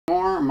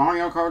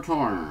Mario Kart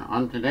Tour.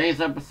 On today's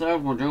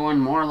episode, we're doing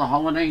more of the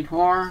holiday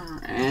tour,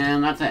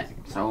 and that's it.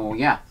 So,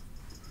 yeah.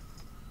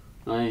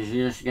 Let's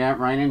just get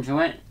right into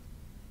it.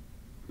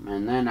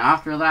 And then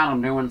after that,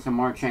 I'm doing some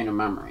more Chain of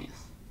Memories.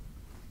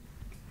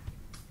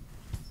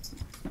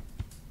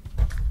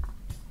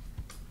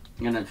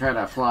 I'm gonna try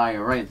to fly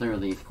right through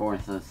these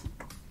courses.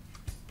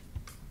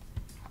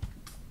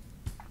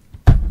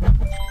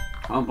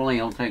 Hopefully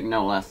it'll take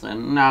no less than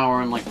an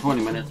hour and like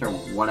 20 minutes or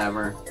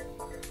whatever.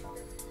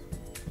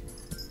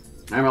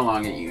 However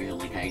long it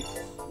usually takes.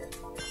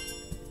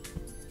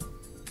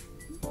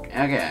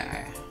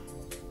 Okay.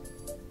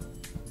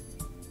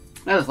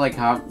 I just like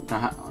how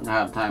to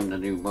have time to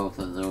do both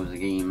of those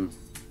games.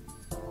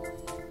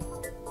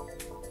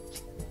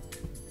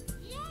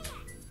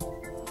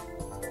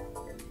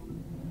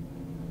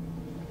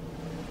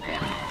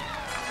 Yeah.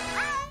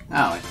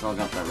 Oh, I still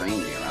got the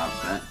reindeer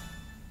outfit.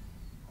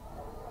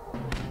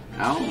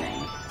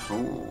 Oh,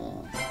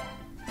 cool.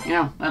 You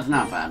know, that's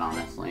not bad,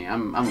 honestly.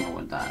 I'm good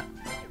with that.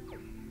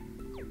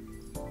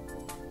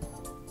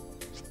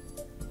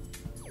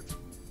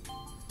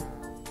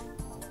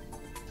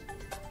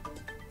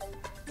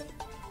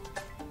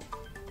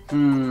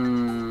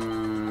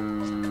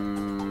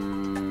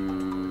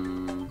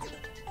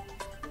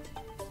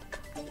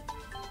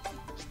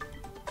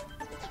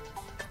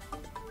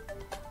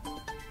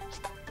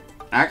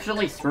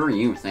 Actually, screw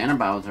you. Santa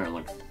Bowser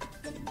looks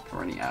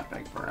pretty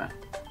epic, bruh.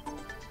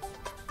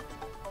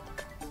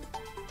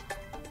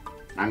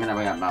 I'm gonna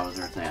be a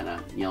Bowser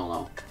Santa.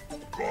 YOLO.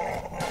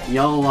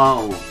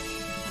 YOLO!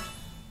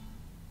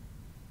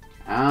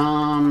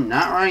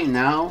 Not right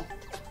now.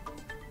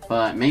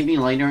 But maybe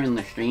later in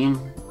the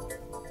stream.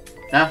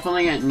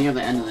 Definitely near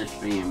the end of the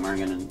stream,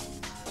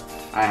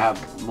 I have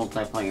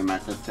multiplayer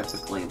matches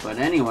typically. But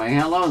anyway,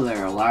 hello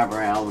there,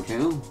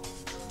 Labra02.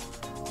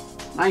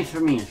 Nice to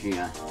meet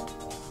you.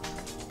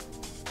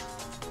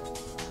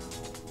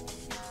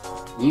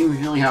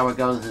 Usually how it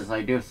goes is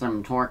I do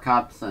some tour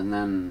cups and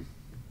then,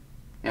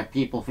 if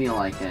people feel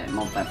like it,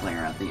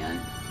 multiplayer at the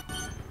end.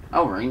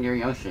 Oh, Reindeer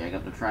Yoshi, I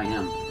got to try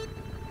him.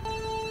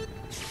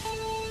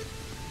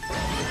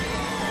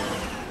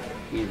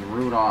 He's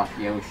Rudolph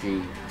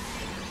Yoshi.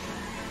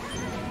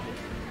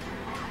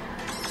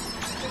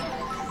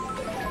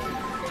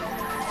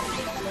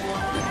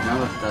 His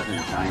nose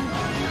doesn't shine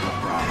though, he's a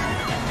problem.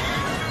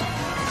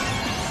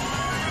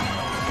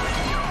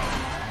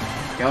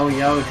 Go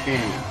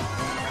Yoshi!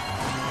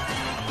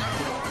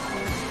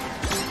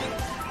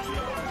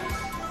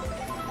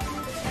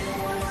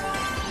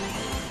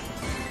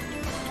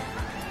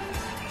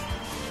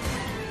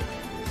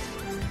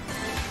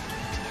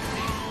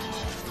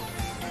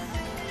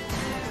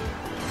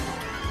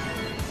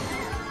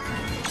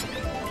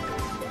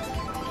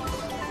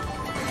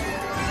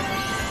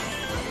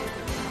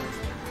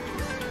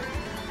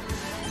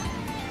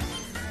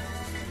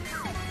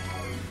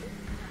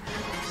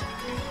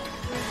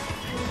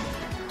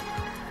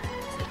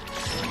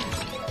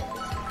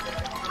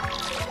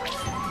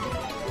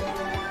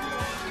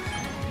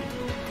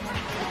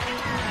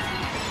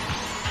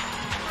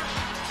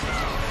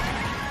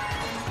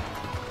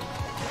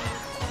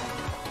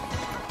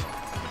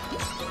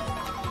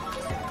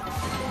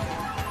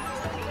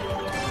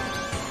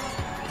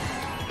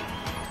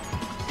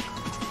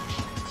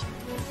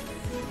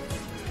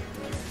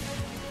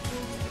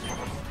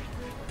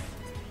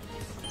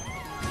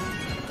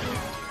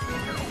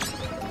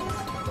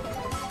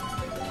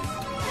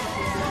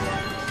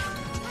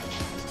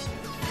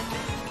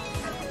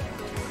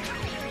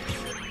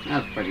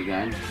 That's pretty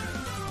good.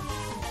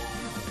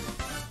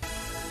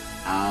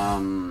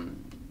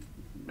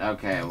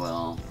 Okay,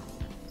 well.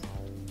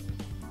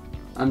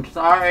 I'm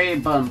sorry,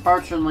 but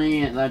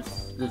unfortunately,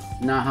 that's just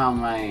not how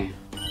my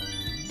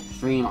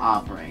stream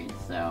operates,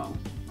 so.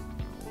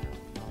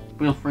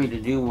 Feel free to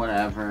do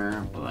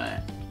whatever,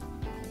 but,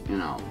 you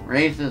know,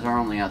 races are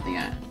only at the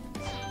end.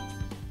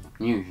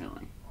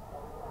 Usually.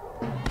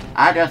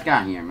 I just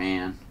got here,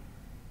 man.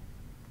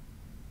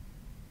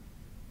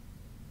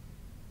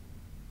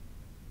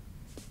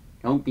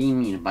 Don't be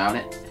mean about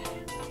it.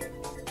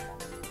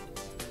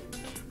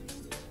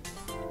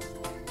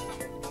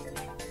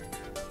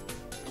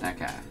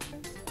 Okay.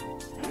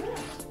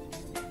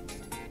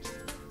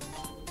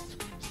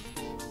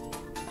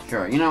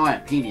 Sure, you know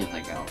what? Petey's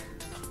a goat.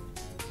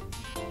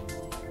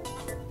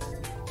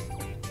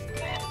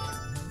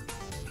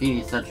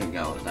 Petey's such a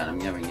goat that I'm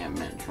giving him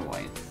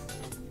mid-choice.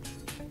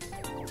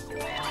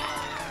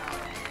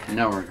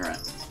 No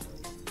regrets.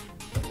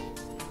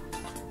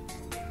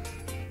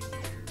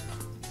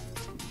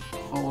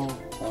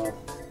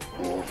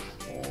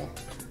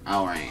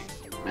 Alright.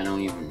 I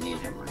don't even need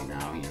him right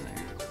now either.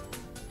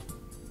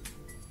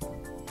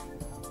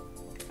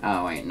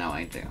 Oh wait, no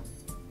I do.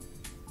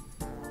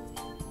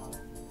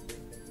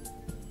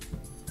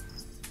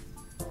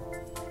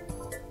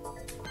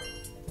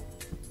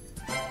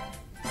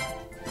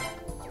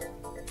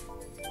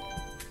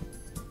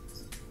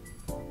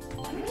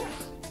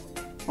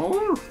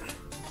 Oh!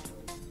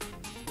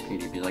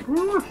 Petey'd be like,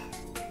 woof!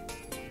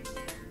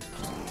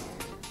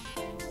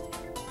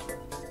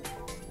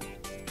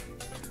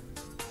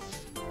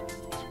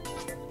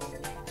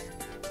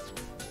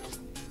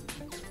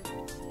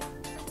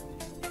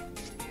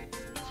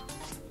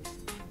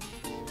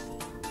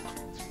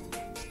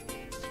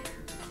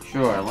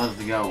 Sure, let's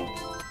go.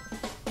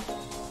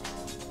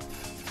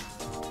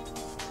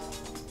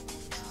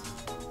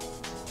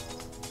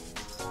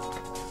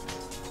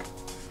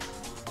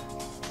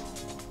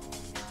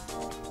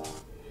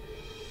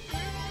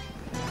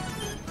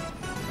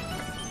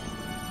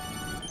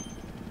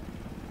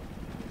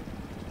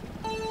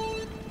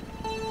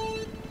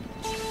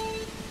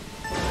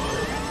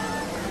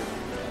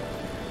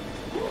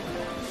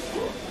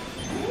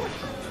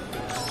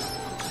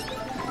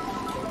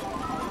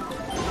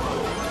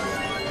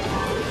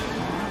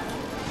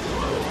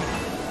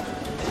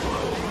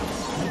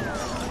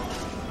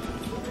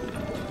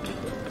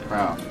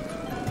 Bro.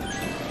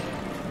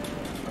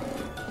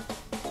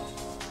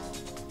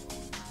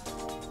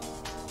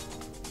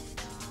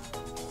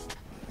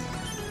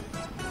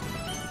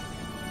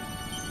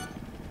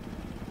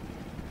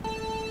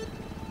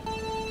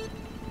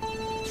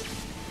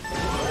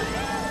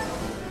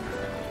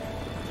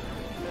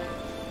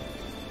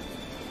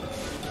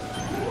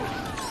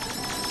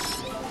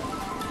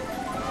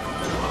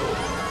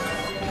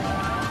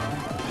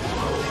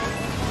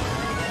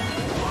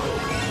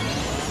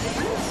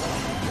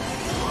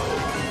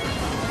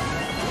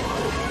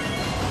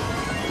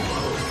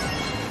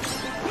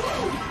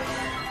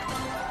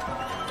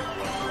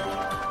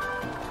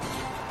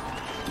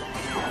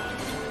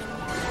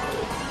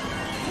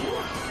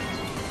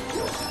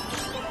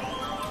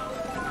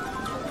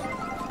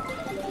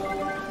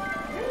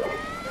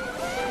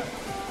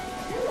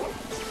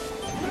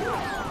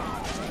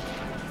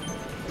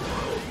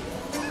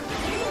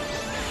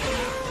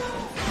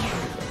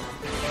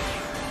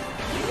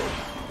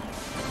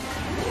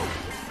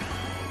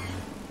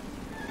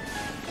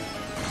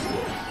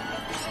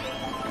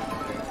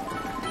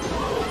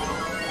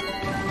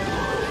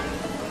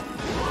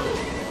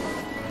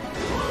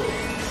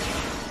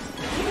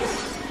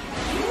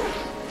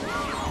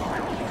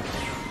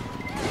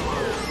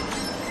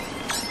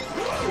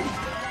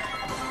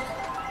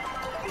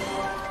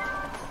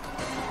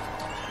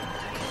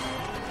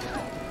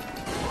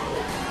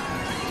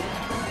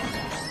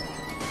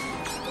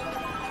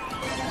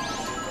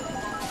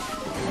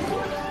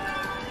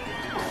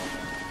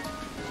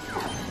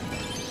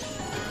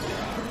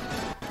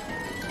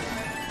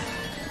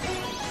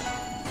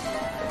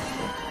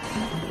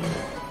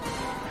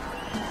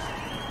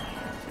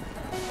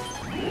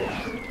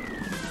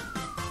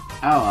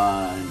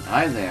 Oh,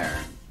 hi there.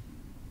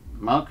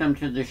 Welcome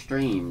to the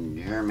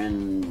stream,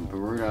 German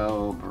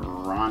Bruto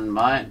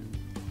Bronbot.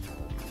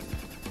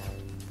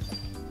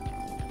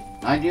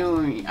 I do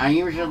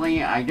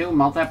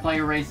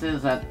multiplayer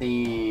races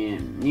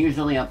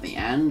usually at the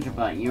end,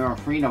 but you're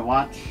free to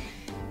watch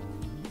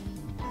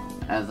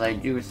as I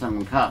do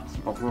some cups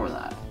before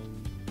that.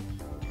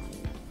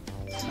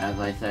 As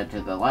I said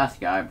to the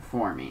last guy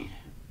before me.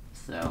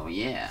 So,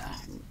 yeah.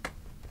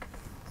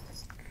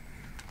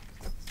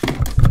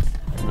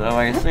 Though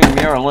I assume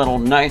you're a little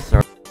nicer,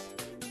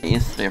 at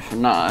least, if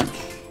not.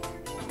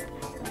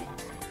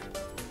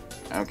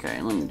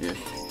 Okay, let me just...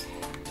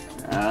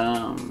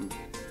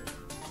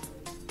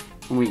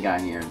 what we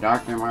got here?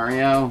 Dr.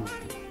 Mario?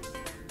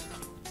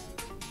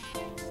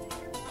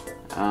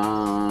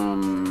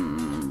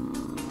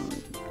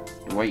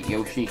 White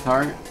Yoshi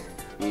Kart?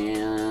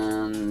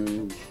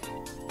 And...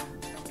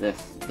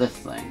 this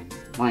thing.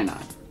 Why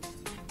not?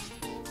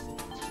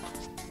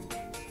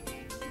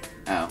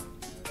 Oh.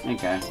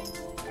 Okay.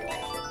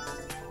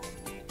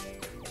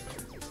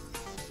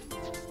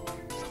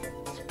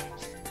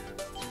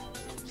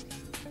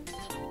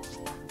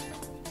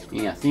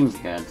 Yeah, seems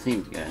good,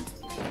 seems good.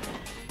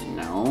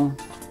 No.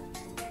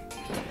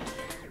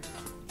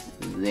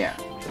 There.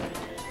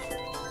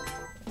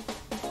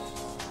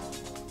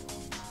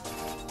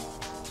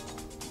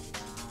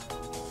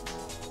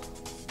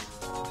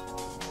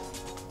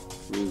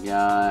 We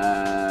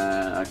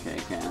got... okay,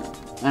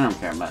 I don't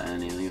care about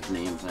any of these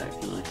names,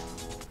 actually.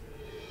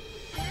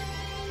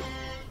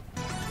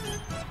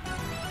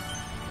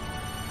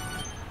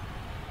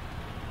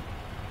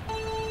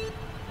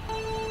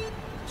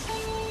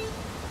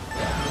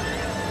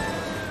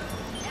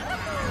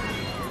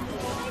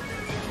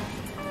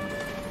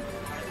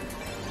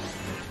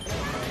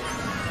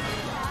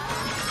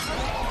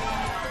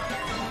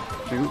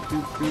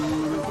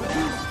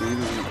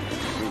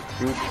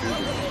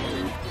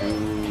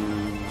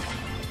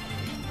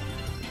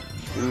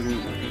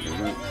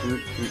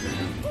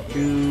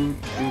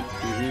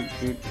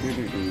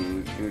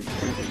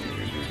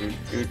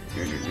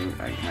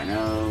 I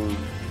know.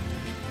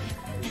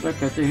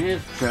 Look at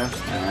his chest.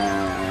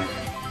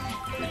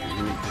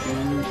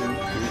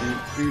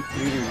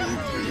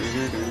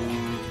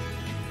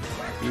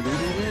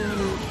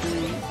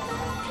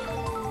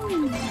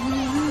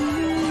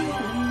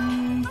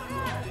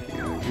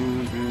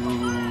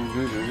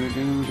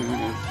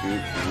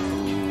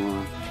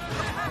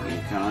 You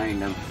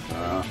kind of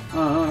suck,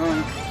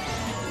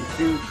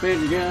 stupid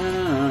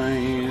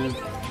guys.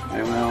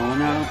 I will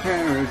now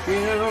perish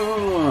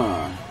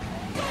you.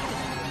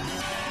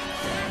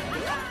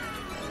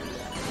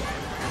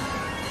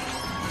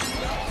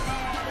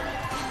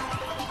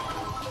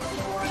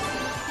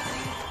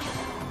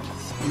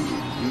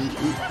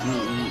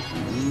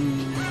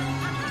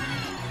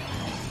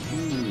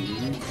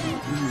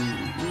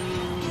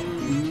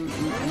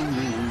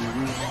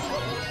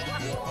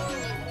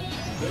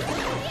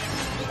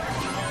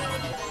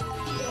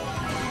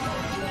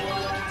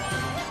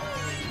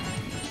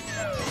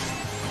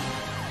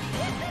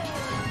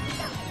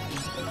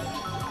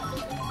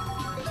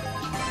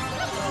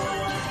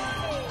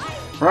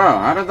 Bro,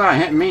 how did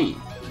that hit me?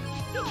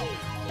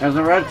 There's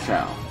a red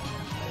shell.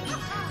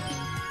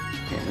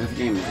 Okay, this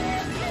game is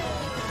weird.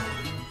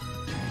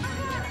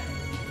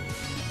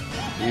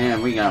 Yeah,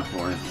 we got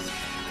fourth.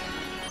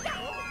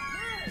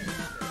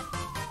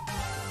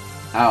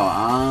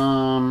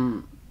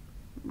 Oh,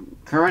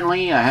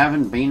 currently I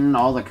haven't beaten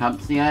all the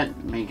cups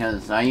yet,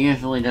 because I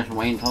usually just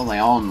wait until they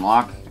all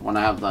unlock when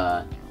I have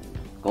the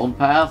gold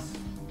pass.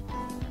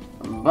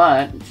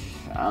 But,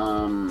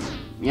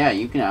 yeah,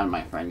 you can add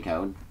my friend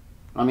code.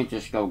 Let me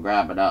just go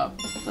grab it up,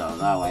 so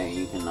that way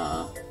you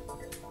can,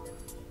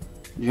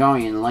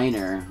 join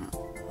later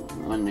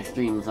when the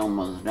stream's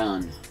almost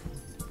done.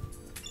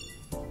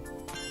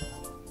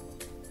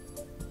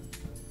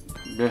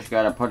 Just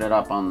gotta put it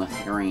up on the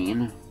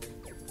screen.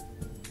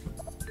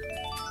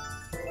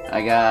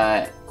 I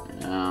got,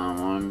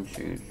 1,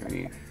 2,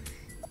 3,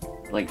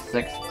 like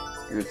 6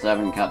 or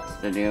 7 cups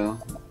to do.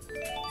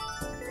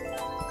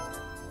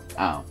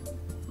 Oh.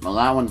 Well,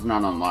 that one's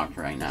not unlocked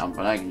right now,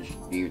 but I can just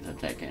use a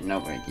ticket,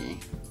 no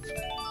biggie.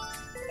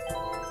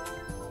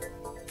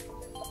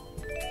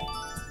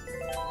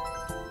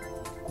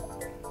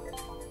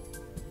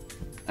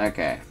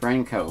 Okay,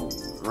 friend code,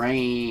 right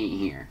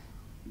here.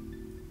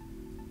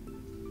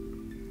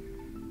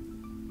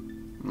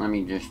 Let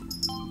me just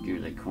do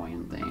the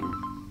coin thing.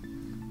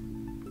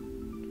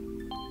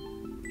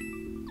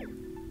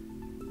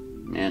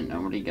 Man,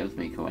 nobody gives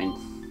me coins.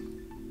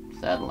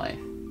 Sad life.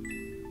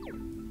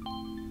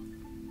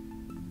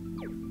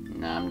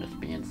 Nah, I'm just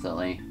being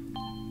silly.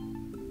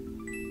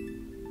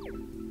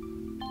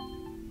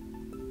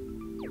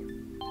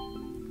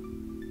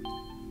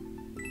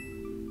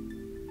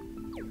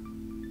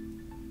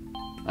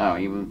 Oh,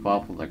 even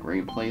fall for the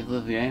great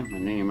places? Yeah, I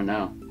didn't even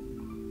know.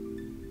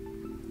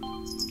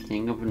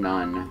 King of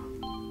None.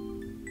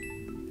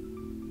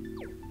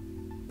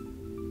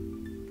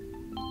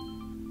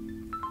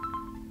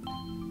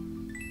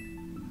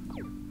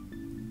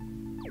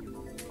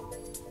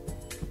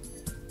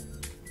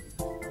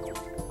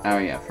 Oh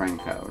yeah, friend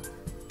code.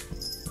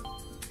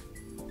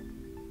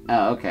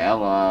 Oh, okay,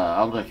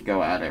 I'll just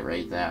go at it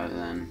right there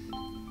then.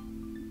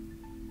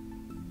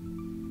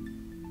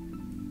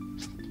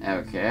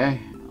 Okay,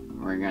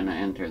 we're gonna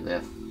enter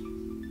this.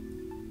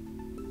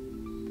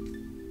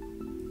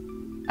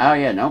 Oh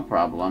yeah, no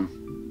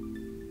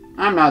problem.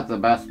 I'm not the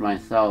best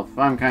myself.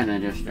 I'm kinda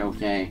just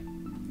okay.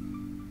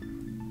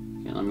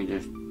 Okay, let me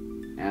just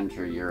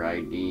enter your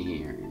ID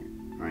here.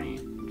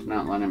 Right, it's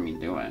not letting me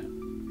do it.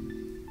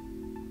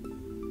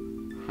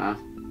 Huh?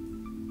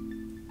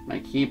 My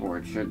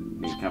keyboard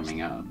should be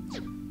coming up.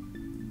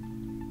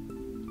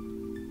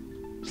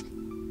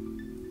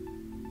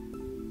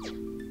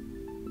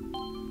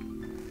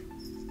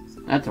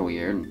 That's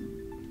weird.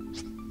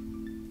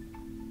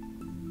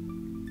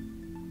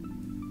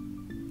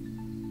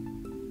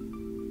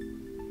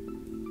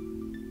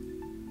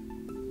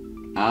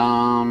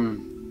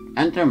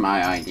 Enter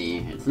my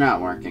ID. It's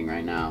not working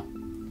right now.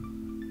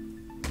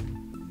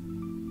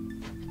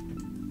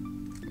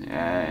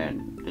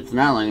 It's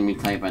not letting me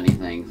type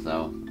anything,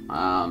 so,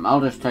 I'll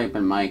just type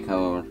in my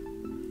code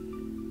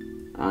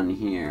on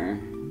here.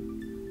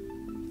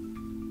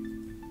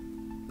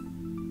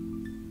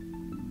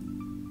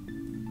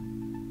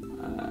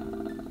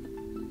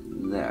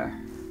 There.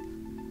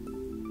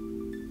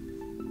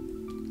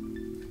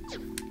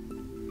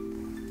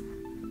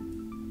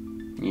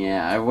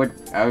 Yeah, I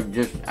would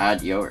just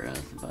add yours,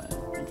 but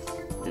it's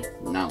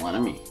just not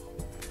letting me.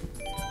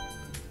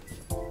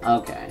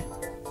 Okay.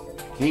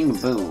 King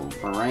Boo,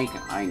 break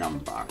item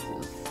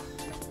boxes.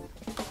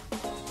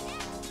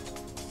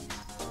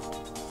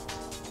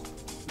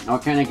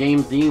 What kind of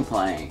games do you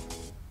play?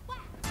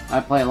 I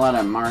play a lot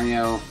of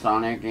Mario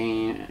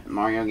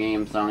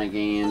games, Sonic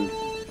games,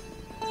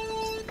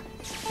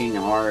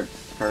 Kingdom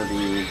Hearts,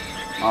 Kirby,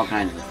 all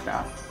kinds of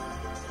stuff.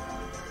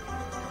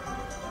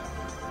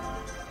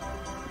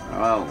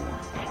 Oh.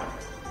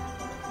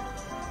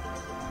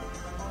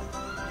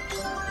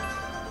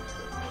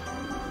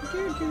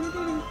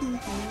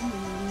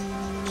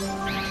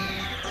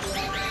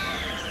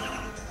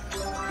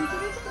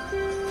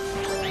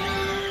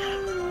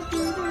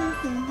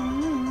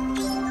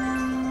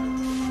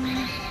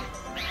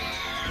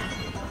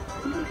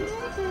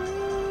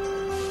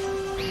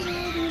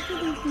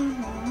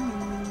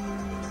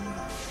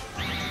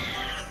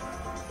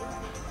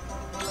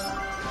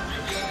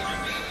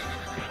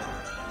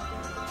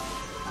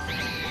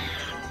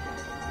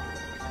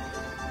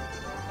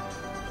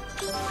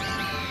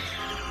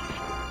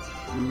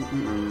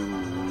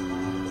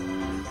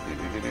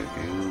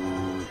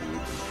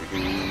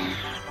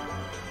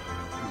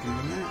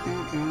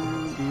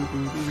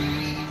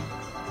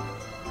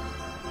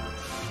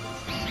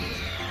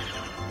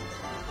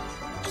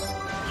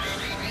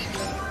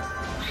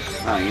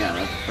 Oh yeah,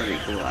 that's pretty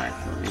cool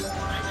actually.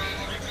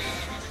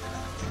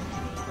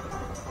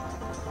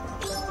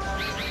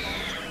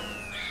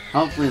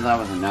 Hopefully that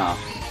was enough.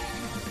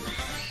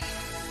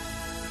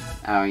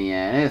 Oh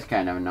yeah, it is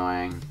kind of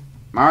annoying.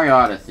 Mario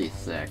Odyssey's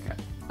sick.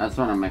 That's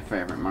one of my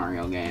favorite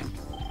Mario games.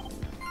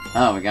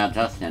 Oh, we got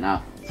just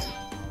enough.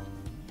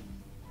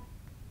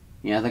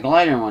 Yeah, the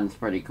glider one's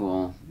pretty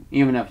cool,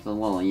 even if it's a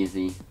little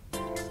easy.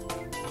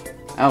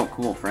 Oh,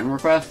 cool. Friend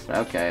request?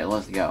 Okay,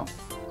 let's go.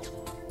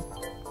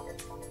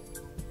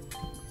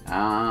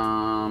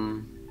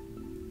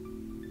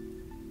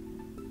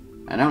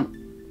 I don't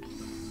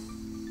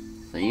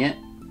see it.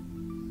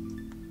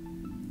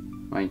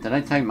 Wait, did I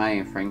type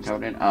my friend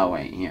code in? Oh,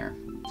 wait, here.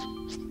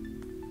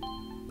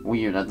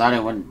 Weird, I thought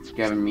it would have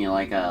given me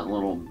like a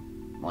little,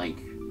 like,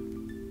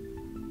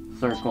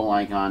 circle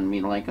icon,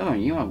 be like, oh,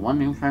 you have one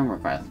new friend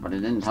request, but it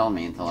didn't tell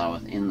me until I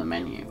was in the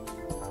menu.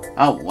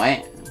 Oh,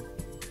 what?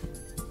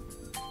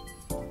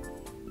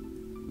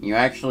 You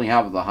actually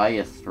have the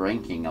highest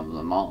ranking of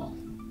them all.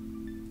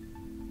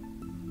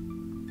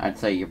 I'd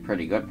say you're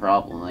pretty good,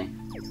 probably.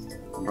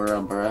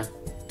 Bruh.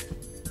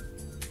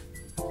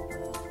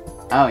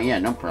 Oh, yeah,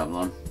 no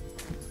problem.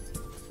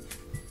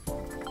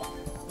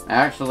 I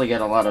actually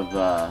get a lot of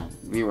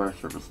viewers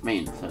from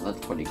Spain, so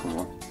that's pretty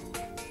cool.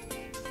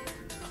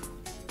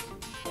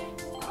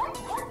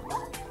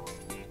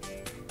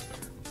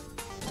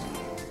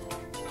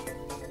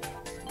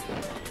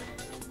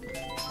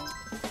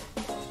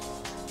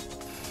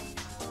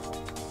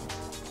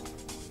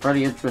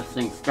 Pretty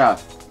interesting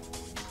stuff.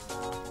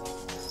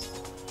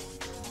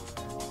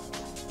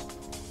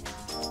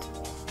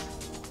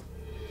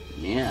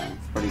 Yeah,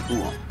 it's pretty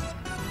cool.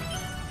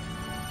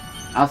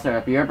 Also,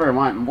 if you ever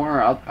want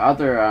more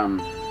other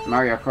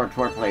Mario Kart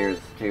Tour players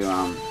to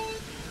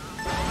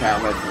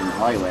chat with and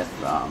play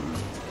with, I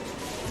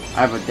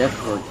have a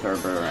Discord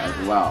server as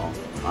well.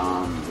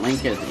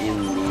 Link is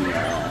in the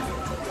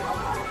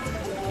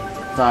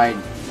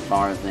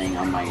sidebar thing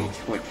on my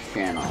Twitch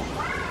channel,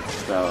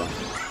 so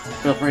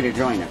feel free to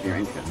join if you're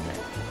interested.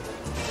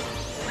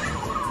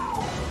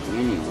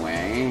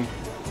 Anyway,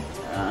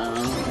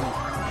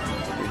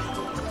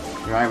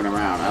 driving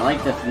around. I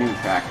like this new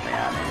track they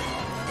added.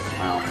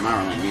 Well, not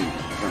really new,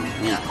 from,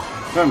 you know,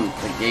 from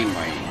the Game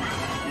Boy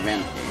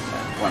Advance game,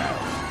 but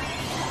whatever.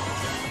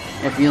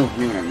 It feels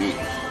new to me.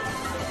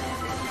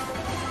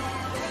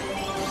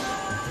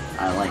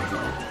 I like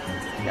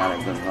it. Got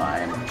a good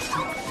vibe.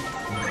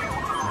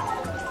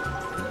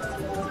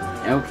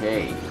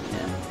 Okay.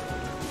 Yeah.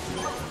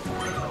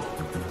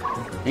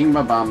 I think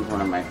Bob-omb's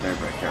one of my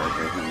favorite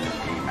characters in this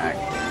game,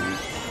 actually.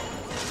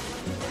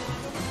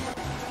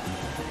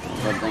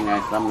 Good thing I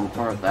summoned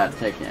forth that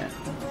ticket.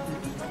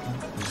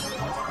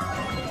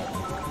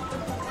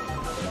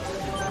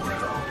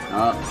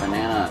 Oh,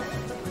 banana.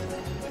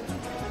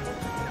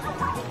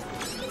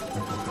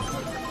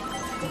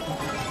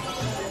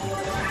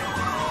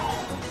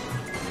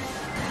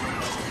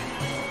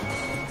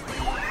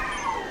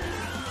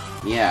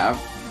 Yeah,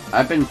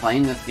 I've been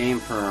playing this game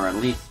for at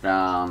least,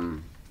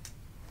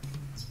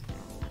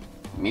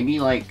 maybe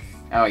like,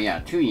 oh yeah,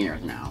 2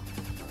 years now.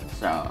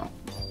 So,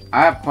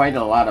 I have quite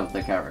a lot of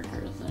the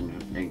characters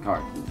in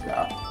Kart and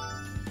stuff.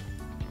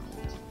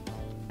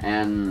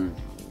 And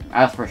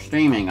as for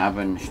streaming, I've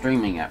been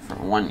streaming it for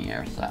 1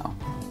 year, so.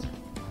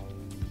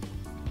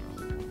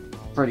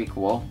 Pretty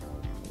cool.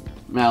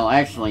 Well,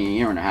 actually 1.5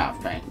 years,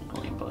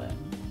 technically, but.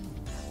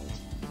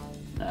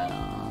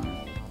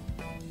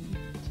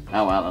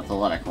 Oh wow, that's a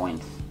lot of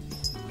coins.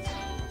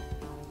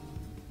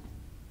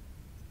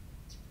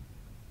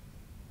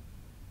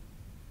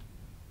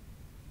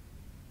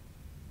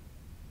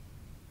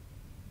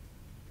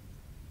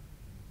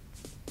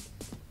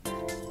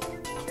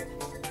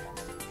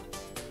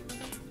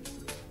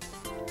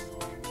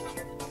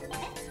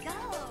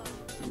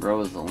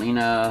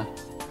 Rosalina.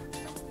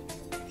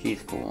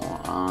 She's cool.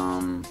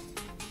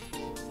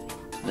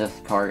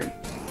 This card.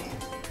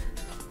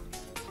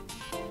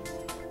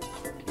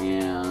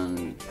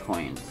 And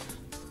coins.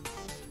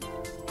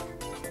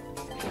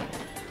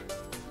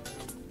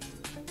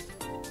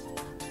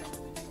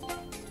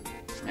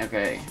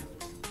 Okay.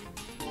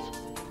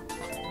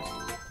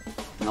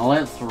 Now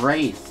let's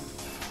race.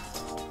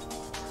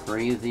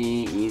 Crazy,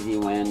 Easy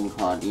Win,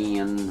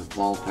 Claudine,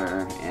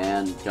 Walter,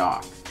 and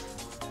Jock.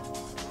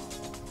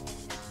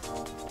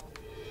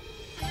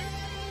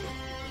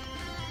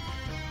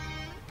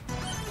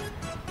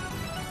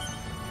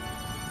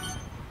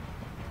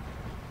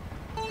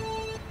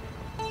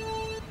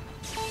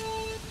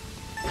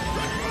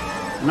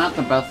 I'm not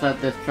the best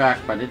at this track,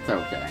 but it's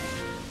okay.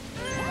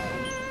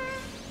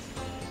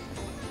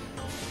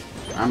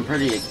 I'm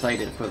pretty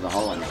excited for the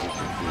holidays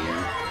this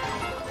year.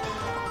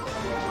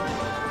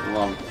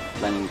 Love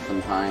spending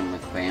some time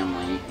with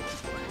family,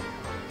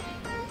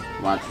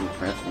 watching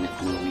Christmas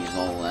movies,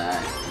 all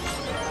that.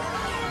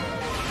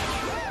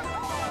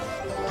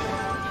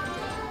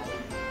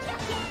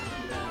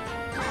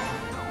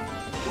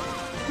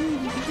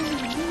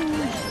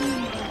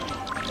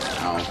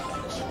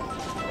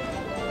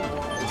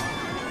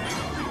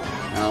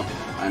 Well,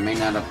 I may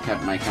not have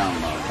kept my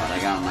combo, but I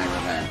got my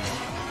revenge.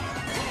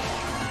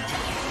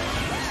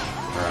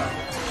 Bro.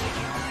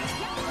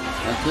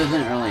 This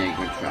isn't really a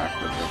good track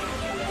for this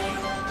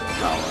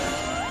color.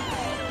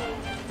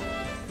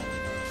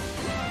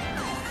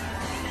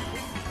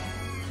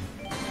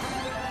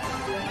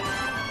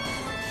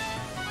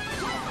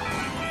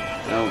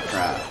 Oh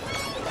crap.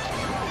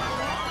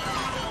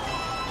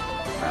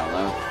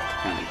 fellow.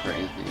 Kinda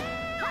crazy.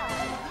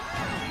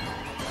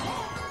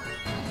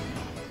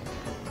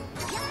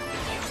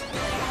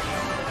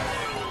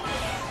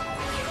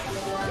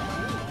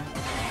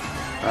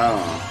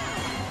 Oh.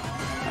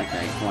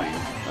 Okay,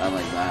 coins. I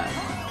like that.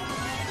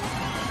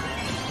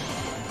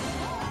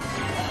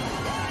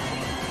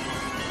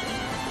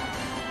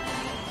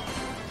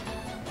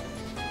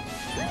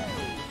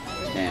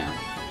 Damn.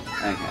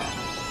 Okay.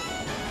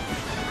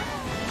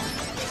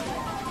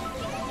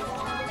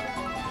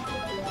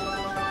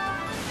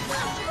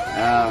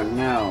 Oh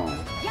no.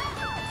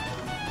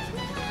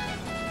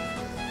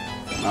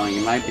 Well,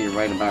 you might be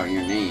right about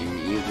your name.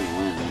 Easy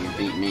win, you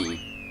beat me.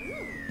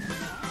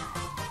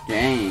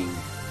 Dang.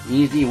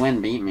 Easy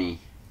win, beat me.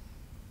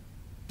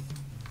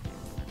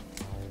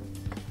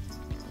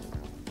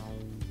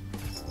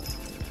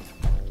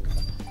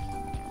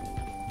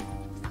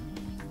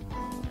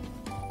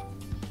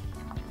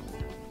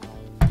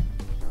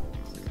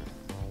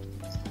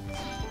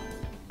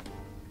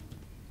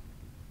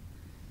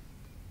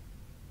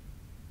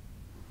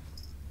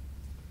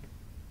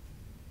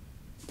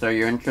 So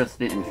you're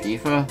interested in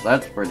FIFA?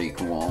 That's pretty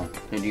cool.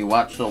 Did you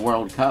watch the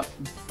World Cup?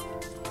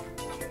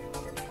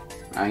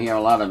 I hear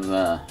a lot of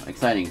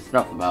exciting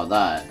stuff about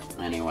that,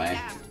 anyway.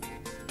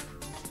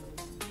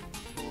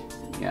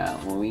 Yeah,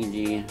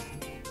 Luigi,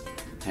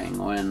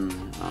 Penguin,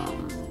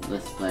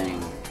 this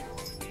thing,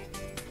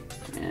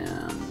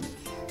 and...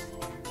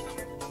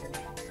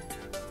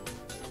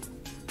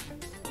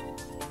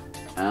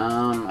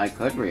 I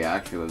could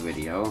react to a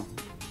video.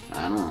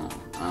 I don't know,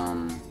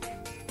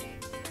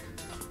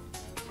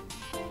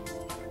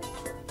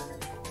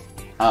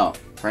 Oh,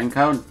 friend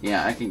code?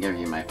 Yeah, I can give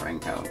you my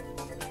friend code.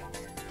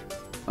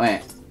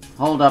 Wait,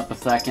 hold up a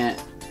second.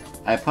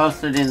 I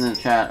posted in the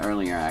chat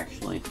earlier,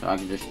 actually, so I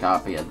can just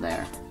copy it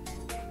there.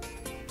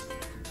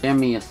 Give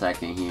me a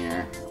second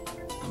here.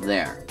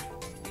 There.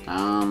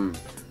 Well,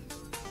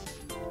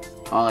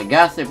 I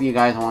guess if you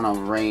guys want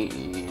to rate...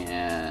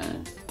 Yeah.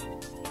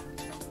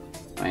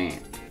 Wait.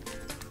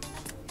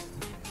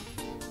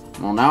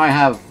 Well, now I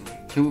have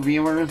 2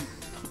 viewers.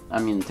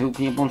 I mean, 2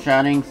 people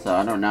chatting, so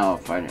I don't know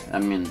if I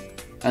mean...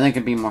 I think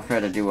it'd be more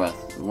fair to do a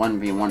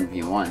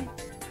 1v1v1.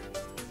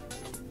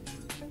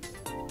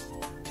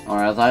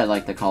 Or as I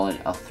like to call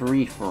it, a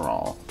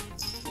free-for-all.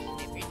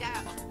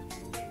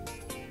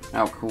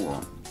 Oh,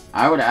 cool.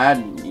 I would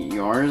add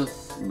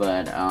yours,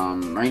 but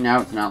right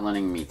now it's not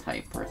letting me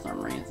type for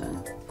some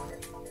reason.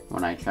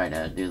 When I try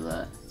to do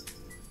the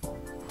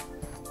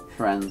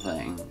friend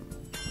thing.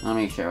 Let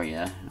me show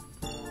you.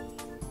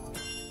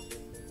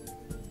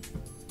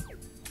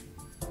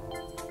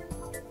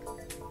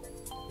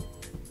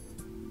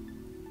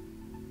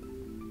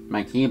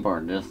 My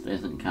keyboard just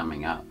isn't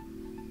coming up.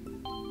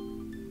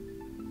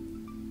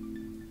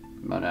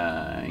 But,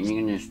 you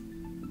can just...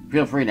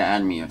 Feel free to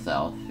add me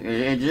yourself.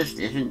 It just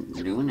isn't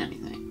doing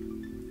anything.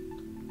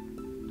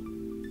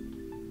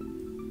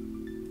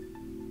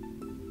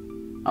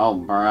 Oh,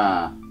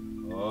 bruh.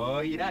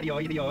 I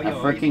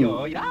freaking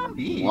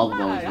love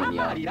those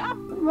videos.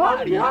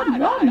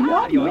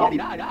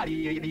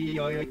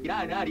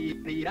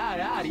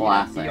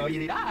 Classic.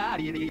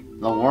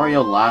 The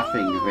Wario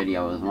laughing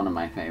video is one of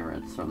my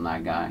favorites from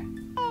that guy.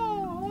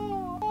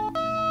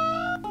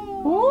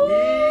 Ooh.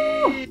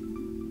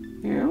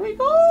 Here we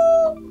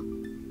go!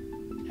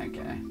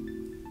 Okay.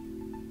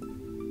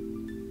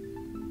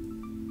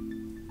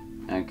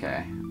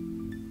 Okay.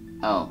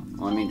 Oh,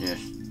 let me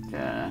just,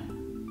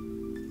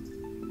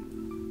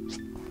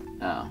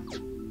 oh.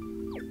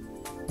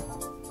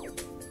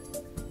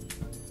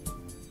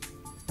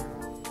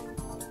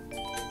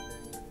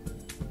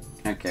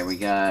 Okay, we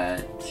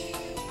got...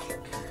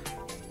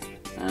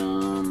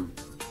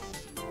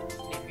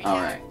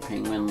 Alright,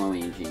 Penguin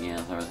Luigi,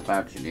 as I was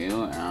about to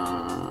do,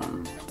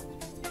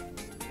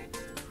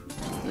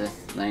 this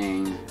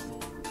thing...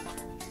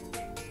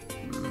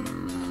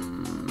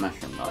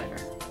 mushroom glider.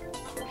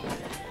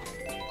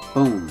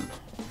 Boom!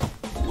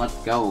 Let's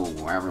go,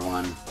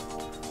 everyone.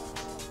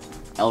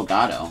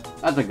 Elgato.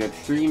 That's a good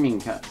streaming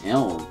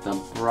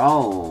the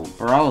bro.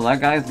 Bro, that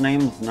guy's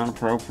name's not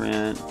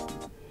appropriate.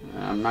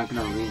 I'm not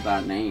gonna read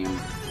that name.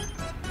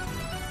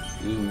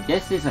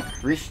 This is a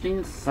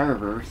Christian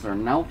server, so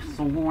no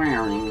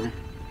swearing.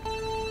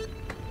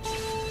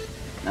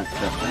 That's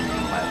just a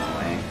name, by the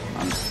way.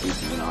 I'm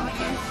speaking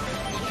nonsense.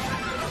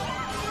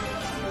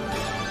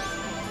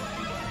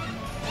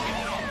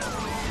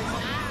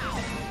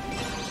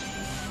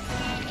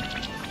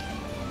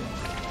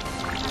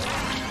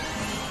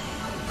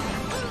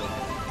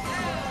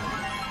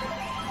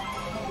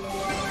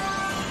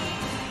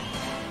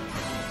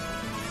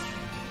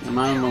 Come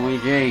on,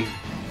 Luigi.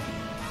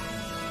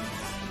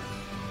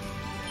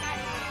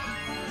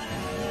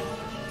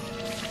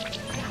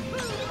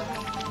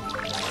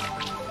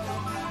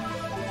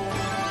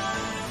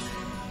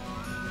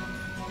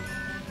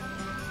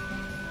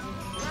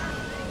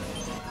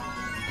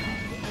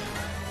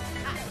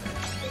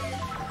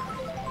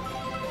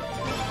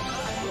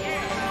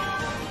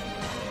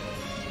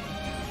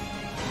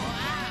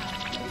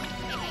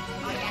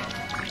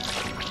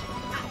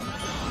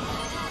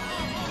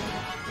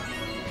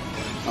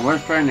 I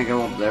was trying to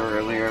go up there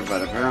earlier,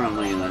 but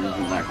apparently that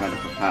isn't that kind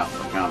of a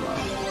powerful combo.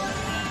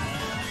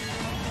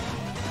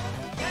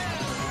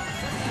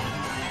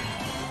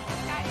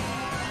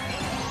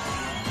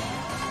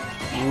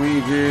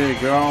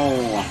 Luigi,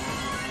 go!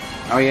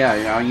 Oh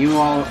yeah, are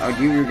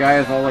you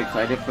guys all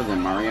excited for the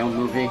Mario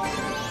movie?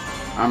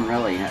 I'm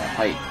really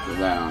hyped for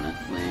that,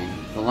 honestly.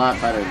 It's a lot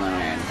better than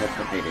I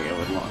anticipated it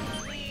would look.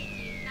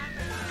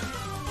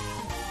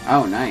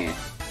 Oh, nice.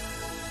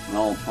 We're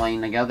all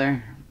playing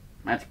together?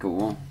 That's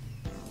cool.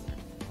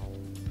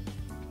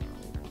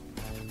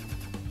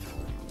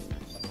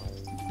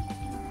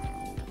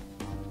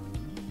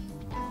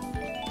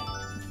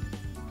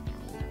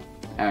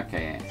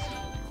 Okay.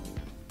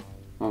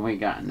 What we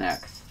got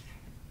next?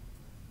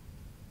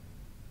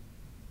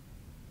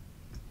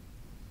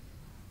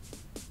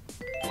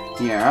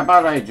 Yeah, how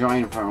about I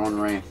join for one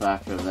race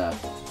after this?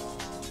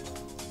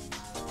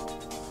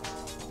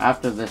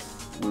 After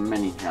this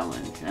mini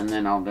challenge, and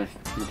then I'll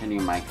just continue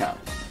my cup.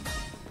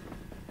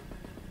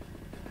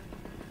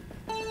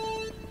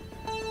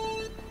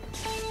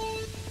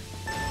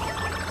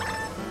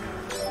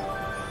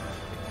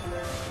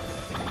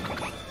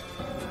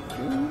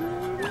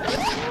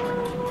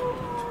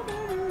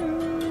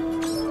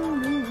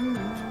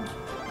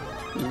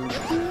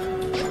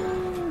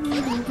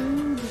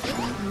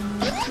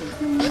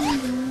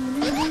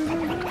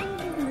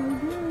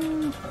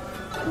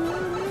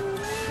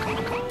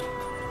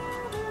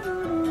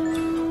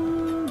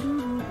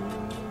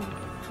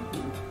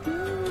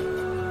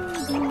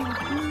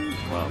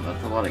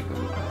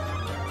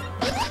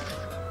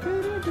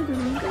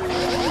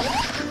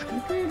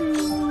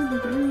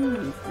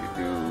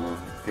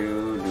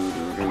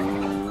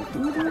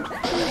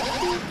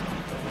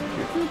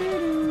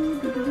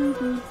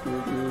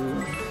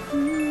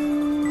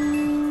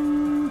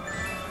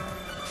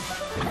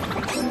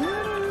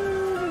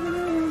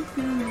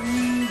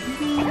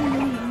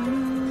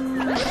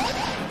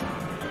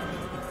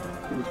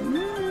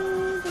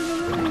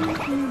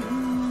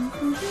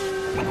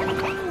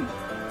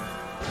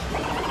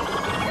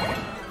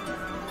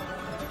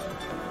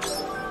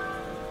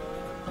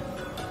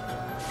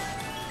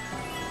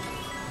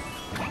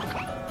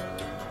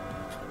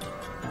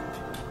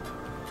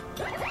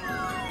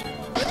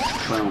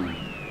 Boom.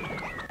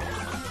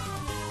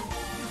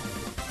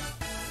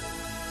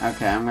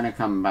 Okay, I'm gonna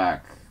come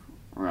back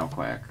real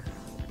quick.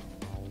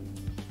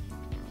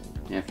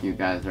 If you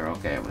guys are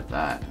okay with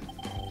that.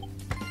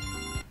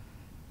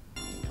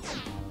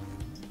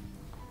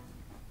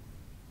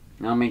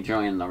 Let me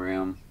join the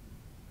room.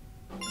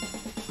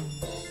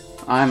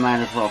 I might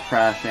as well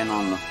crash in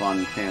on the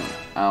fun too.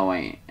 Oh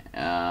wait,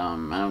 I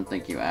don't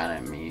think you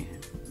added me.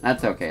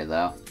 That's okay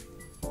though.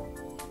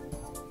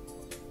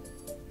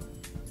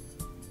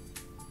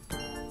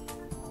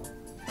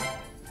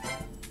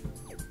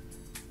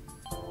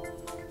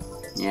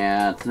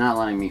 Yeah, it's not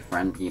letting me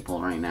friend people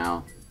right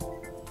now.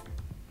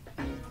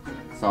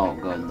 It's all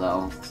good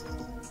though.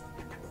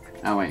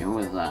 Oh wait, who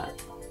was that?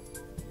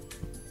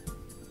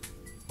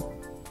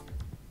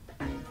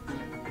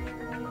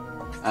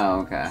 Oh,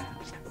 okay.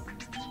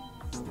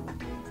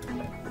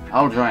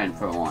 I'll join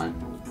for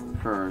one.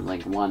 For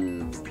like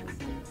one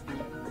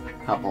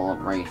couple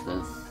of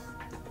races.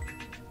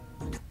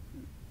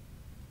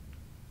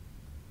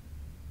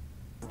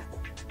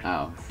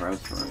 Oh,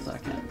 froze for a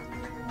second.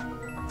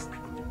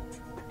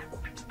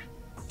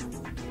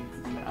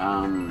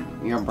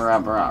 You're Bra,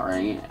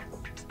 right?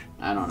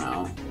 I don't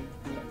know.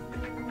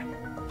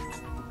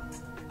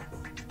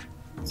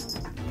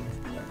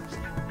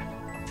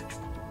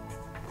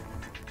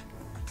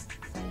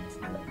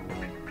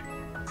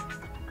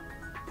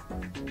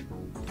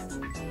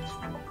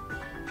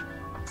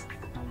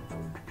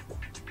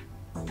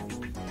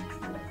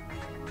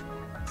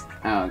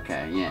 Oh,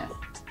 okay, yeah.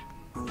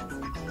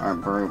 Or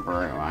Brew,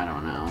 I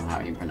don't know how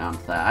you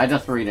pronounce that. I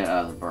just read it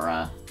as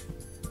Bra.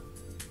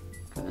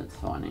 Cause it's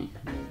funny.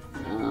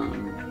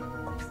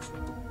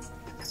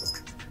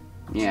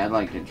 Yeah, I'd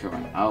like to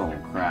join. Oh,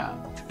 crap.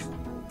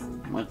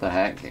 What the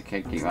heck? It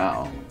kicked you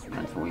out.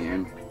 That's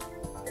weird.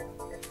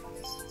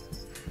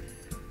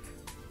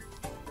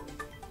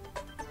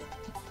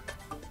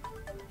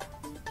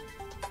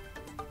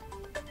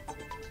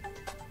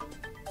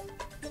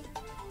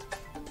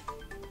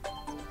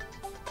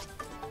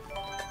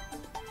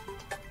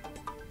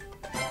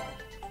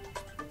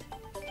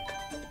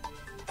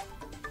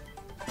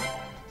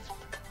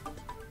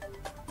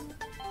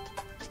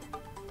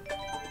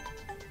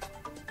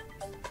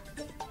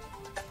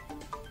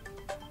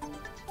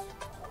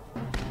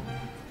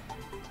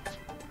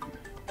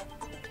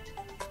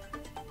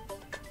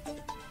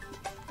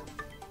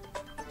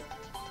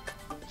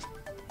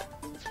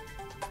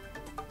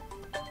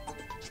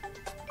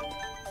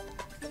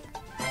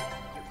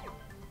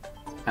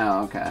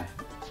 Oh, okay.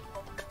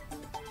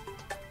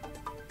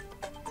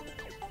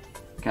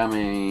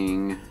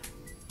 Coming.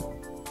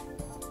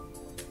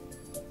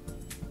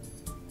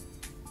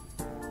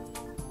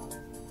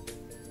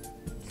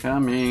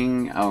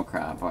 Coming. Oh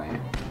crap, wait.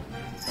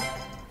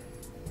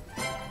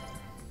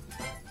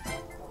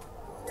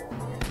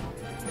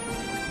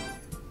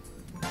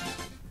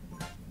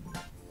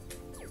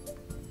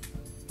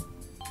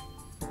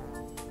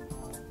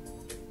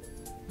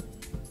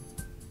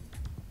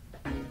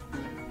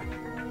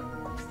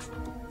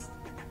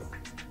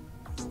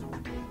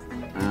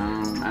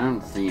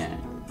 don't see it.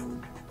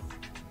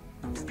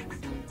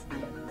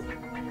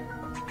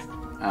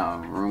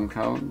 Oh, room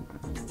code?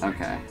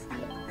 Okay.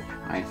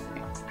 I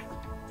see.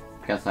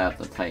 Guess I have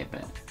to type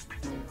it.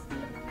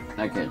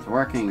 Okay, it's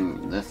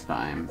working this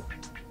time.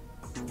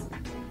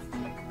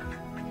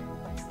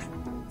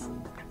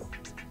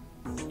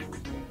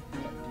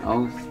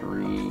 Oh,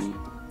 03.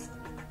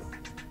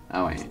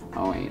 Oh wait,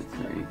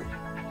 083.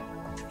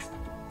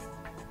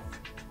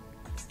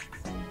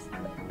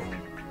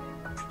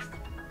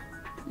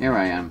 Here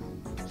I am.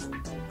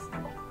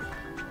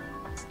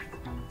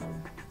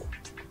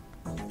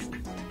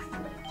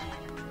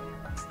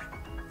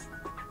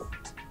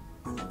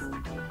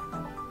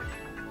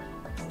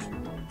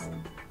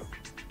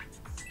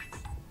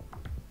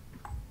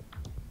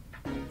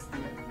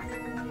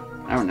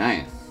 Oh,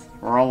 nice.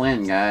 We're all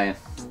in, guys.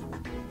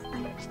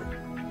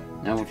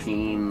 No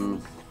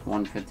teams,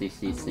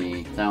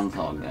 150cc. Sounds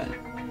all good.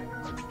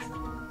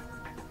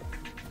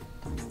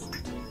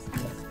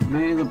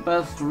 May the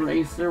best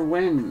racer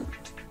win.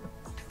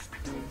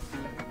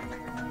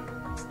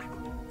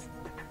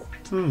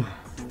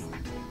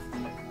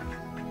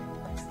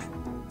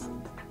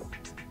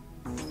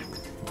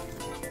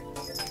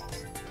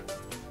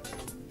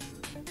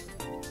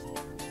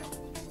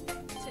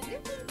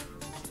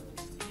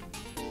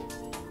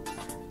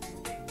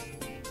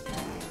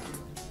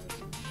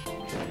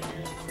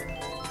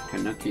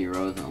 Kanuki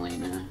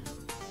Rosalina.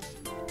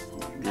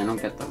 I don't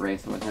get the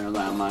race with her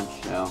that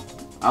much, so...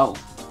 Oh,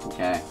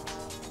 okay.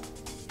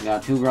 We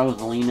got 2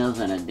 Rosalinas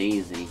and a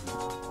Daisy.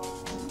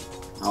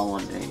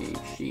 Holiday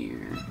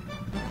cheer.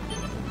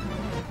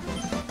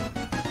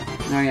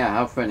 Oh yeah,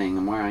 how fitting.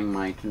 I'm wearing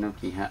my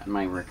Tanuki hat,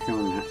 my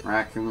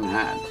raccoon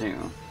hat too.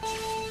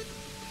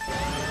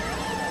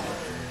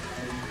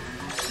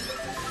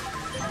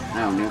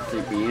 Oh, new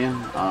CPU?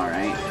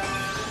 Alright.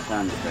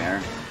 Sounds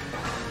fair.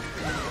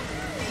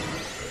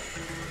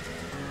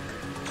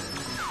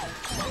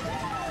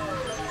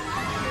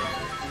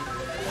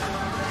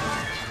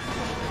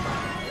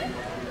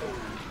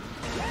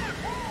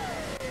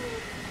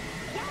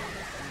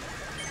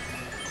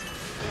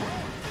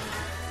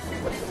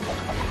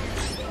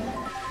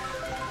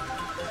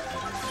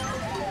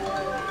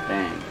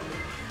 Dang.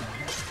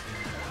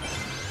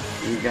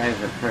 You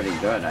guys are pretty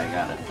good, I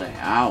gotta say.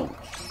 Ouch.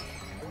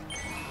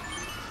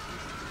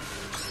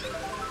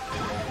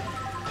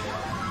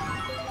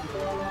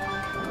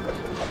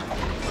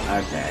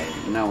 Okay,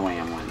 no way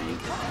I'm winning.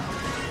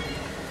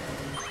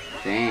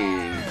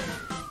 Dang.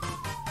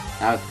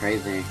 That was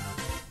crazy.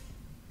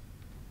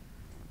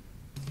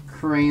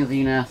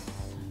 Craziness.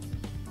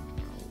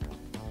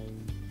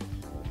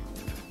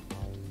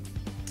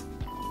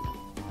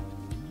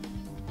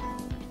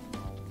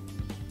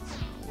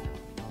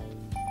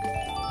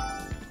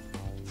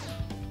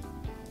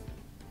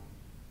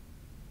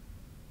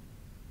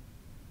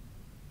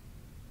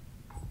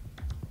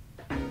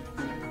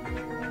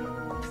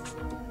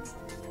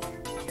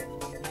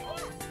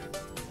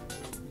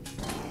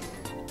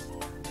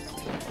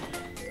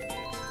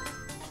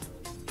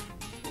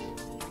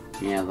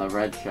 Yeah, the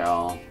red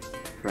shell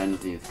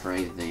frenzy is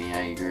crazy,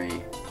 I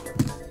agree.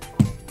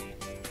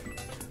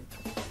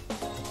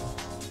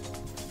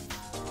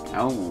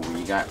 Oh,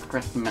 you got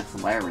Christmas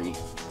Larry.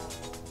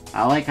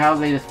 I like how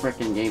they just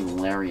frickin' gave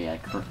Larry a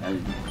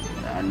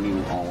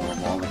new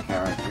all the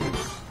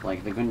characters.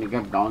 Like, they're gonna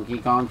give Donkey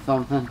Kong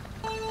something?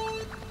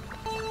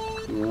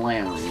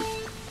 Larry.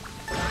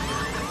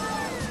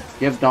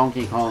 Give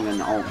Donkey Kong an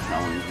alt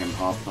challenge,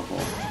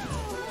 impossible.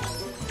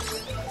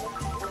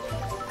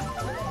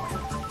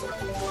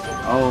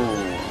 Oh,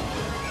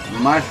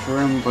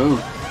 mushroom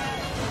boost.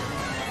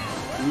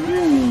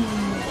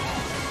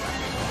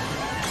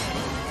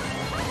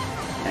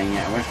 Dang it,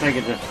 I wish I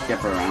could just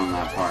skip around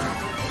that part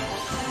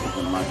with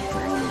the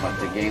mushroom, but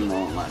the game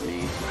won't let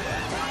me.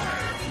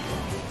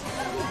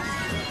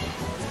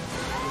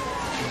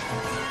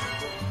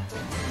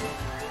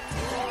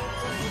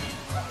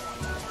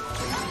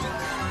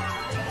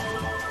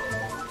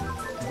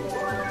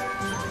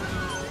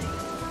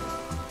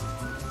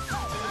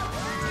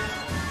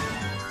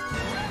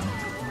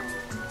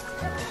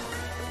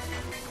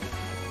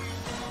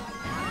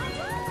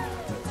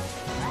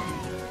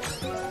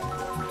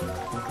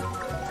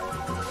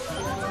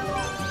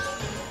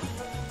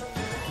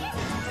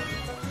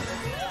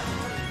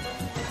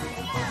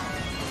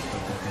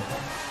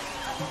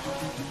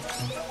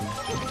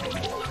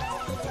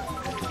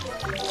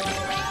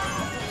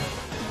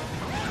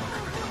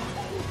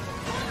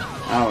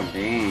 Oh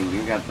dang,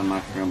 you got the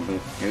mushroom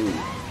boost too.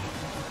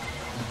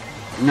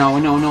 No,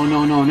 no, no,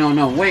 no, no, no,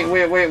 no. Wait.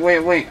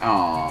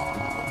 Aww.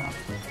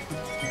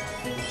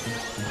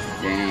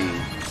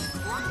 Dang.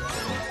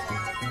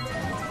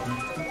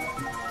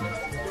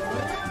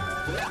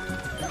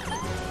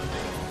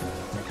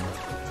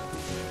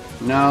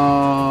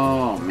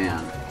 No,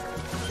 man.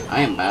 I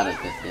am bad at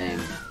this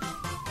game.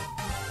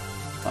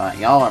 But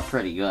y'all are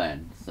pretty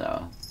good,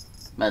 so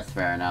that's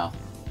fair enough.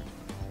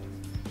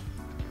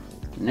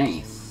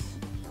 Nice.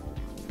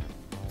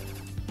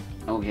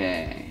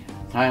 Okay,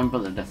 time for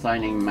the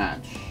deciding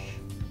match.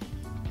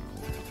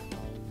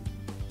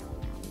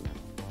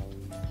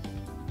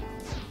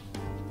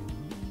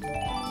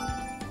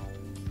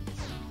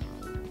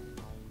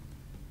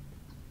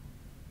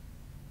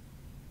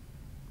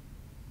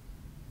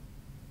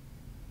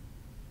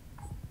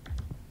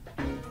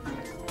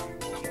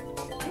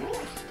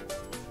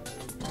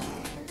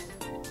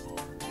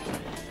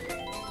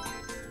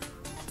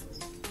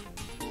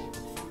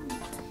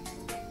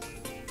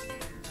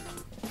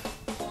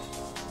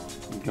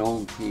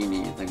 Gold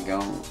PD, the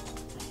goat.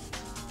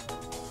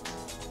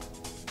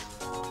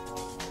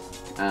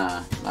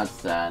 Ah, that's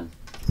sad.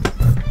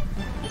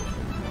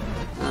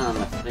 I'm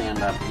gonna stand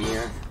up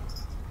here.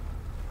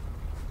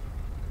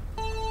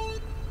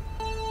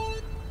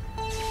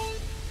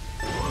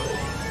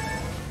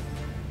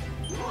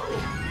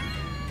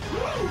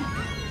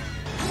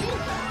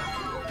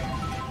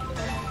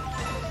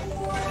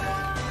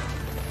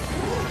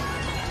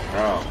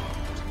 Bro.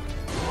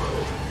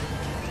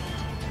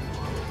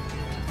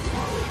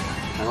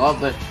 I love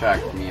this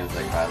track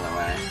music, by the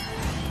way.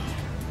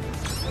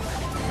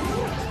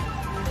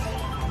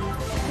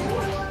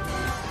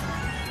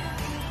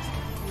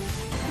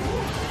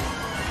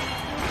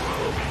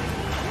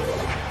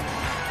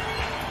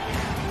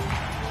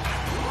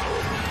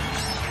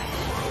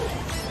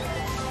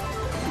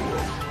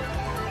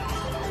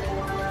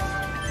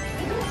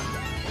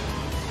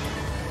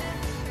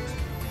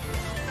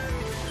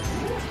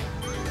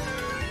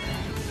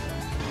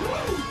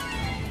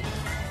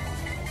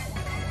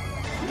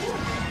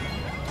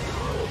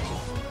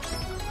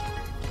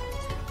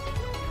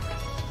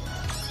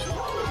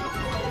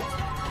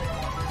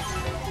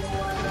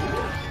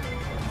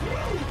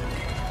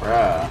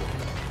 Bruh.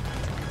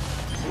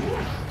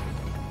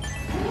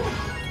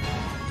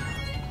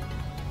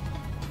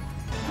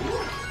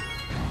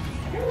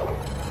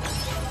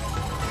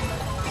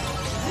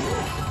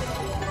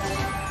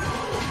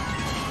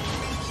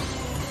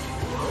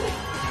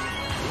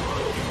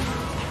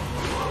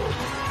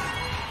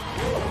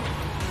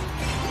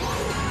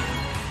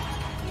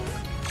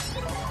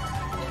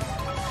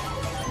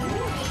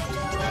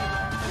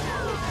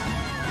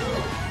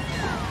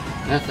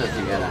 This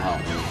isn't gonna help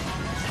me.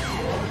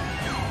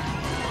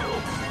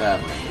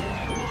 Sadly.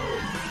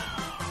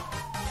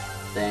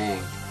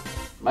 Dang.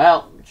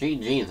 Well,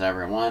 GG's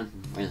everyone.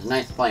 It was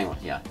nice playing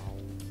with ya.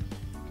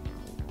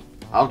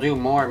 I'll do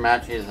more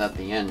matches at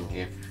the end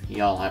if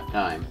y'all have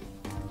time.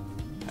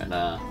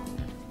 But,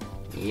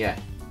 yeah.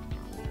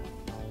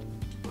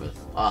 It was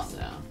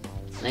awesome.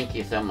 Thank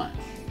you so much.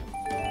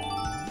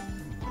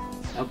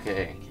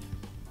 Okay.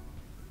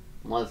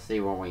 Let's see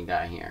what we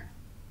got here.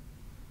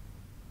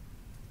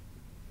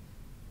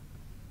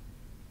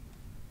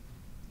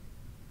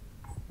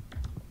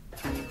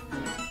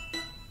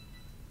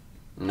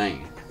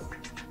 Nice.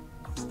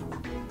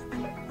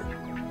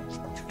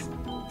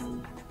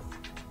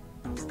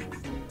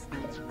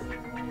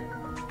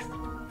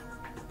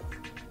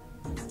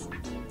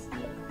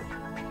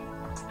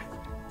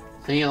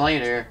 See you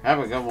later. Have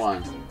a good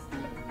one.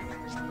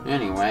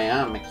 Anyway,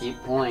 I'm gonna keep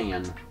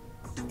playing.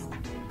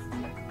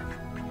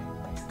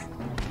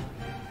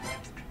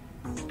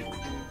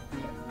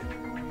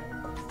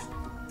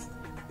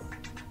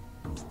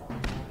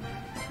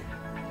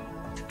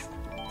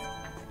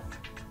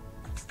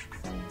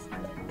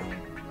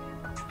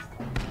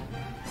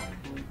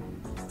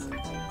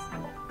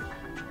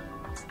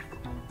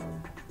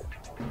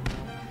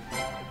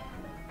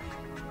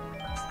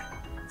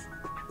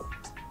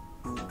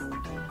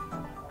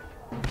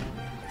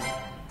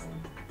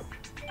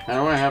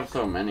 How do I have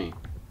so many?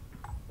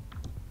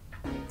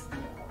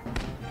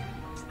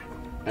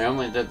 I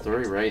only did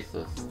 3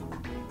 races.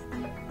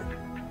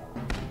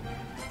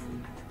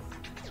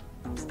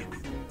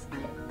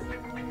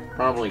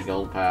 Probably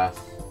gold pass.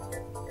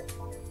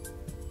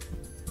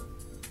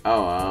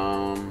 Oh,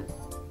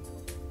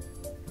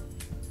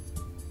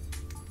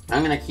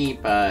 I'm gonna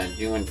keep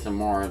doing some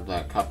more of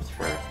the cups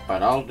first,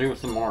 but I'll do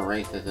some more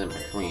races in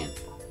between.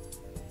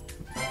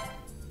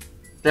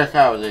 Just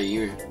how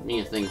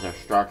these things are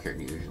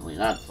structured usually,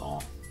 that's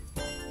all.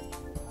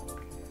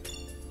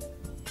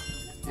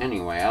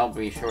 Anyway, I'll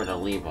be sure to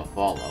leave a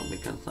follow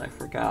because I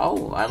forgot.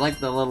 Oh, I like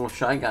the little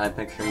Shy Guy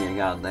picture you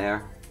got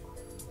there.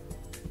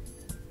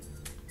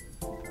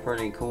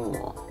 Pretty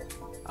cool.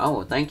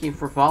 Oh, thank you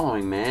for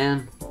following,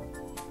 man.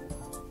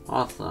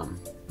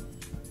 Awesome.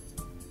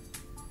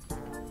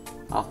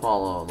 I'll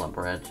follow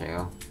Labret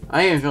too.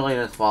 I usually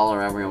just follow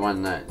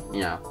everyone that,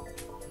 you know,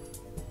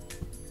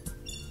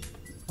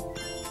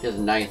 is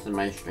nice in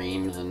my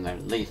streams, and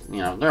at least,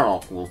 you know, they're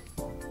all cool.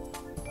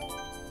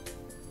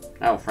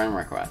 Oh, friend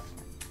request.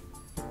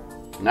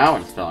 Now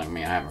it's telling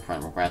me I have a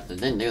friend request. It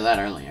didn't do that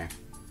earlier.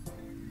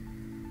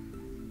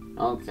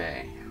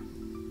 Okay.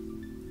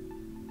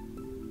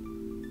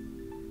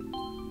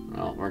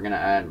 Well, we're gonna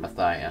add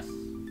Matthias.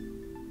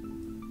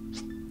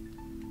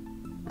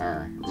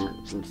 Or,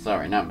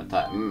 sorry, not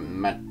Matthias.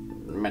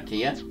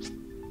 Matthias?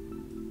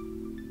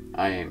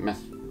 I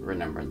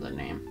misremembered the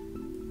name.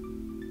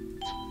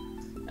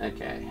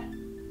 Okay.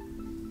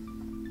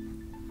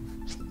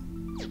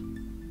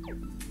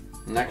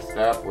 Next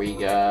up, we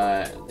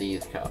got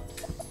these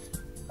cups.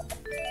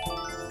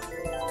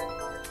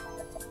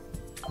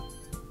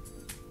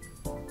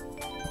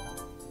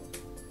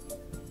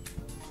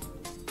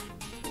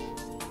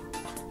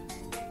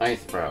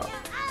 Nice, bro.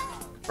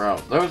 Bro,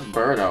 those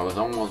Birdos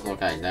almost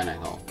look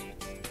identical.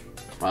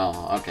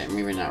 Well, okay,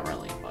 maybe not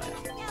really, but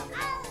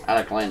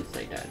at a glance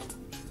they did.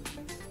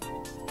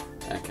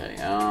 Okay,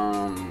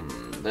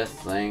 this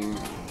thing,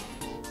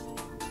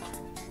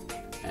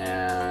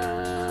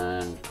 and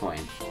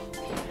points.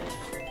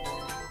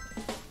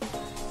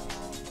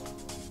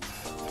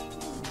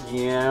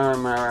 Yeah,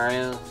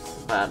 Marius,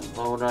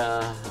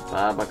 Batboda,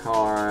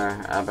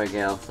 Babacar,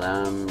 Abigail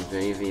Sam,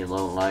 JV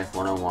Low Life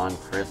 101,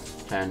 Chris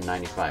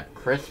 1095.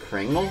 Chris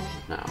Kringle?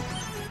 No.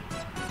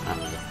 I'm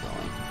just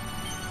silly.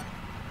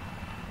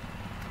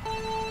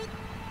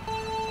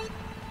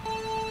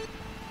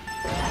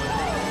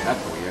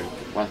 That's weird.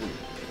 It wasn't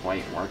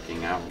quite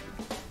working out.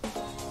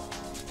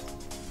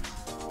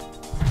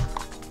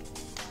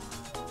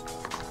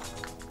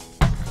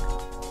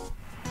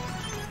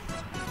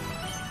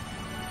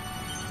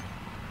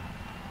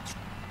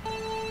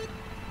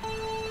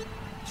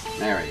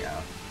 There we go.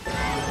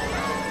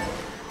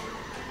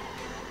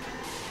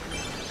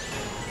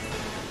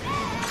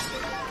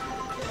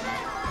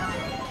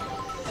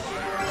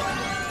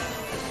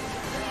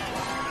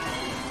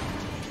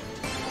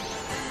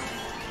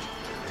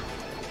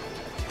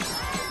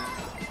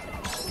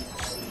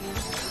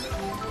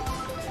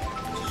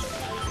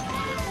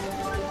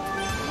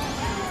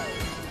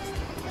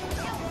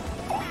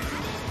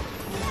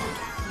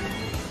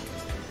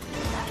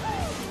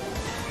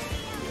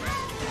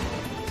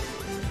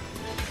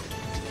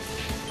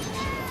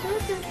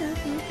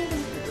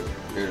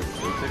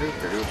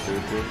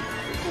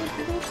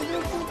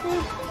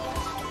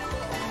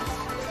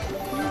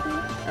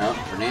 Oh,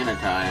 banana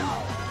time.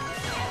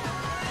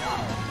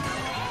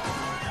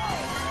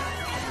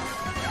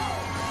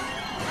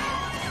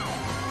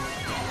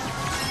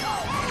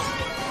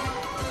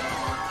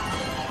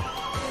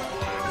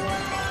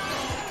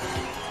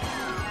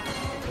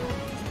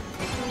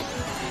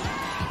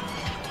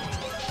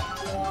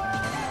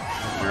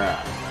 Bruh.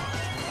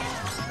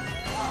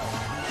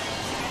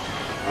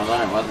 I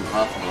thought it wasn't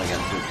possible to get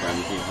 2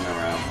 frenzies in a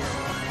row.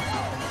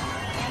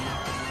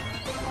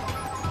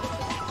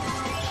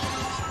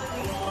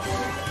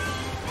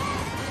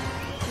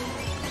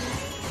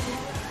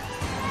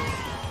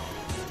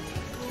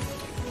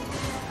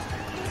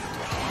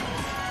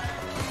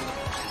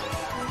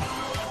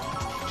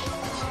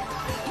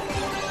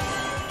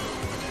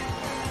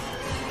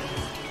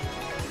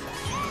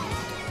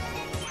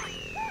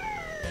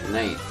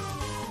 Nice.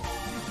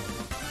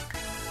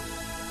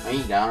 Oh,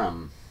 you got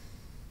him.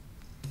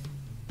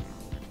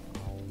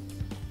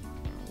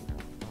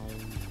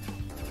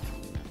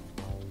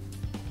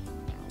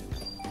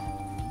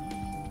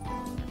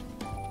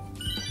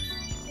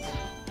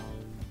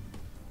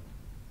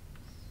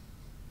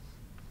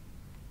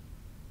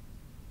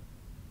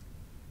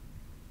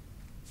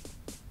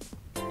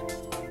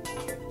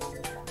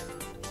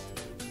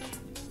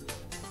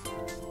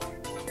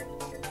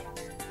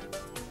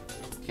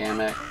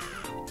 Kamek.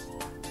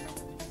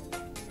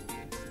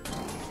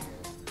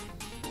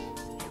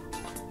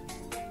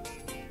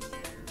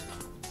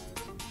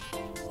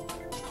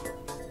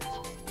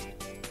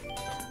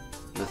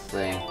 This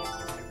thing.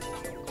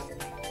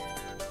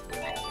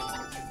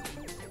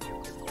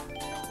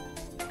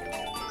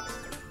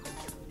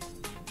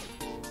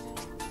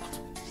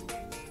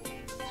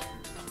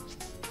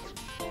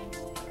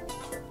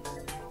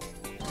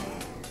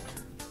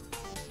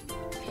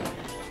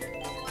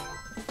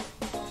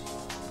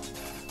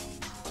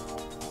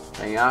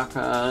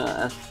 Ayaka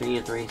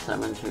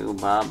SG372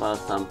 Baba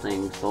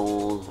something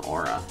Souls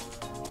Aura.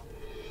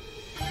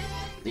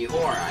 The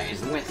aura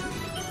is with me.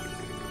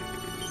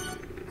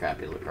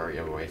 Crappy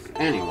Lucario voice.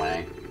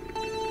 Anyway.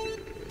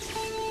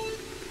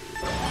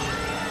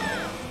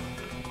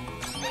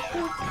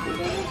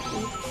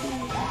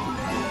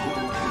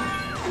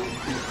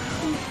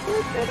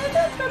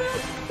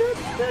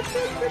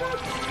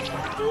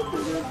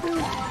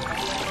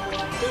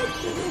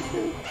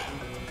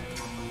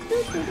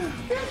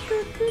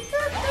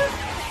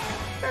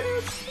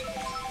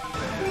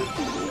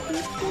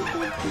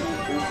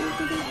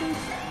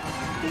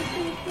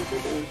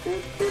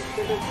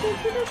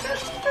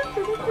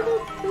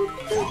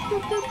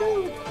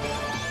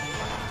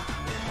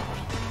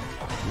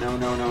 No,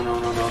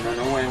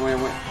 wait.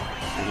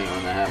 I hate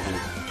when that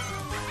happens.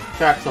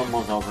 Track's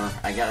almost over.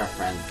 I get a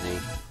frenzy.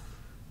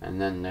 And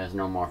then there's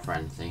no more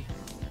frenzy.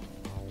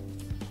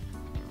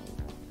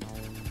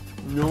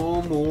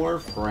 No more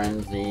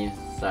frenzy.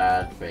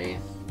 Sad face.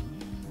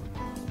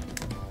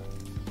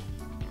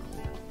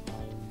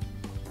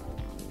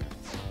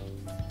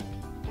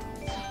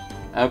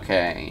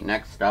 Okay,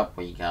 next up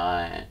we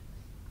got...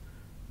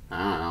 I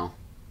don't know.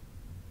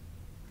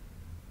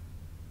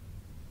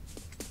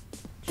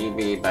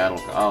 GB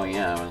Battle... Oh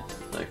yeah,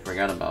 I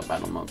forgot about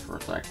Battle Mode for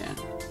a second.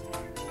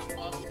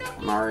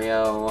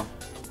 Mario...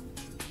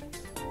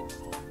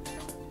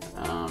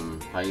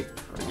 Pipe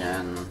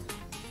again.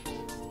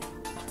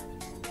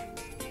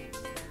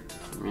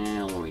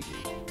 Luigi.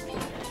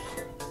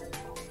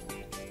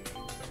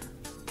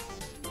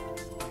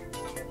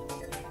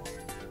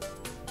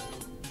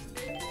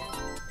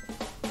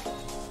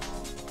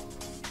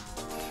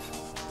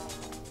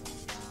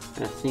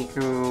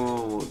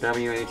 Siku,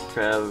 WH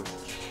Trev,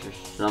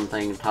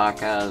 something,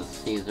 Taka,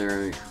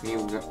 Caesar,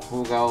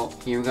 Hugo,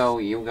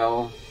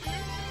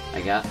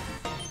 I guess.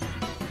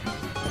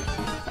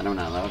 I don't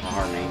know, that was a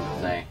hard name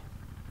to say.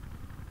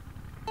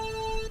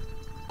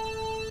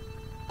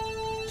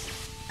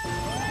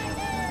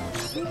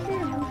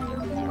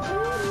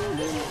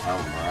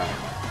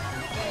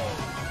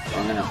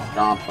 I'm gonna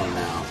stomp them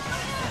now.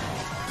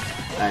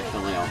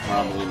 Actually, I'll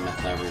probably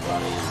miss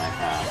everybody in my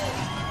path.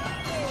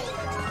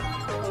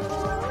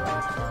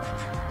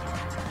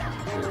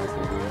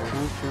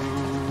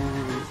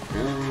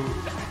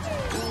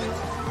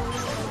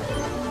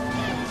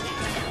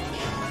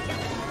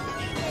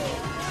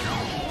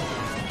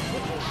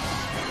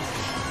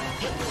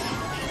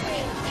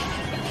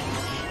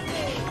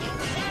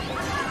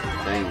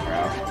 Dang,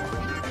 bro.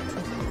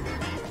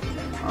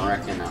 I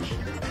reckon I'm...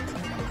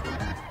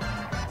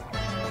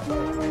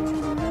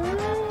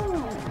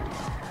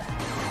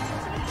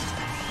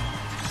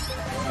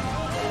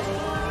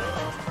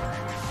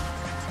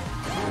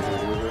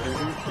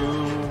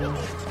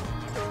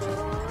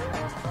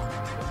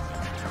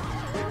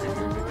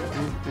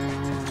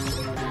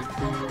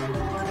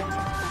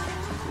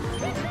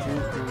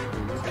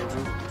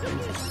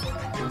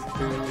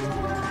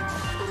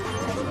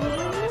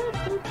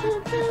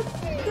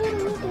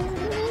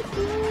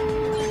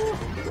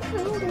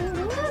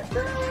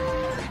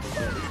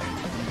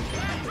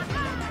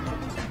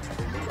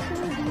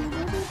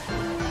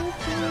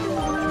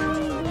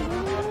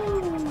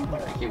 I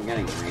keep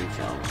getting green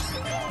shells.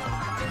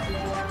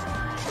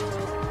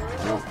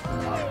 I don't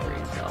want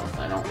green shells. I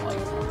don't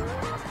like them.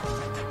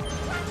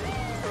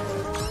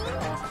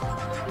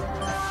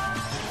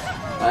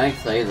 I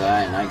say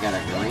that and I got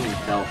a green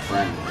shell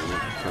friendly,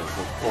 because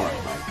of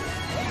course I do.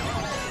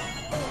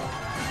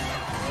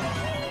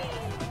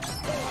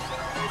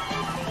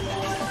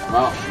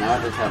 Well, now I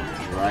just have to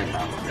drag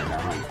monster to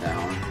hunt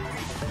down.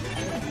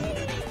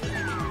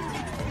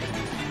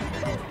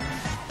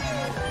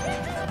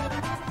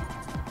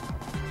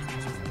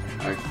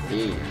 I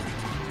see.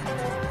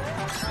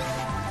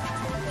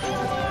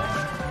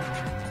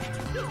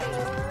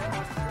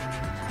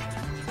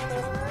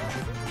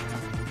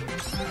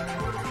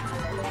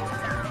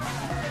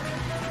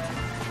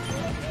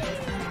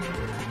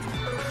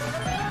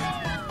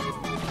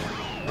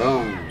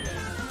 Boom.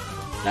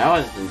 That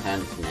was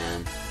intense, man.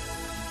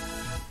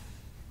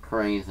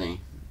 Crazy.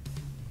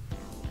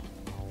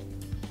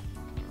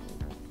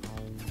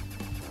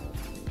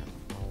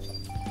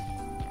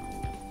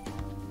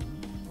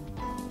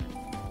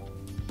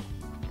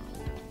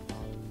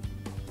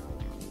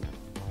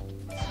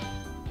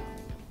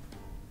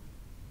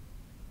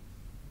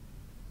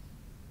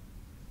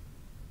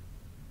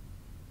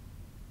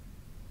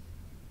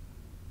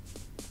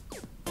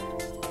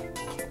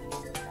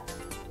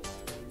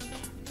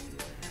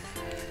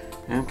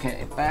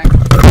 Okay, back.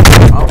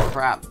 Oh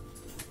crap.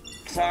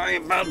 Sorry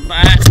about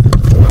that.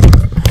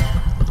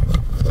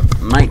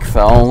 Mike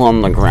fell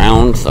on the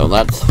ground, so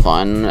that's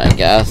fun, I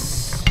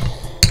guess.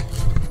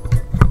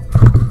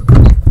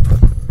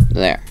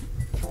 There.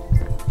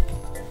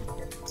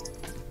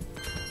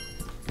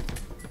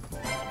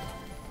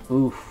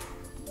 Oof.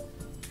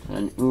 It's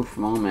an oof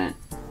moment.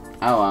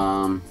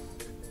 Oh,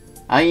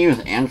 I use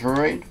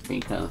Android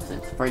because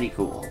it's pretty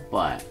cool,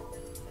 but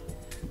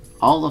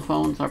all the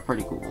phones are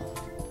pretty cool.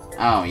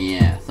 Oh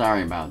yeah,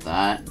 sorry about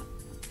that.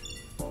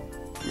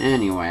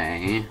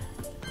 Anyway.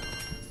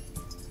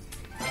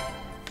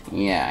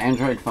 Yeah,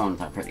 Android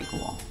phones are pretty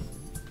cool.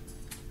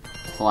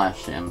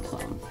 Slash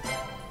Samsung.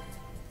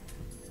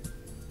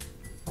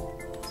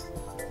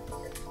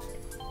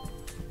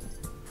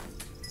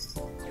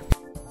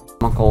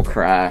 Chemical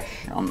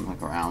crash on the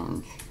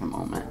ground a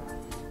moment.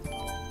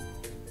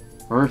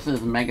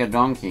 Versus Mega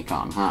Donkey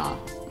Kong, huh?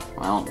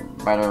 Well,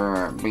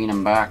 better beat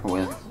him back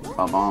with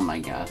Bob-omb, I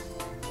guess.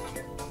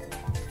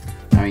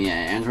 Oh yeah,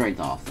 Android's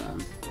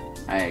awesome.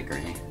 I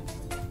agree.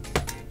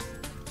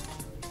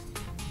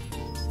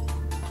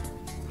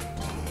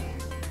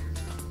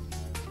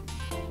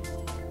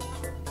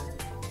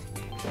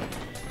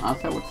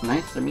 Also, it's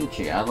nice to meet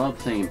you. I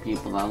love seeing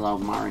people that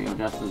love Mario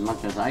just as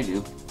much as I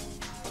do.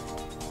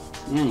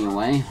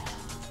 Anyway.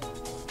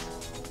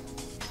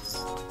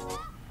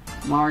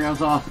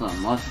 Mario's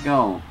awesome. Let's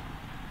go.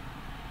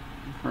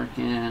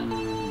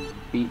 Freaking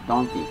beat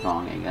Donkey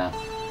Kong, I guess.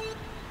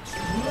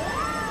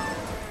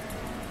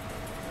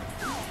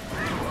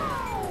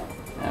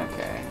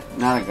 Okay.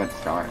 Not a good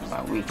start,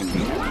 but we can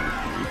beat it.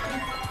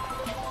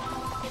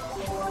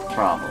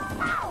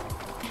 Probably.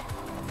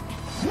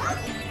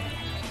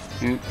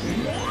 Bro,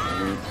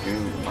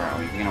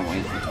 he's gonna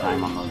waste his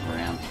time on those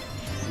ramps.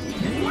 Are you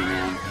kidding me,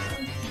 man?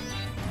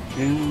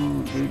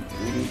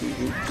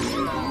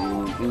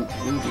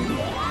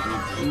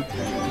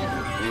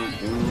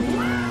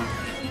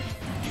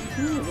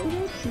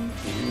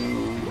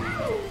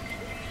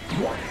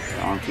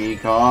 Donkey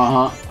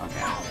Kong.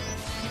 Okay.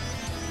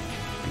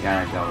 We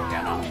gotta go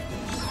get him.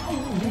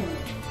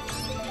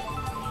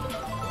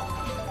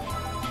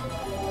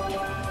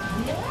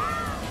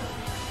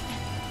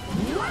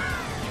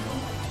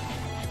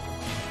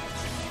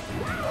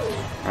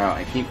 Bro,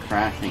 I keep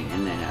crashing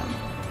into him.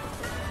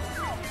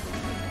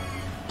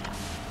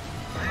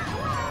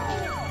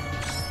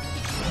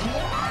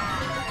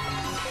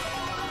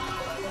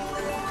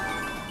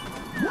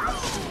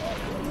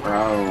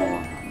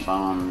 Bro,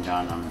 bomb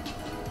got him.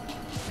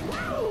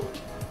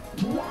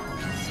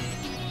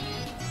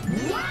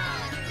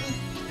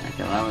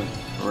 Okay, that was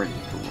pretty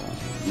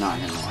Not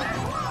gonna lie.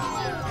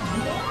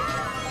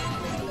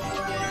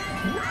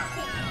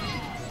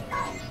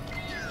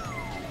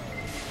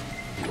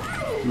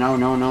 No,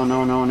 no, no,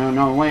 no, no, no,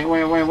 no. Wait,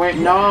 wait, wait, wait.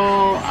 No!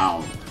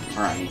 Ow.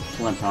 Alright, he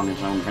slipped on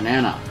his own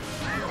banana.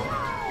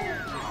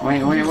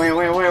 Wait, wait, wait,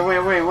 wait, wait, wait,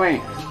 wait,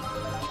 wait.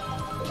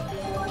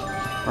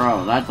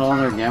 Bro, that's all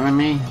they're giving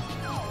me?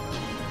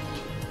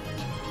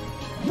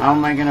 How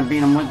am I gonna beat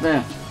him with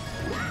this?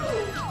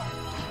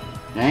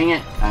 Dang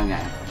it.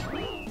 Okay.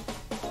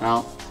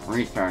 Well,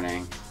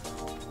 restarting.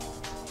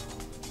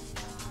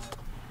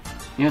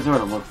 Here's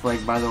what it looks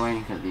like, by the way,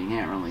 because you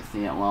can't really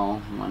see it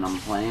well when I'm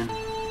playing.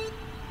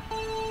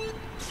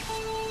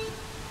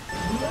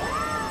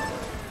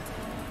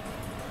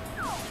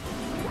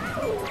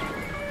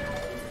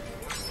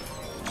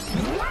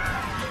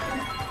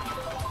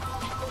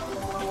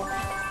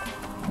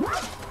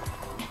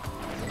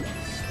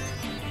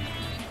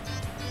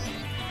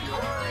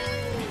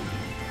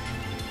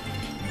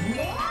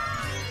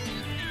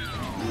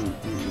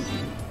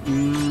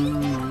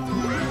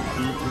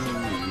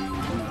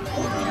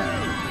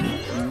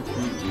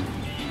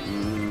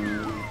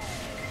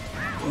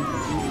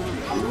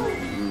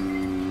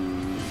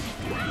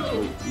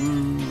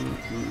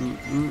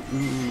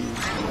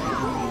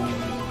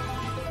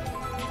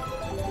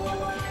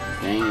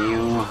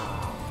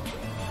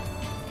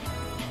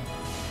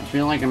 I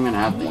feel like I'm gonna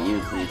have to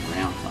use these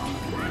ramps on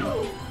this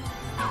thing.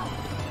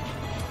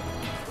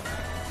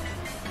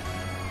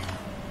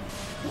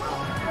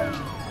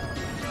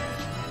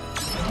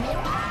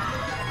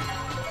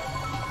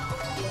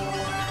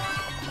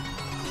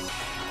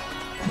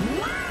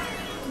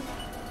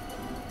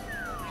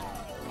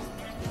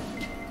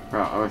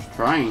 Bro, I was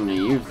trying to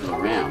use the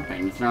ramp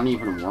and it's not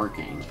even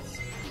working.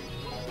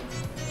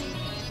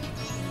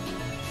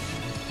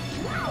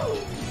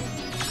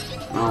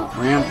 Well,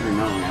 ramp or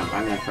no ramp,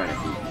 I'm gonna try to beat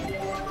him.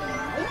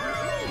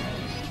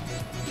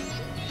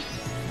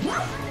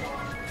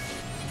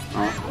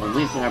 Well, at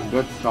least I have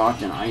good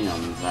stock and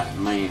items that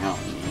may help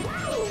me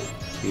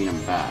beat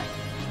him back.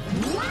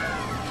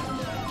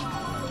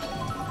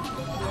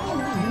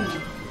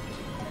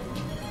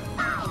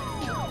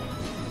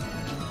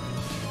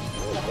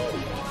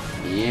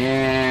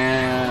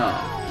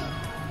 Yeah.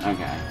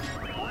 Okay.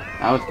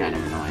 That was kind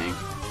of annoying.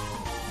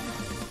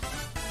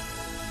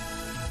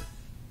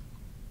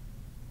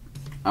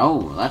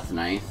 Oh, that's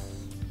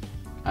nice.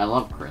 I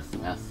love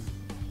Christmas.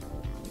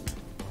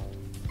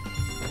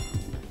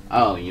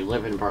 Oh, you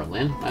live in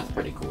Berlin? That's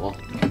pretty cool.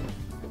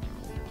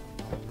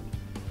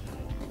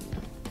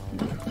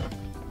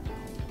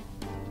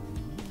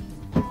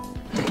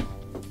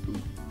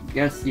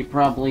 Guess you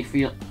probably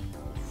feel...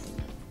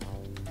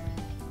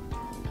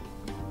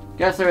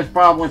 Guess it was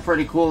probably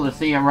pretty cool to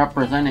see it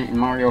represented in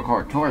Mario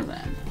Kart Tour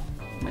then.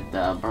 With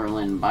the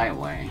Berlin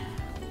Byway.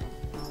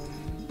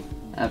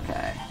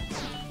 Okay.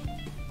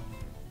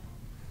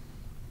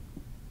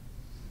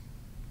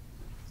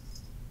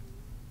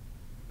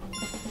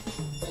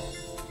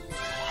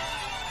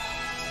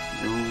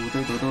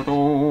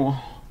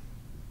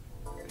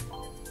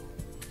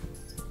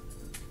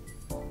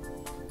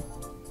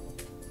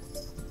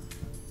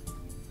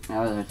 That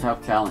was a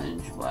tough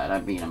challenge, but I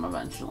beat him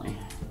eventually.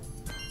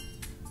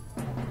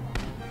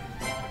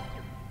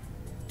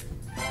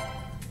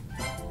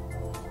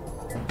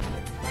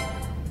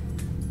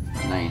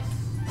 Nice.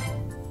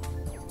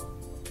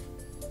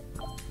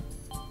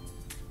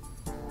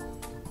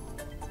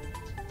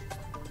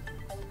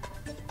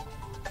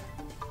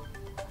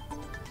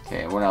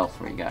 Okay, what else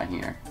we got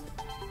here?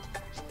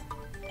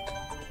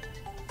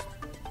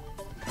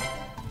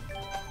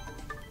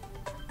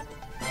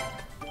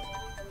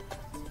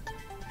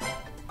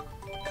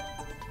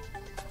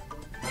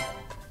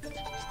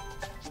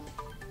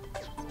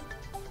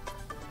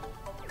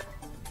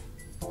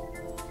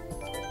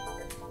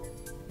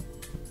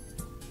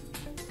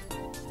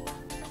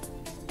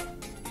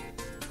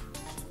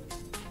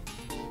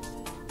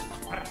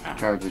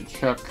 Charge a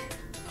chuck.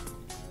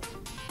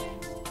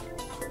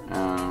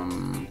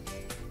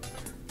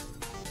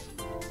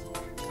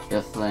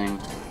 This thing,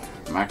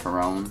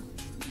 macaron,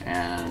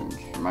 and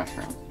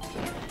mushroom.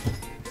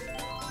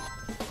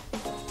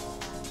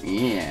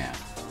 Yeah,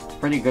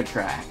 pretty good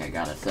track, I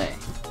gotta say.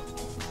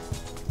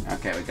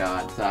 Okay, we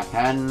got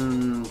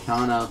Ken,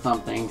 Shauna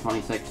something,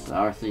 26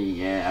 RC,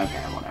 yeah,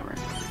 okay, whatever.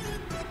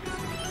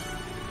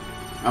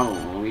 Oh,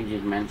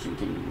 Luigi's Mansion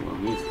King, well,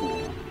 he's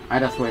cool. I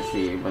just wish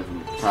he was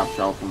top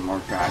shelf and more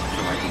tracks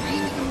so I could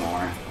use him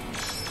more.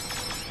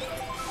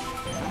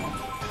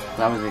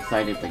 So I was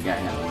excited to get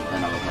him, and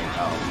then I was like,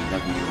 oh, he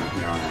doesn't even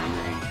appear on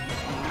anything.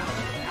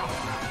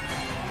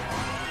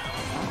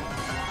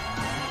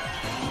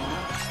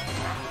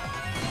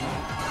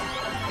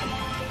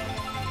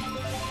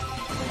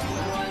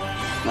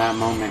 That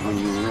moment when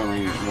you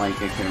really like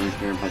a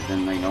character, but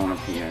then they don't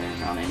appear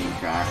on any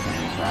track,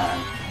 and it's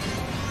sad.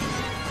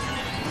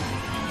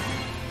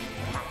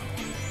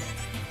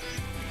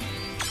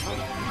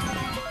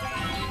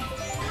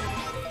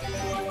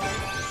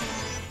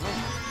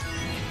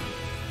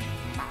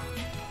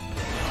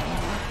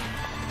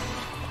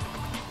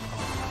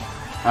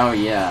 Oh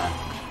yeah,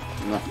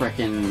 the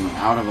frickin'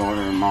 out of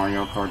order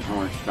Mario Kart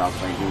Tour stuff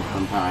they do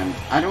sometimes.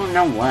 I don't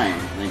know why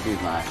they do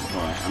that,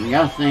 but I'm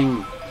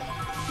guessing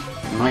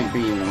it might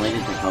be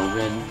related to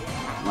COVID.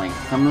 Like,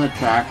 some of the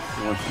tracks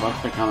were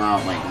supposed to come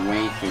out, like,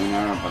 way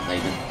sooner, but they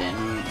just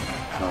didn't.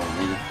 So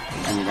they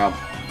just ended up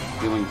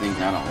doing things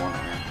out of order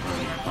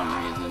for some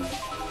reason.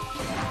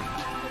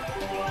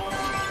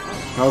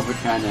 COVID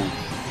kind of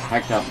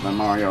hecked up the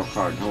Mario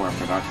Kart Tour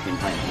production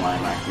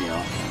pipeline, I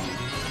feel.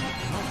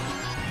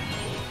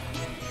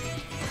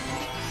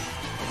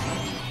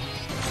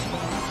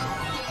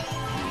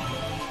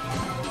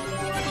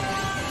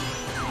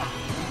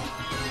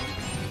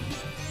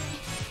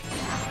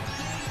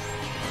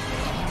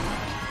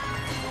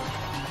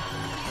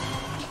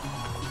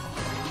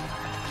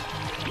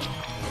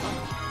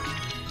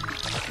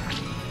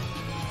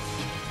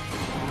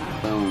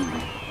 Boom.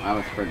 That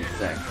was pretty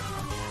sick.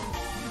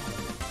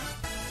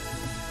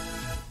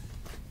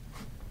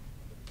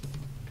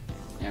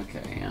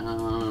 Okay,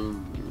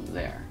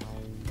 there.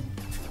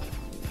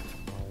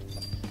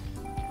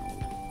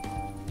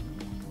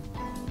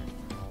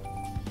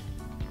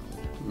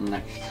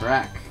 Next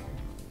track.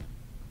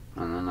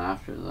 And then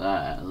after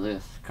that,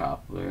 this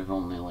cop, there's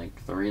only like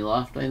 3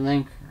 left, I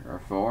think? Or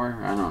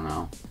 4? I don't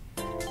know.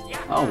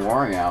 Oh,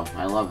 Wario.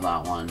 I love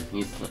that one.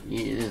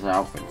 His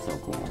outfit's so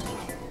cool.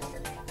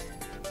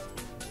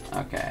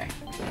 Okay.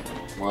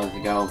 Let's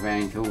go,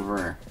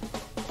 Vancouver.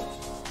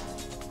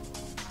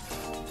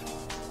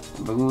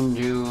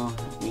 Boonju,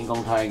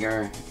 Eagle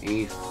Tiger,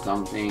 Ace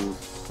something,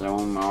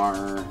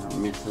 Somar,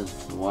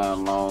 Mrs.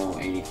 Wallow,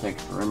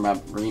 86,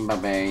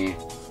 Rimba Bay,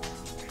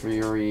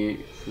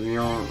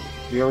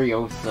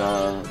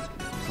 Furiosa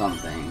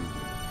something.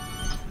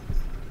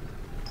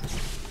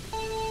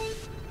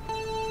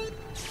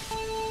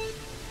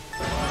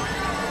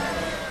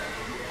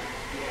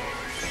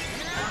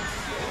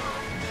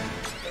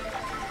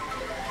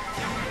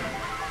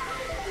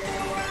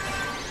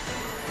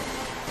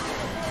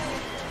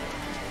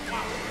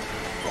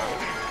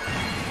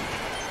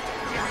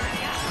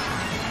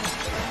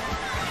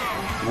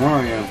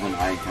 Wario's an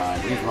icon.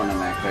 He's one of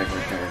my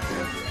favorite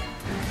characters.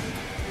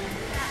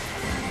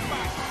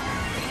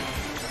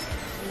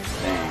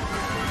 Dang.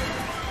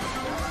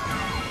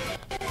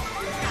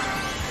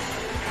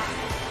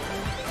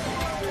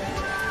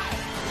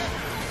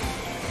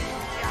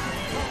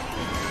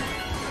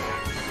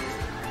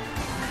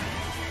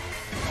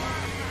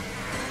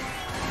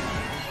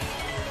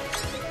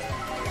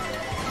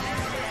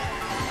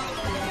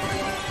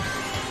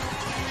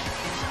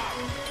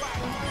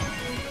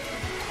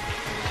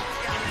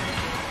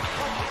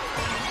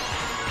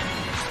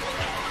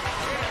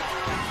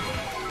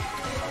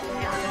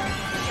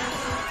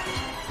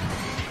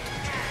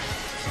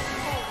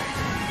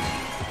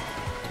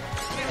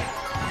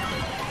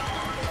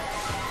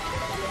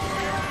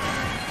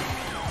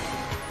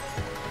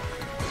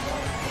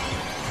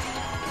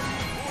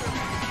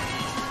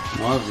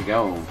 Let's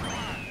go.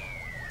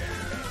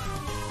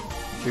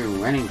 True,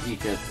 Renning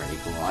Peach is pretty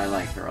cool. I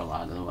like her a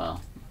lot as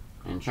well.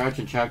 And Charge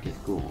and Chuck is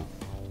cool.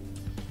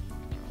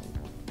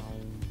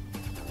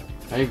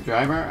 Safe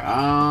driver?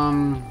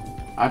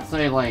 I'd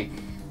say like...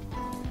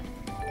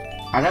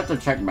 I'd have to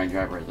check my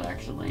drivers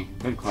actually.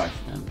 Good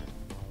question.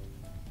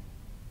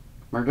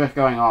 We're just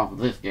going off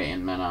this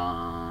game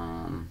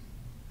and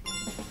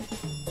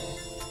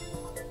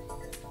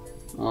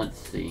let's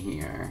see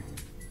here.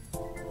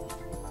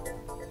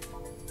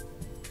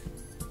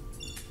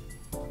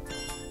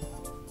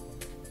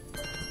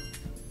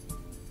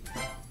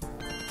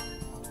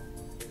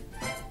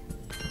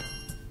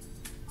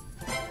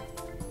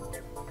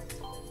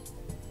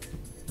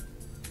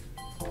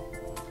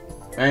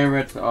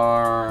 Favorites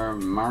are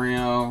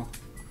Mario,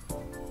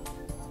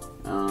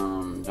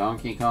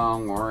 Donkey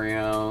Kong,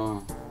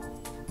 Wario,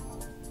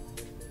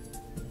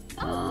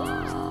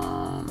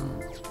 I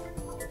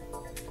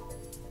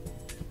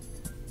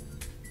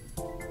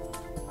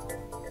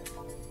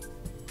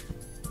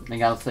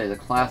think I'll say the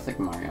classic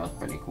Mario is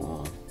pretty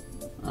cool.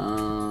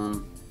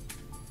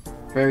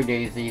 Fairy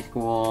Daisy's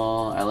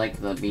cool. I like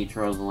the Beach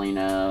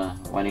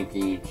Rosalina, Wedding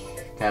Peach,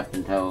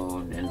 Captain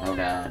Toad, and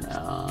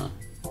Toadette.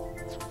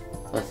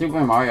 The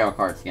Super Mario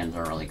Kart skins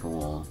are really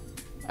cool.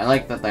 I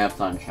like that they have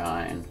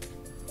Sunshine.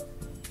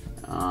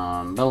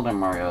 Building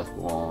Mario is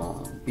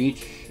cool.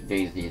 Beach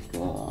Daisy is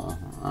cool.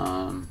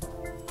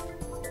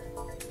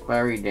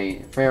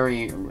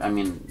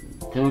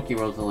 Tanuki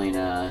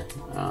Rosalina.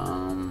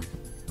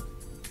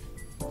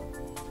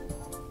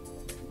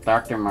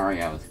 Dr.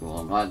 Mario is cool.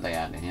 I'm glad they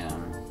added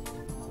him.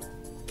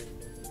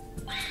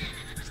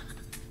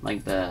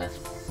 Like the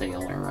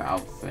sailor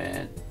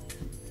outfit.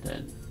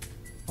 The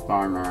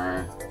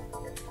farmer.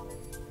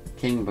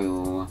 King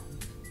Boo.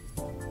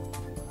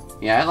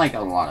 Yeah, I like a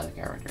lot of the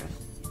characters.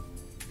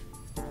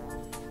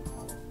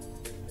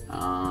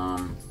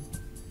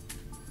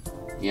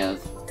 Yeah,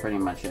 that's pretty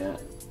much it.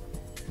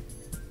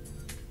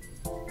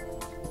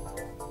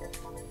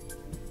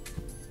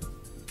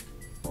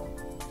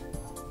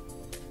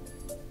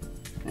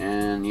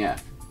 And yeah.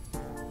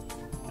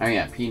 Oh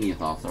yeah, Petey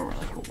is also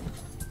really cool.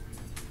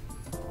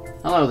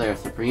 Hello there,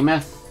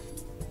 Supremus.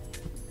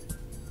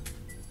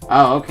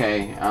 Oh,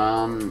 okay. It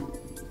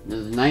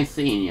was nice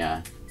seeing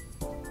ya.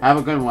 Have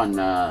a good one,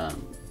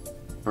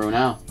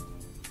 Bruno.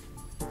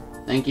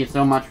 Thank you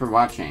so much for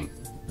watching.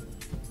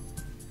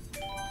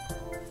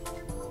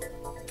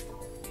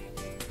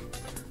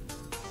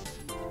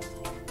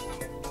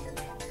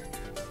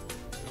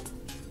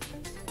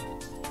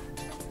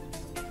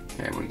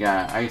 Okay, we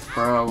got Ice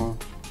Bro.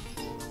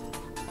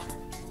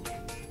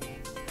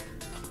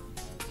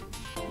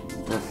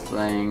 This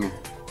thing.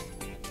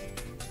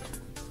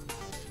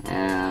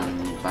 And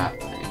that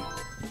thing.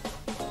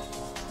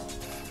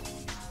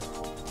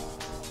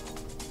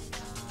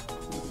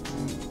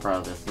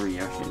 Probably the 3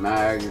 Yoshi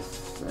Mags,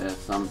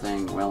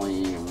 something,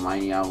 Willy,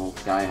 Mighty Owl,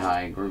 Sky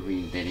High,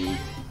 Groovy, Diddy.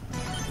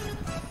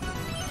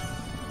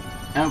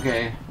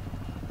 Okay.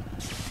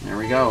 There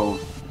we go.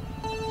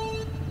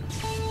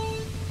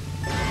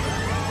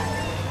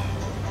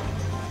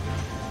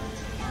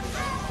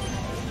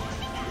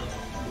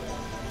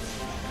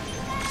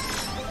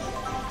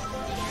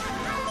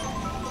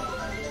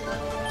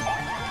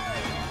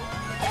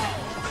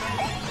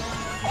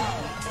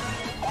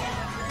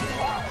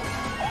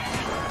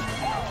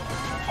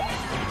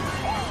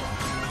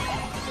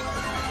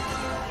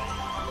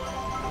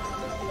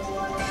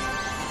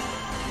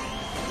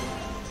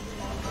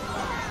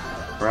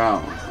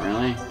 Bro,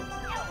 really?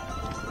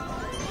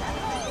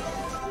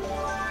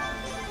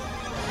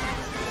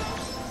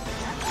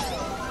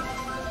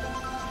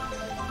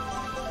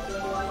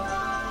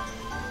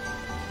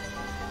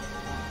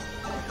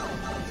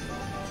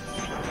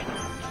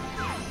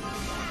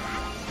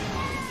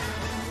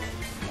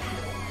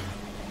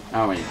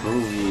 Oh wait,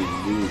 Groovy,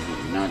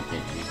 Doozy, not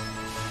Diddy.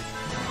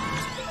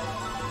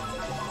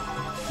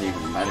 It's an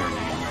even better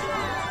name.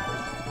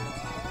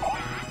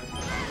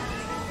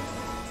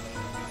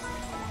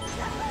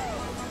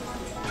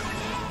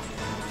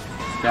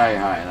 Sky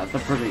High, that's a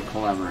pretty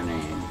clever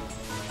name.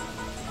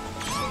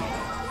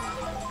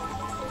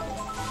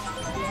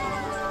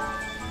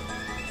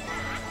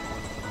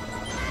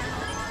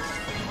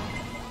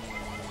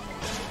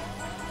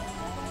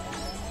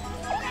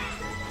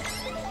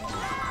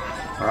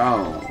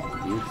 Bro,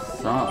 you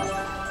suck.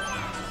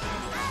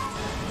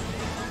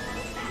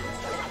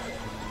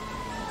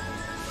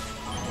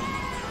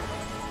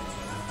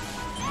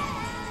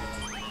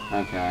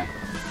 Okay.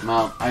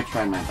 Well, I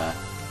tried my best.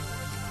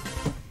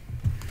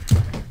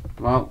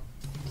 Well,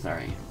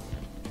 sorry.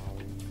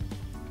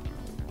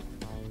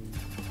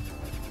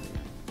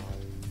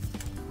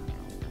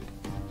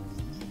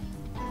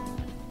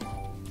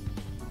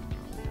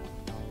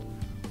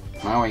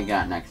 What do we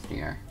got next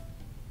year?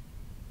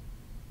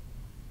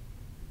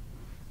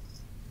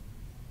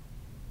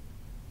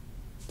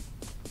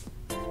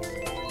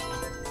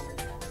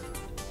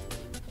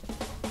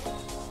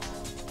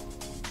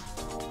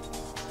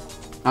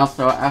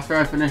 Also, after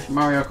I finish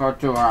Mario Kart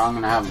Tour, I'm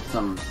gonna have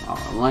some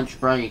lunch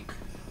break.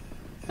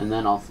 And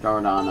then I'll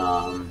start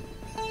on,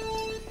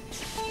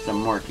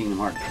 some more Kingdom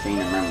Hearts Chain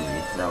of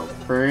Memories. So,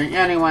 for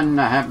anyone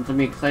that happens to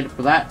be excited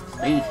for that,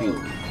 stay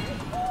tuned.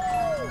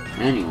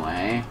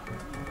 Anyway.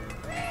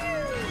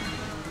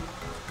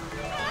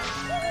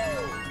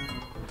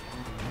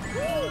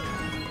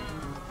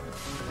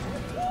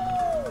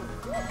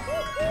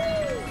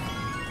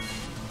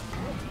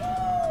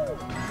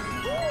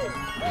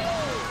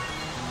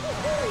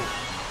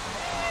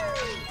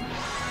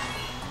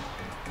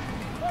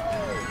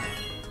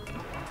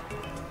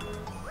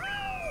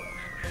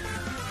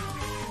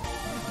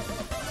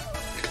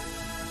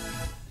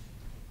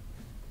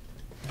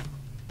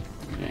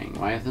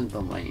 Why isn't the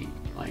light,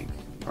 like,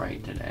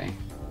 bright today?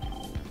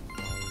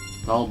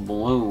 It's all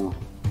blue.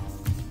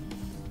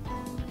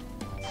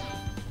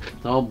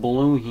 It's all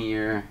blue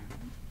here.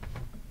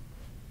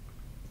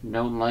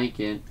 Don't like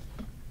it.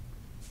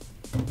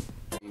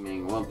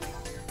 Whoops.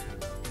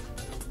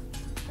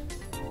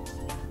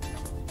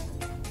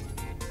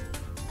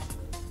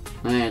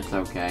 It's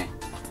okay.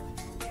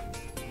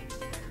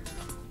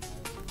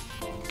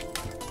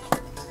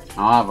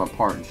 I'll have a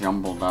part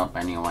jumbled up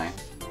anyway.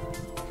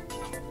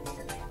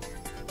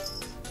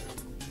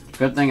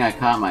 Good thing I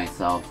caught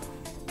myself,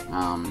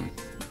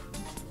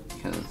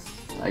 because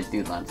I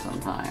do that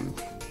sometimes.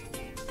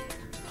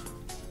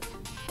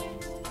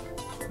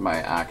 By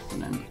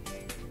accident.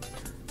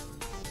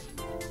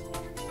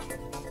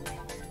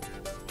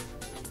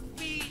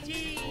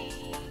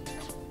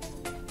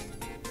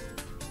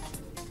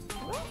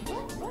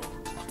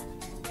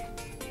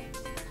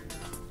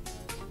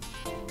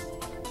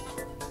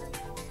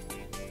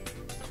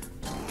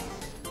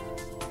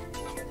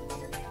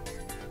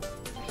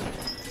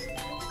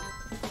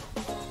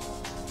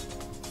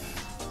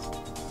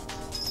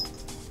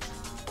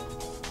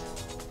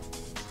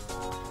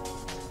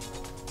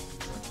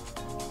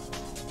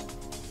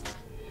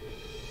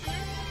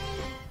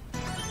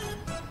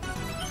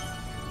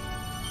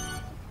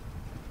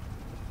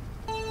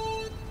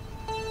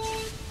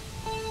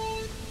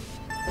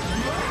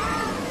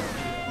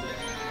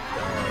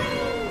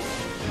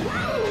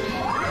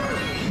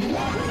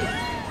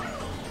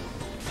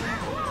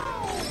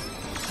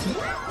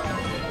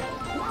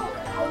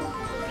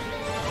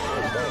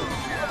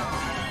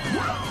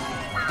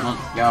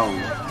 Let's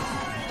go.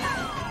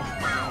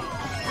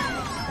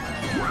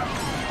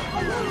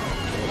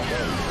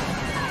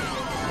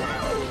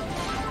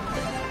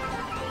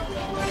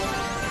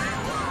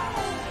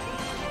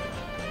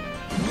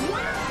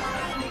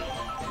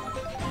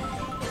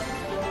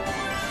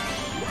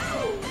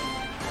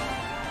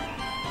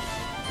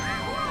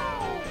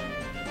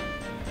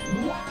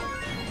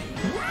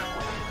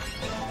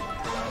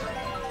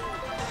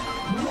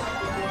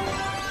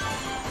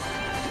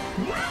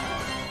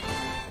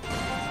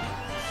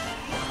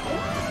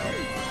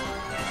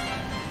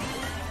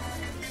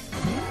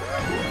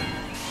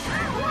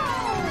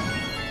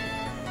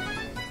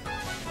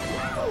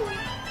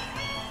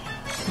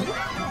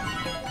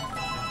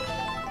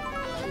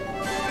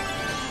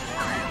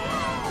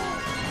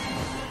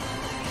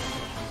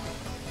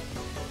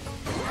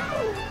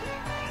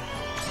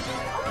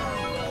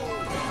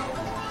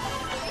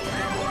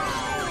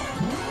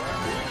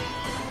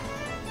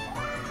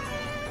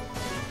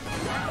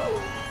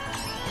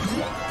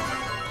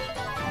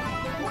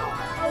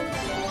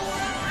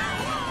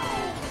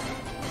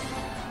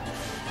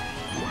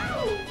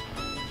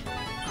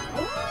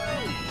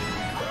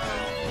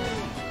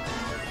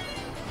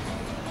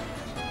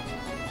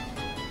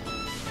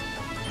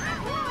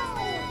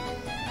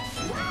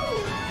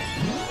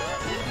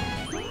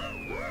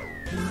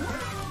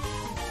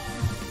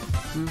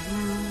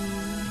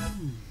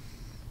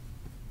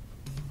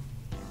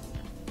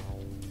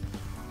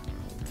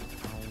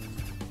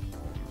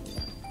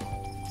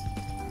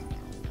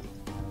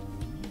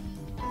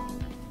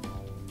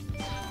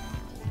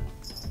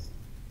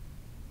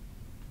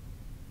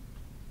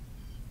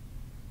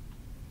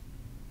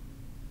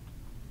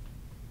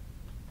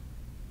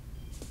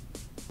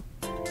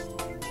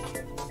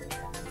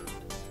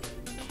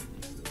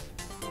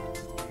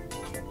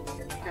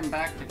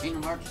 Back to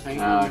Kingdom Hearts.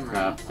 Oh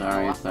crap,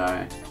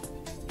 sorry.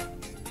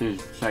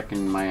 Just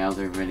checking my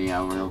other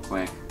video real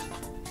quick.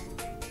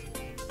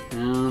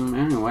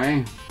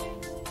 Anyway.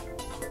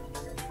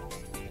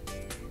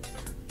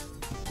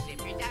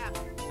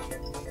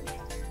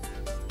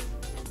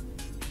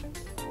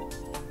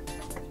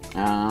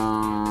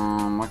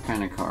 What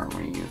kind of car are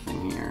we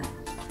using here?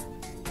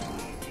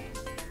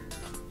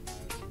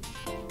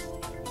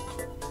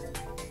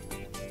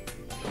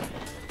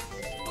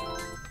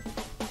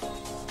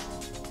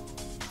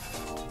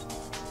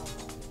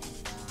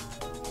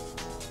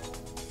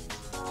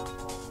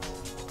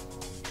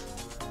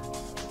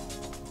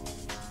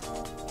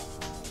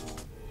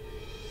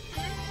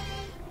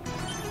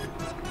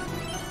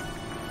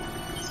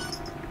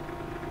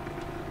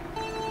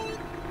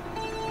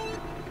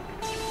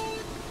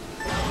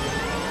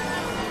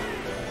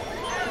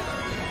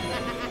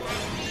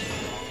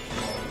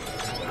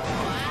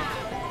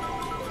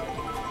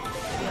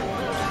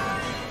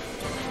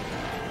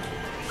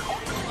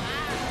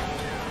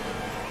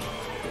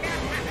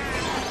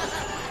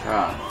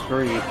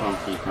 Screw you,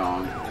 Funky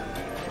Kong.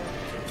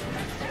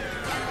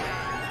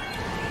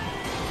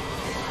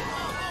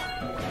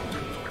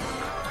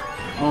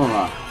 Hold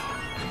on.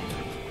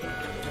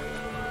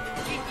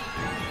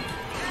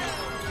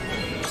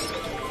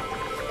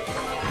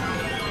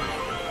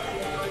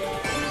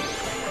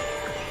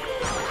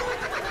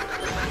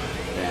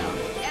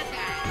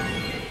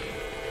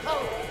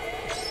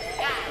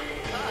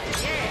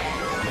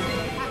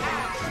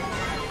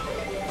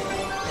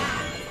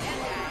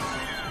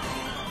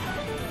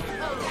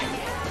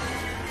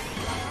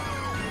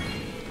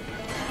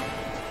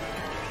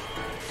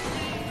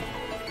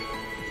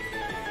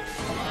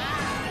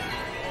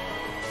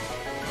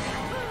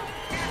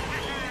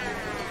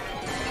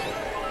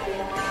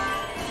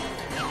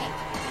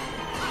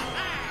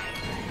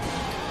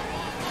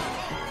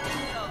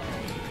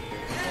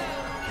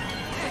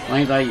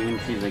 I thought you can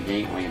see the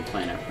gateway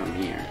planet from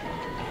here.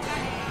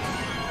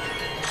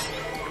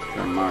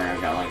 From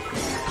Mario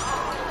Galaxy.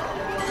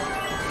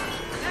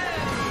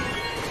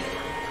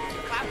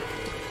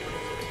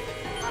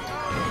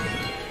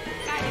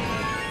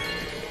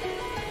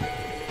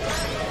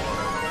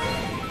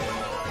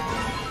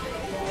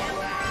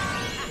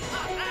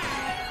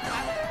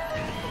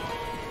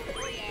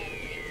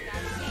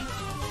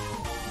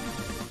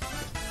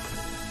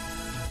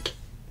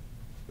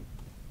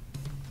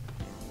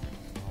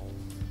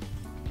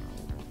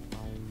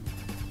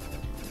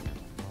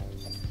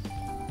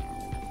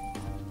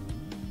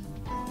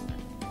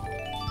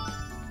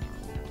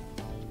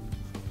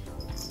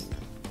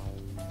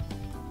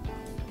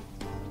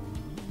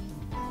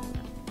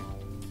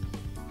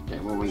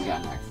 What we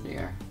got next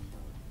here?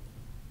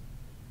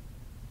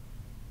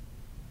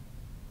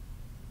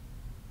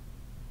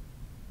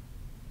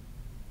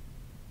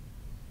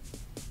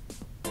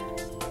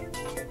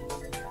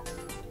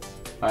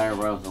 Fire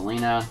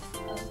Rosalina.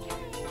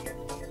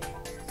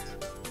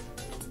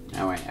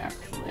 Oh wait,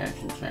 actually, I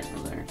should check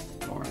what their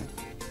score is.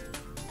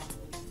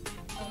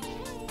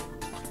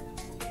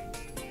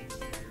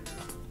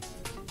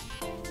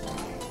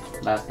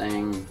 That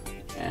thing,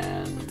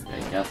 and I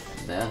guess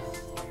this.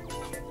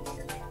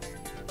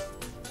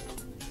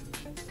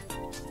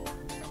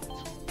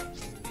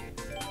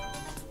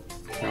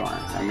 Sure,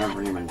 I've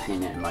never even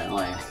seen it in my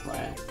life,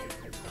 but...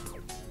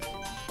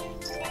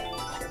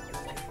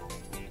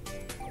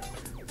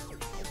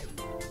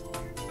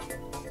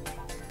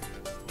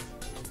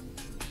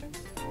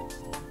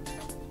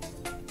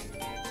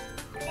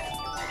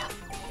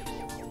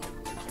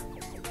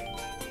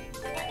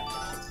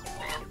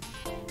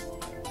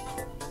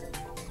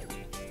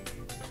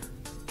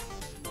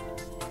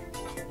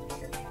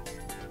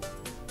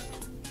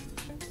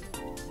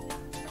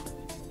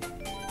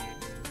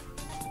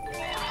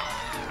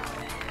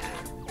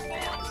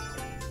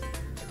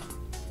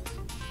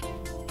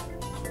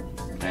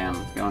 Damn,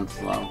 it's going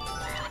slow.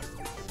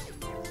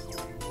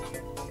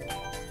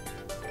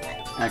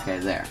 Okay,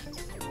 there.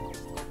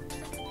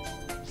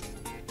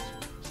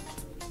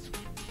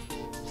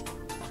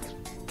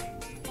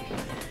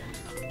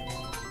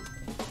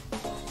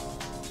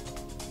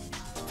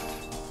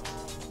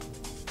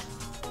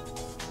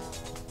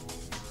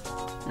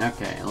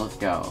 Okay, let's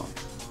go.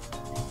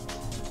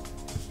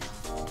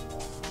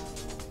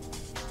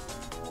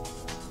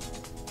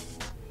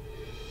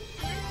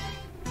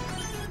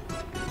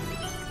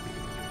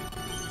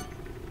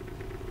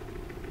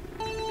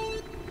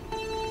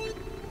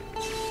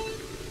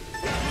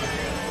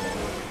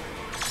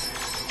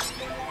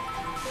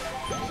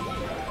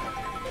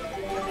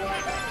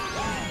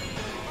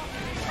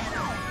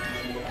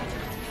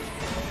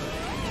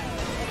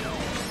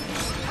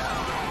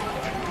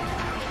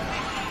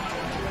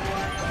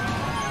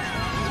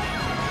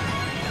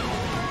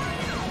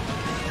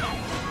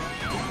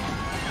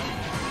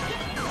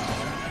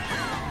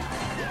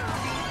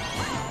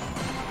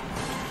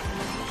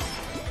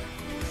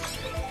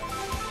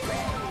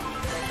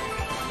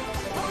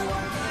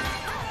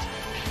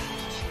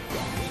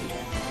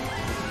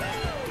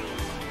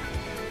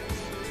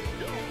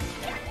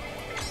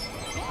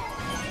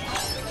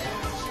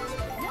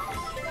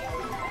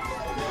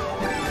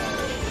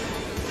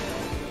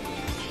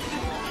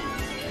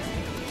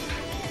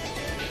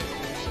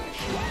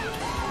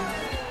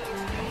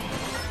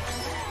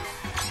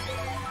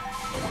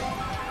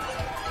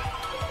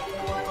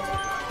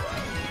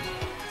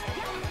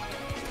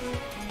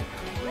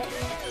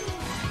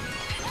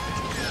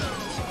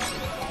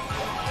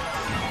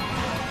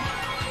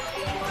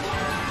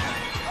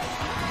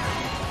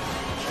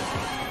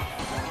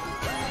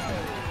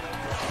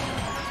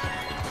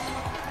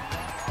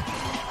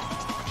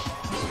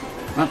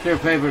 What's your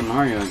favorite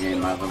Mario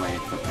game, by the way,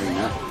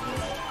 Sabrina?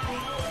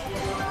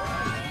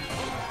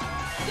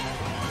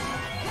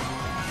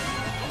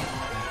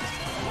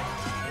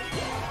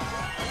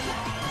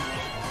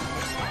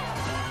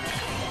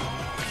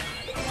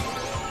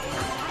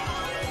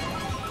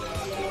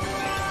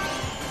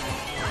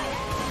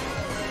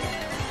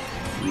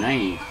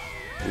 Nice.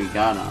 We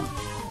got him.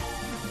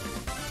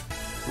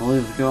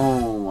 Let's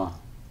go.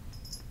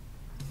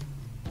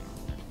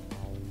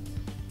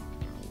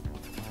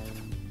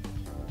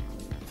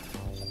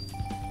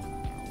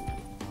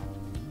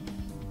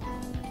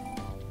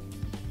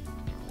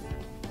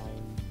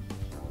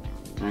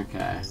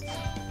 Okay.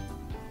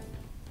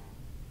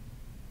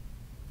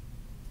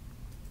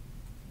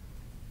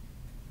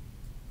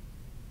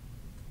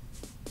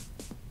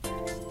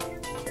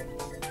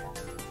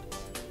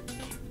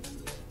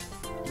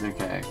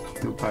 Okay,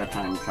 do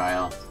part-time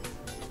trial.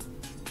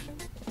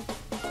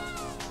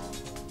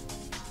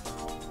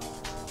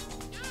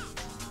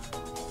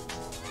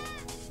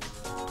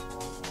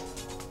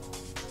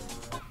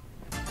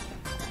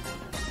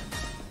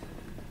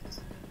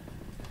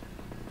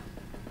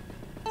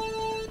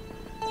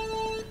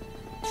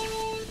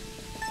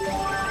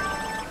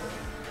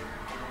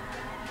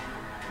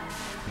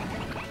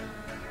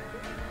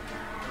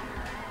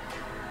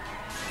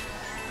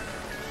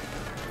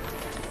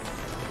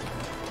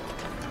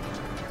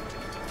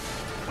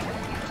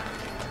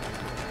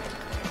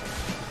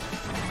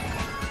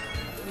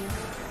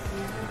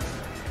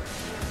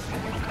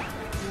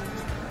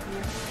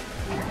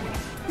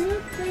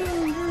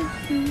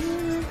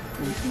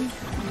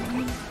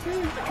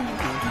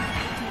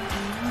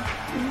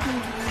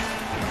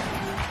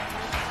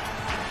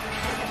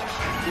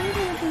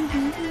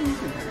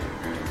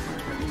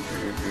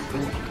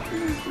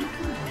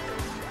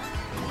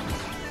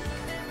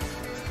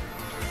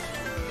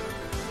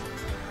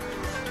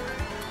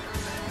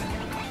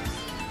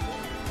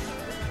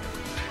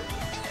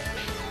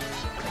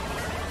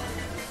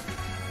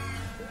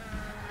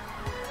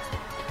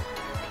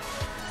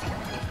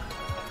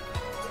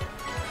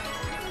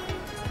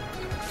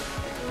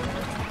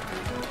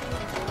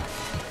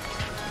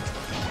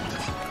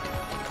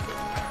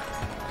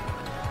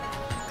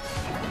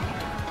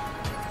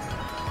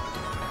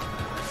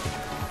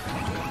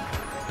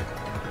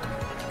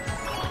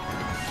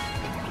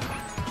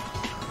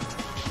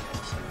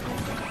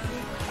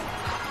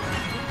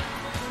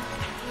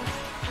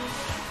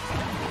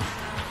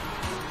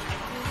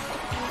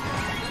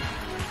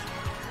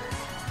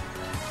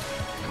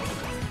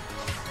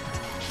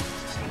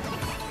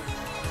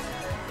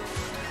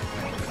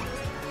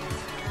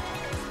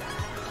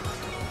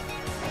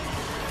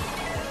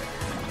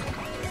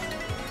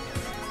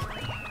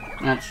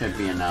 That should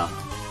be enough.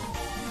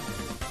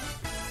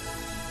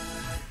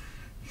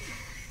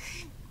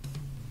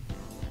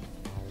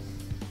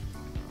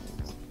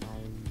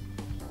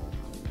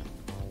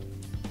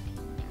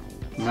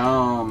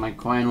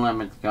 Coin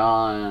limit's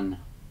gone.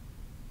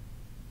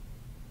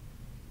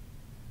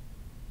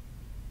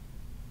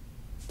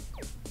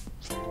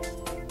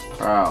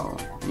 Bro,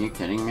 are you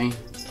kidding me?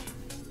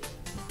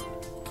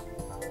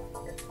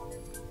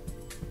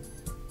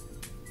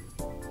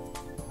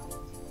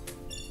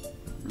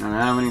 And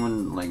I haven't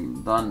even,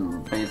 like,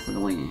 done,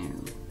 basically...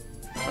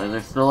 Like,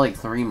 there's still, like,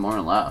 3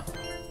 more left.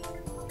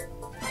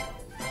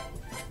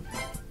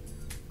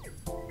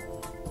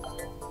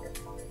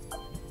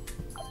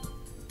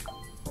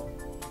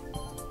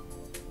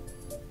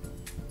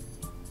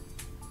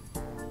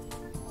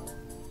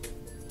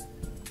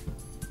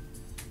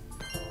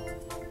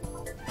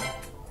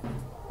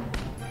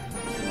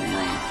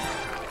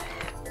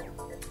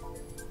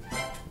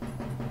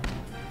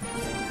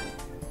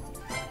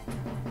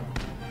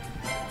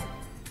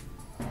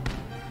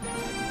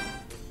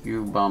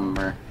 You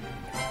bummer.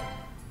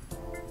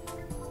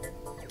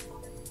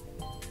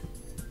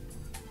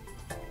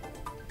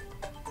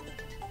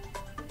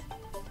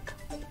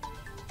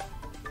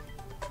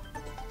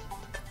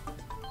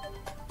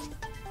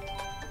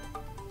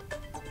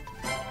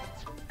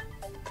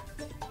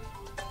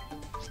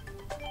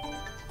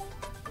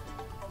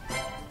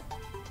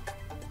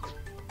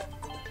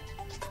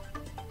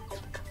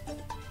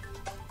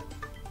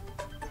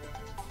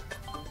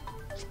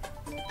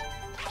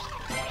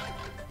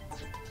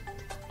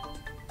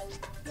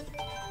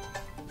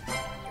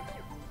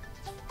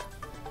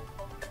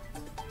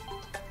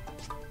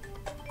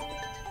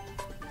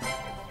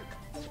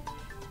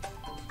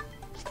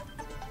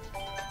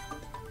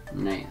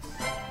 Nice.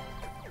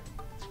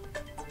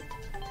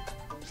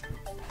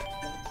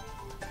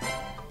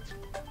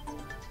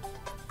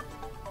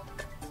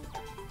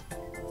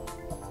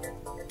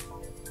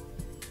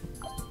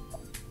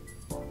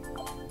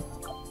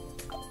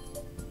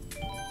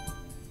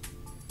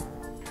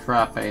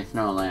 Frappe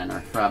Snowland,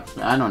 or Frappe,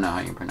 I don't know how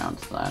you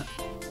pronounce that.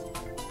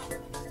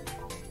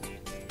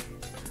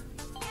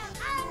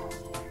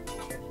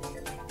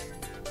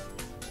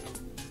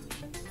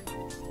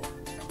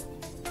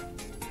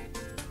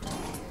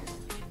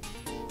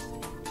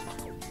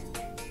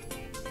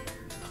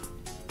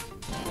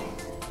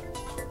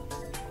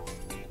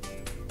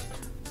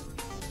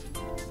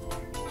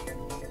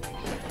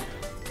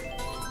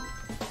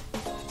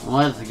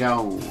 Let's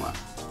go.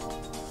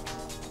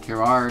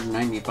 Gerard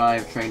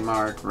 95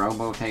 trademark,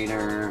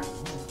 Robotator,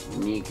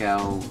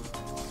 Nico,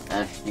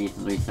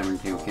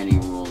 SD372, Kenny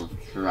Rules,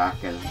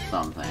 Shiraka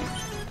something.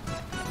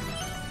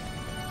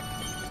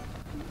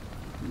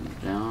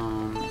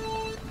 Down.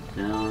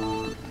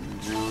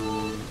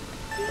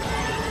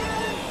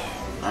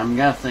 I'm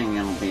guessing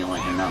it'll be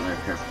like another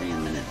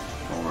 15 minutes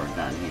before we're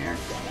done here.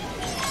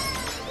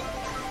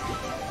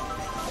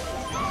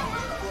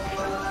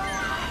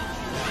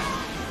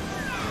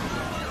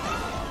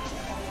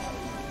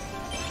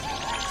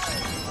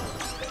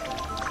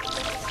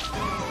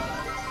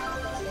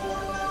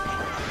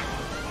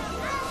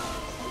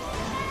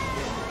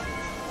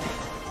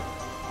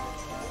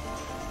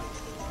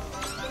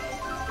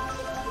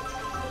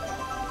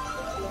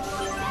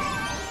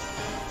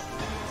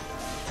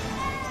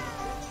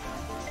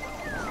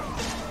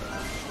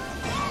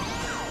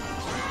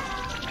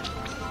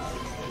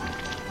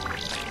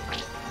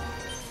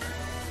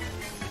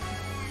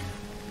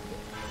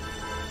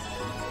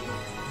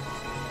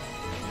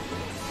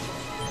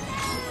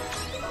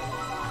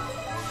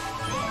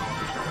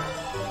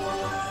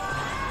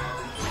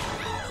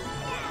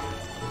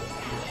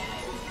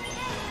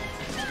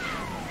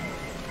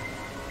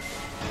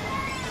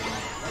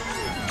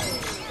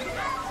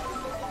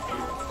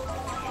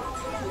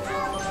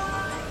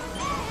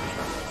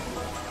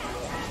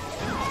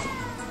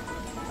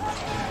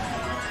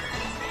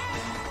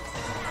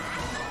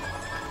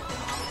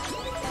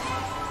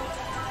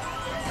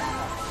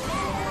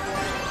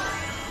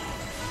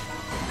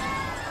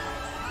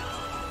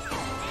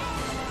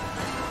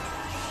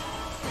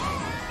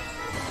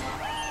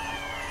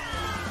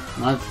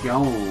 Let's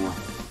go.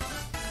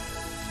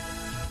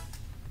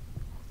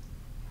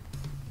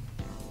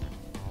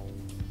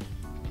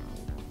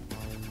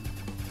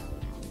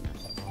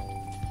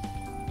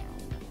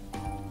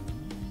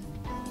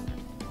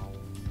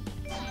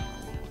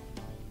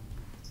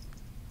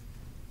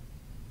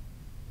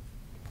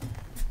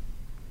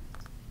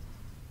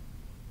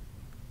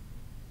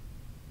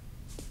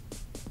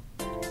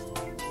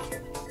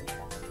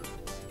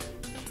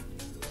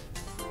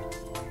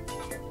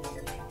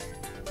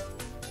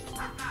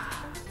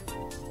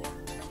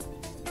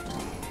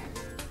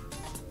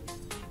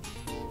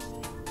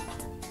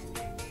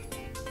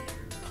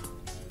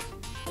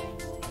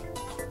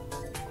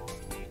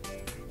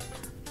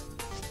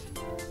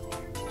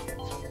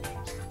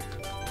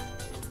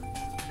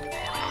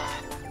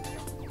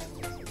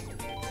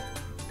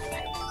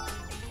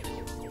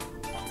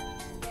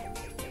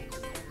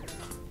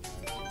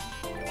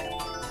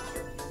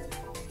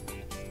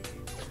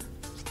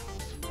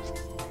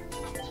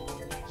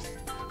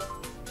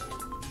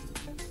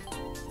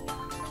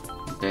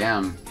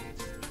 Damn.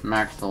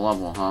 Max the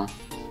level, huh?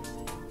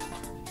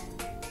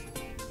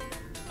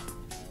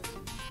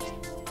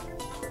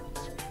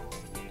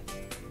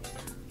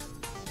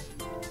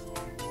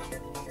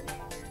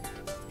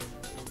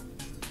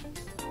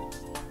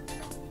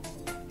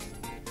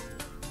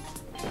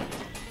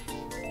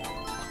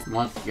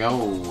 Let's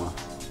go.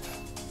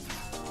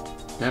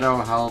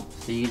 Ditto help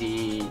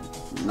CD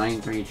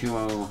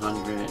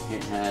 9320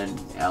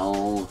 Hithead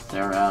L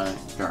Sarah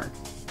Dark.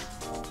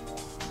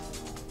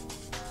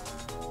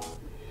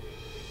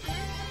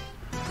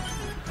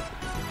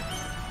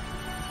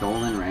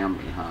 Golden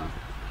Ramby, huh?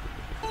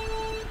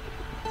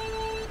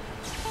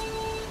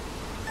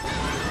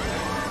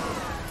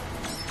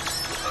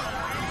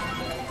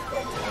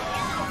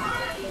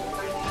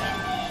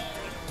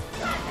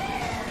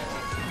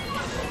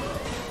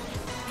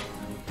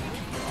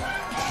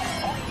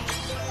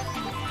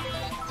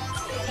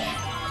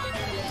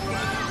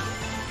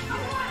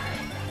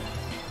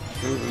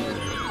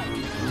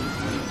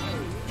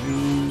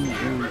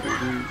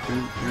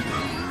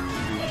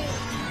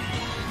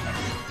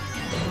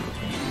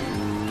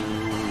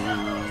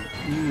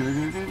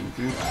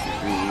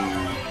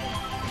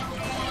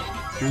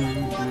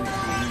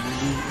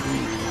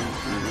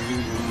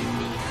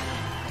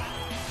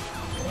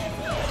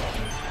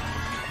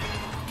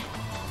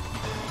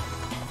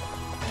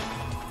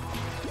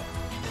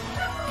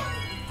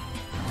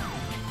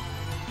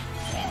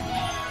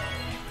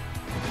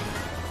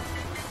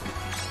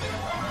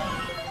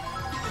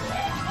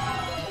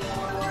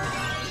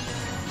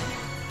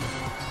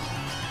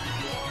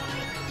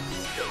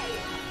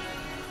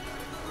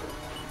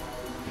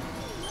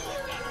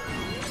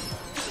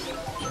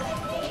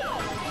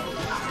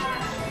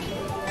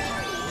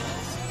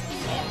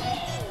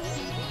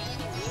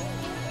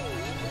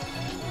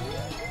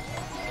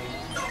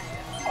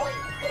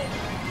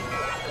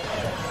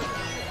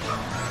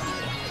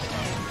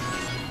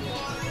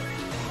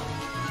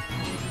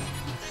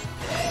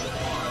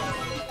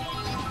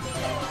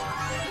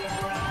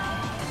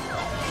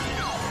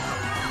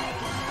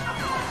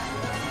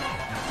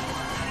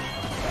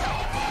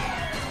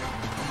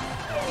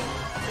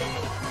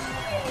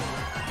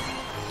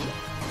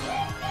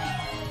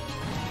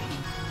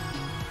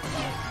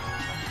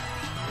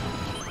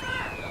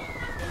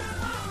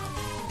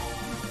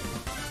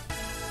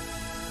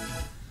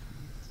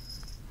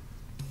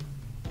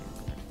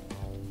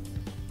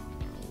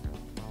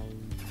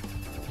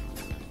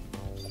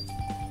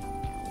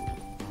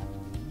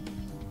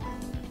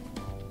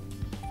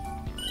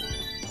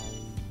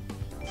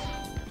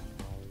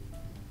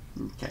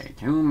 Okay,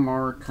 2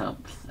 more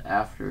cups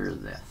after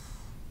this.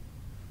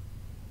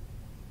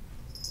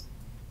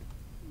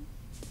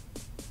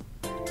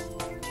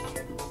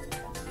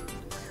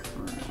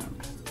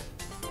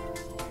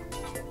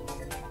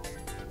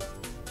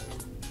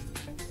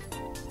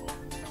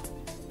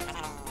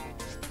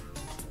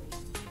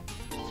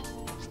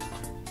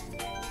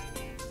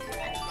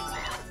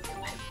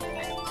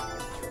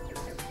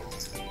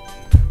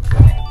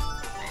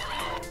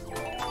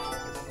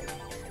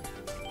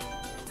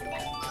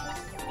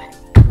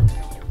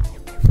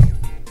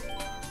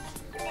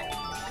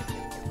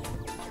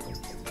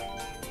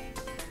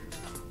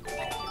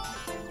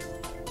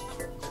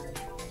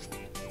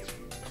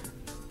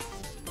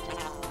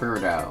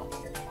 Birdo.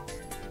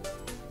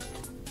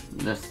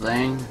 This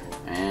thing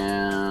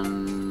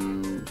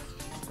and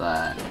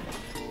that.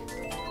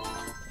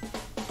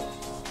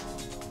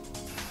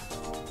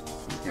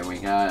 Okay, we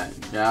got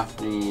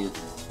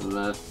Daphne's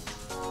List,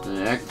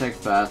 the XX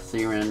Fast,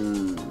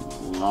 Siren,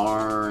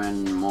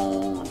 Lauren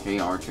Mole, J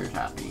Archer's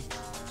happy.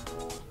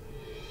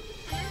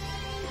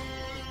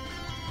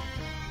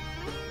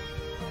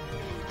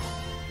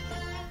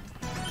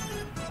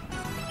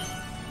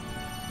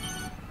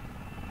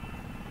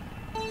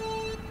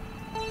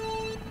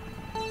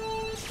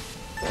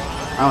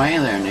 Oh, hey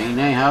there,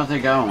 Nene. How's it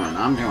going?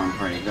 I'm doing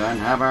pretty good.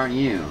 How about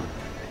you?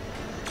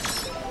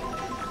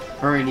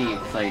 Pretty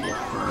excited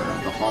for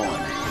the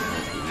holidays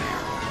this year.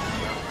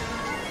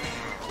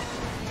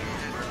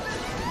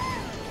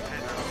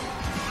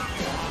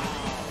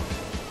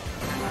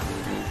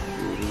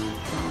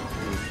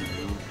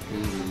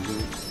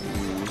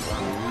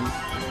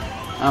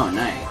 Oh,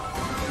 nice.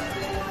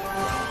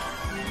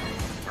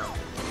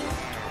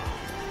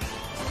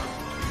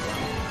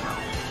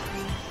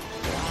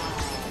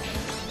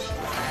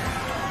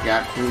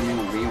 Got 2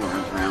 new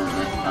viewers around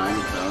this time,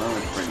 so that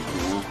was pretty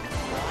cool.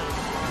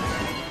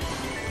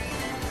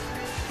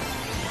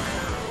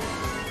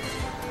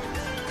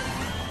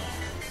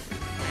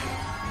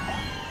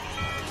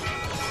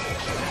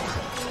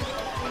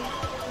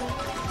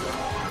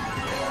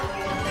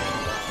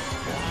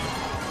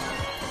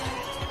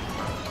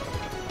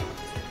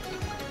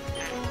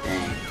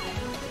 Dang.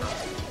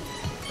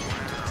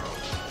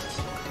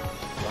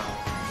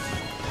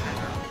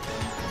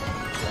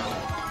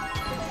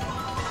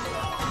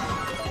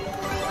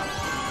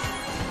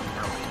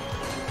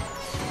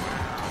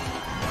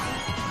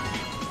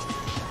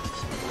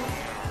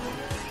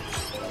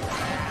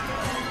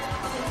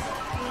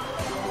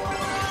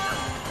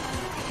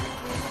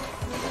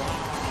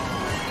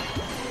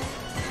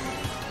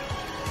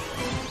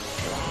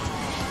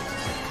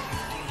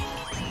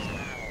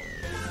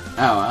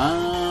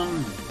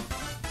 Oh,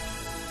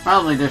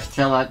 probably just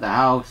chill at the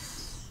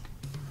house.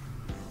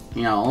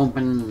 You know,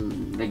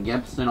 open the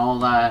gifts and all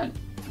that.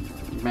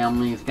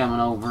 Family's coming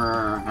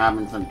over,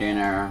 having some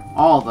dinner,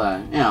 all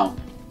the, you know,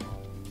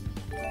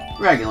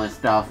 regular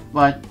stuff,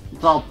 but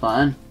it's all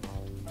fun.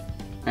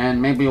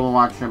 And maybe we'll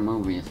watch some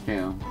movies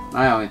too.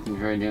 I always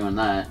enjoy doing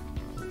that.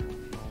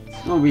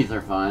 Movies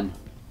are fun.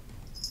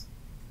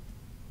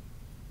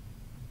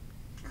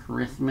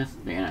 Christmas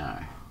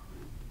dinner.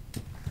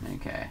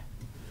 Okay.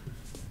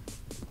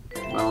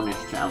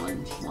 Bonus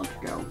challenge, let's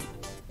go.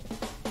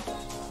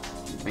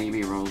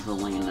 Baby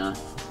Rosalina.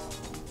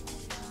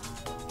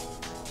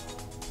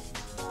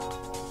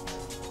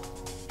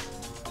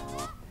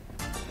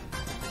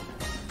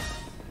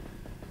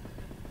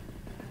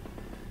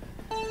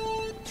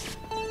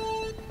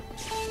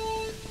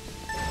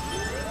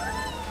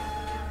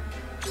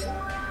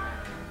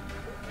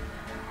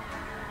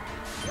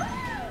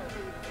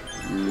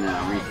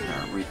 No,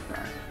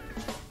 restart.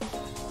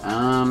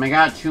 I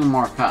got 2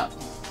 more cups.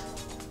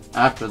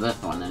 After this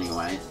one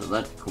anyway, so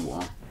that's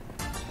cool.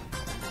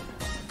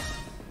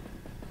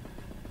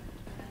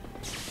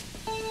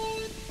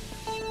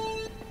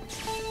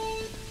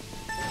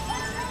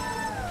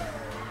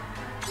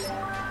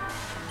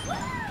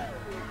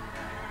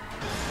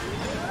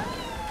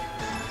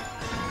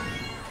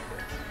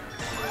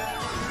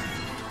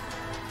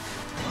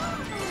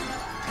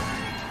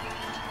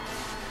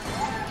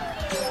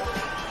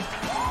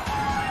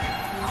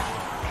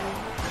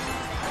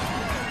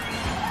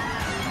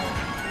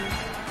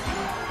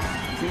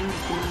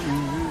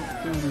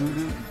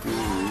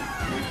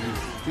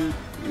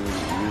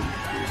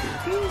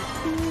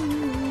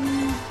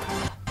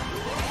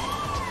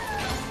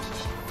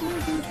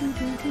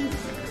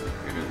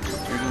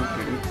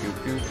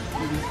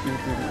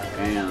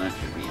 And that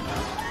should be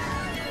enough.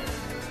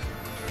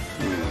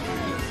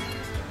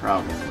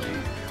 Probably.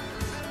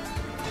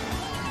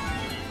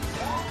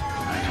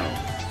 I hope.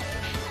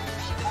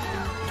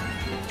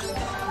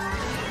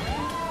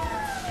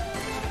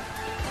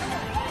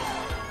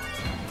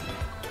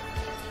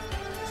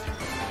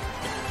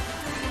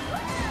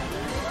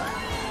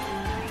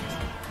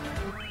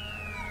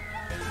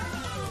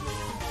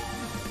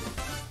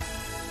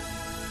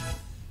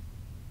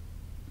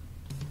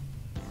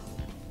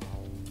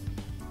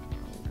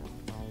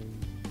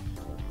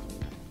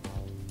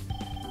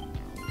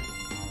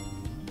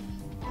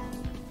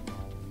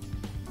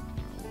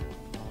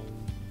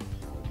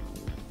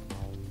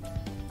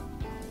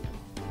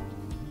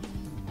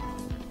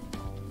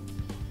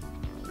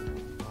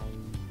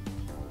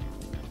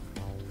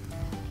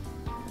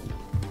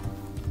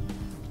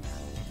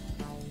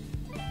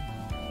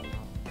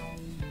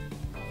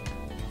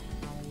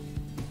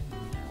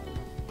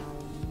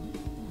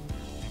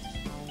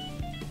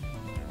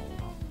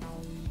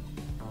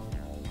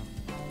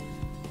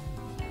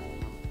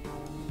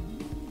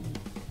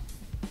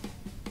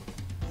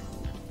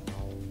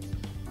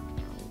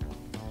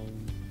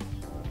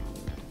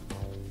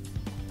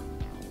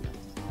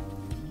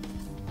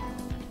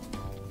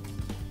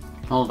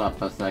 Hold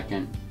up a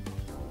second.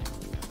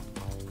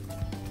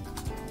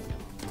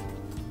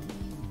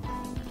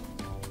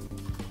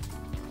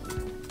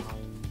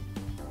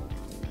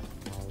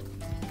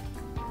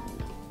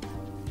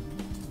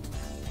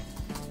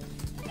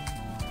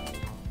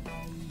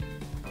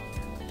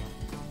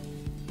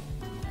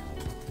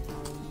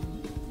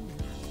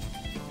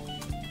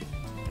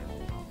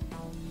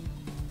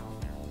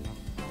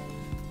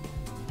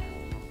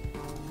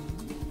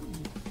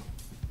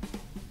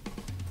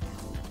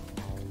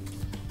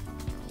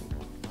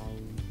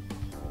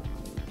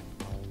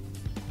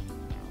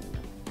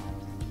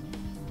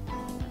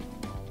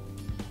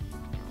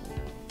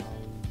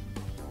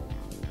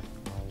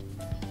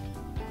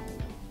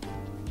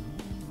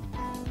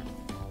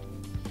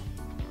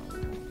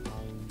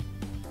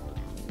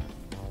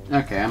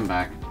 Okay, I'm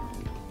back.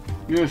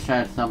 You just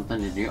had something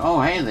to do.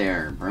 Oh, hey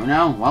there,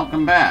 Bruno.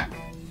 Welcome back.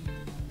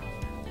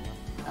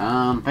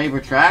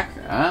 Favorite track?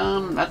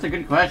 That's a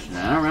good question.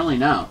 I don't really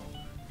know.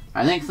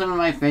 I think some of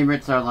my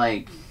favorites are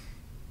like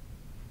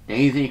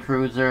Daisy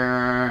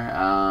Cruiser,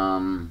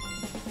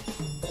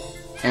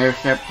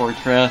 Airship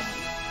Fortress,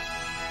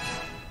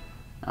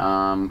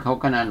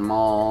 Coconut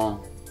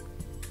Mall,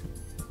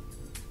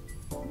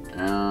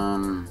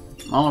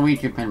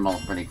 Waluigi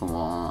Pinball's pretty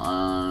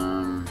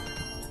cool,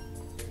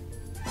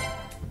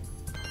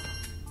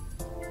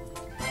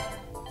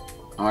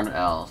 what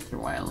else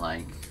do I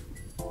like?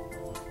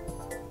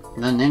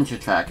 The Ninja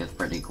track is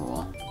pretty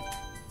cool.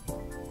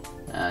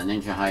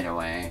 Ninja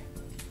Hideaway.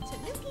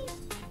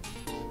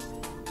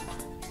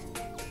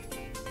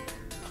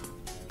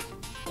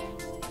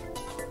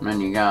 And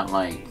then you got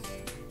like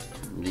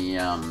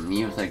the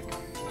music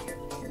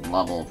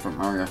level from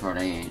Mario Kart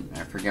 8.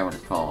 I forget what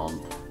it's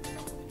called.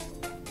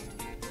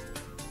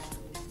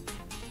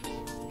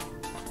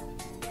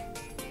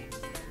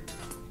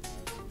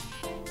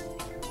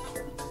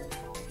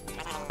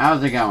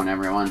 How's it going,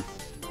 everyone?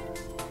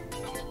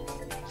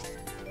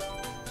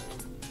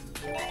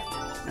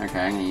 Okay,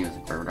 I'm gonna use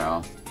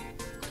Birdo.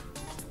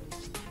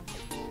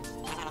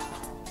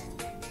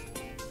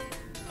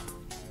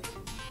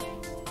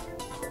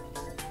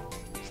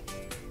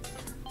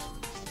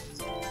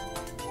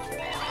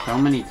 So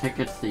many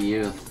tickets to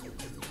use.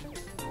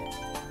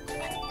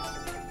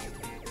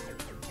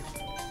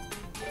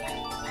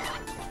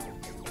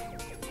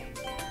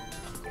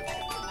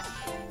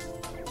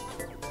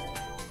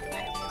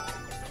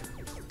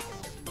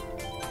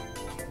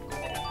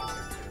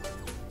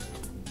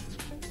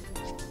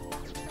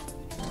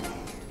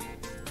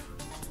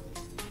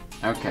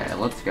 Okay,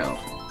 let's go.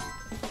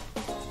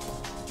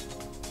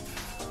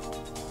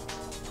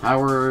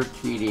 Power,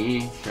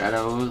 TD,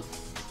 Shadows,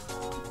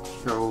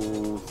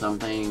 Show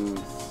something,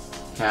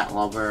 Cat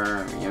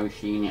Lover,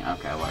 Yoshi,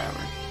 okay,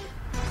 whatever.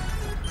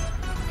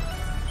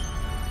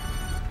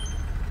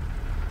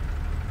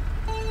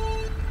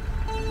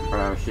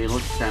 Bro, she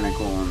looks kinda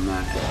cool in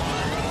that.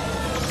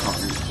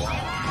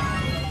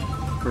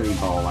 Pretty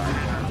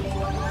baller.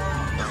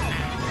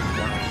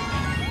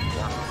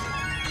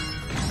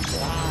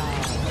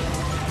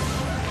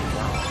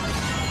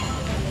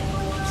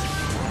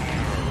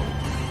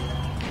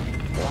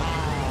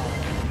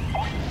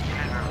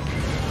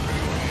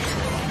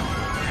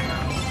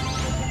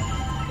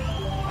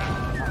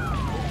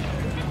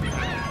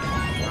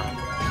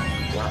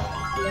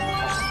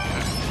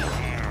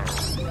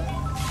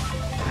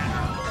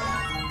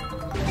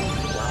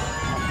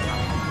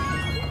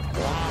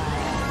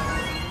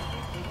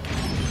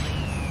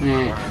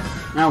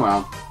 Oh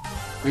well,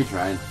 we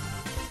tried.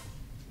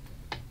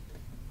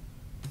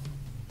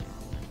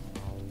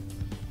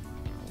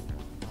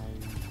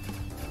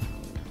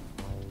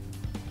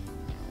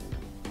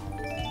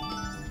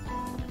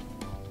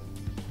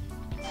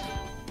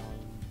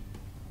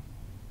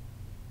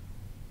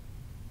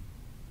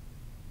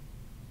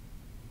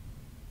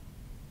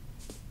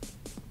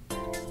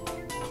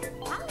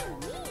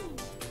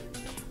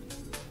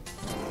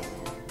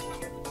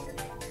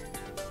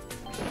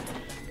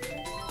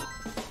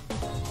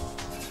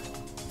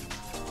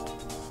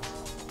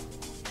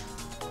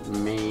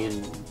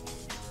 Made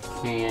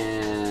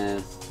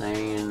can't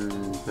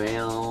saying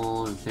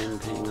veil 10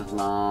 things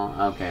long.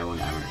 Okay,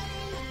 whatever.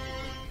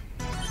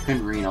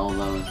 Couldn't read all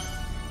those.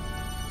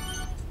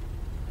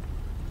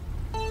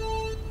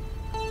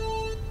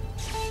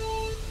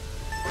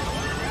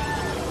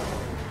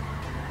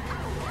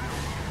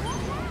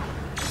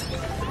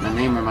 The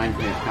name reminds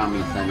me of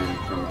Kami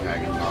Senin from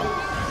Dragon Ball.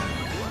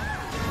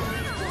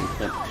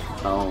 Except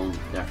spelled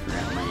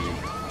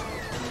differently.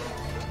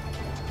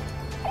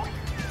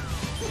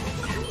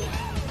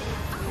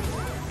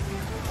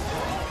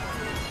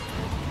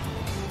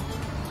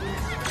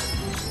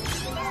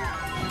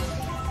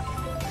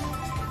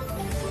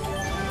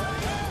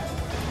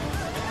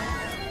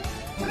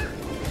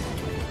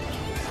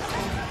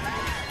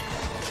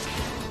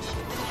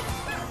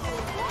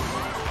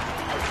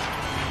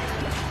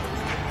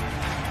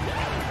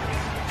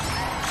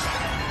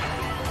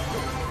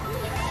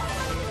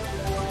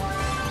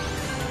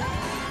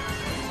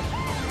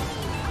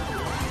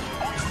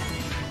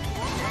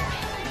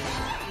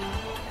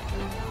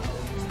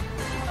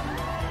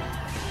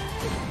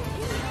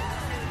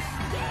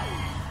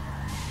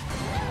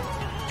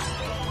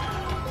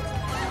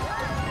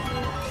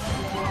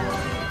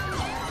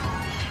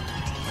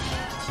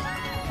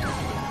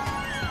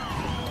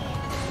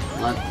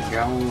 Let's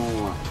go.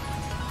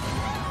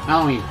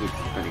 Halloween Peach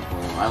is pretty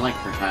cool. I like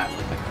her hat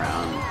with the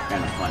crown. It's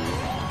kind of funny.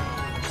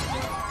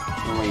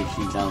 The way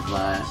she does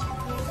that.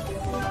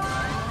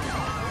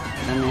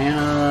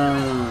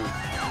 Bananas!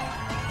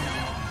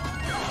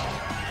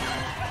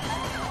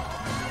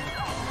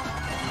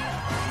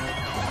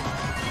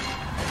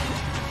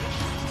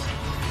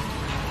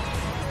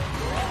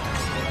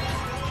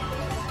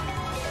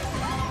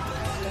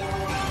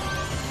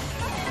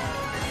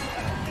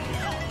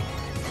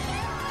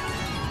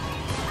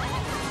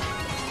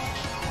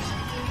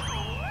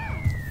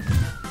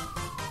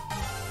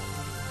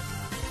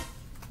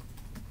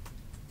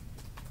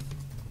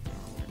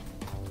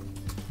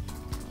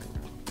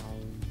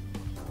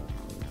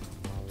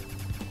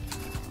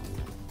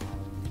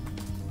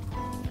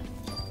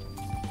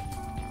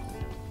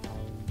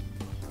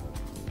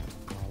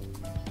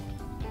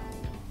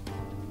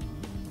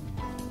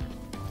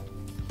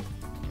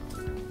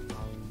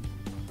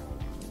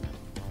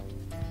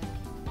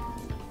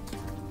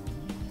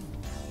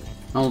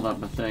 Hold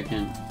up a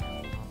second.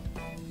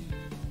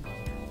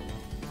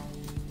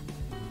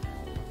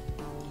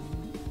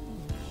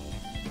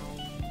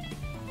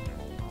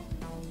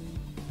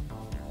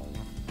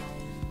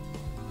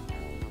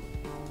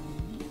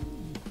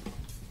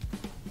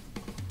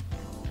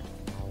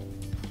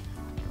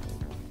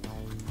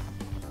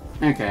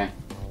 Okay.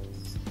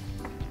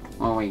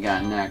 What we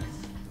got next?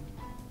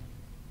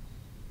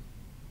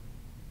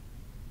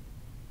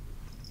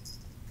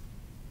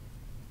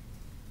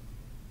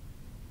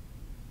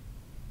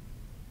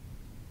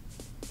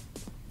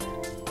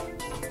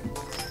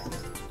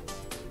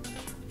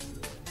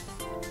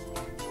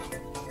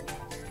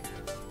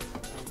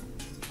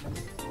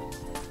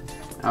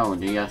 Oh,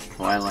 DS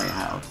Twilight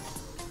House.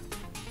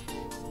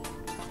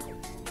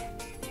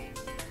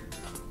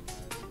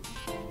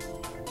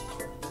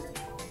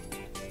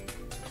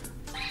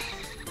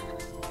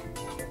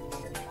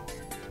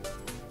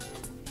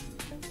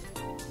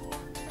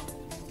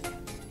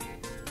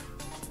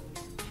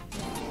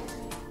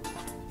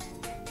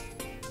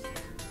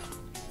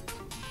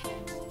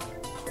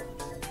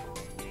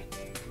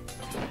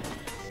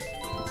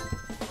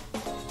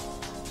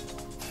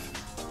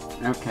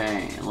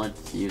 Okay,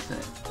 let's use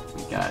it.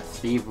 We got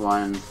Steve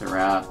 1,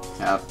 Serap,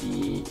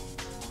 Tappy,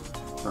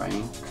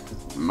 Frank,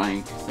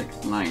 Mike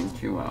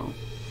 6920.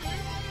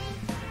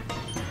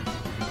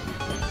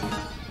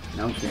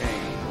 Okay,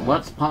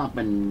 what's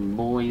poppin',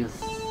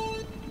 boys?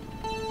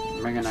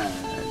 We're gonna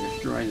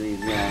destroy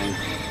these guys.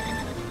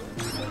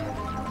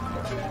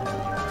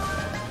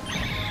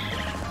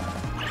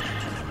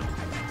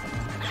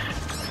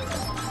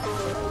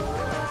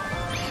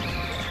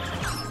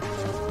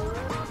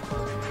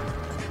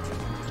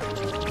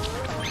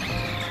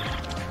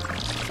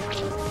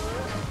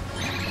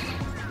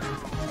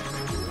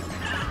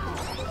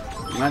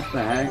 What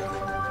the heck?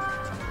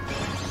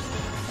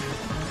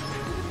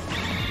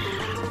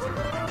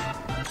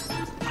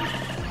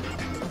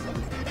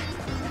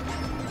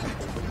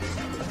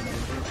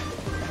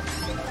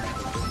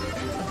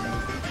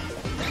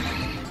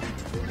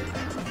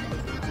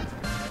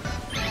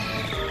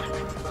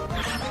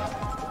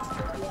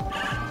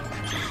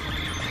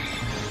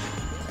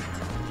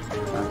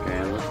 Okay,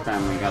 this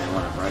time we got a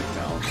lot of red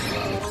shells.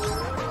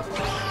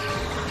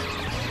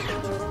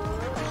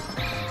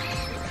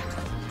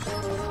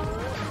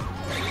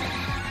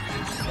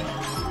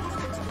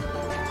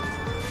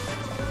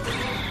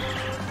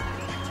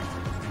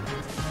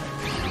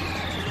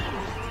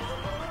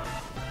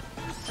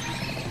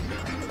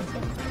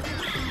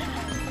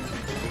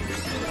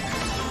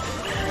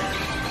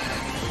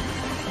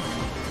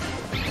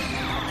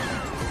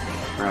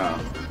 Bro,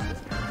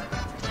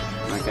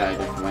 that guy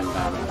just went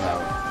down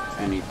without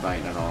any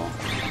fight at all.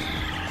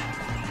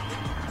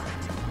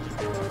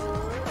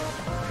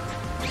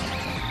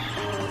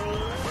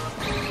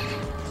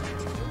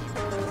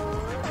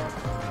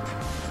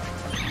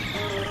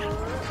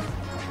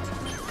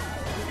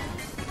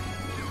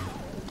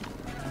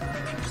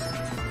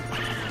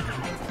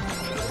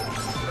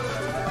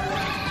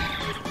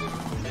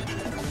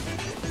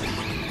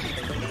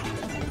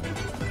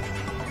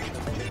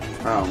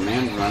 Oh,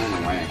 man's running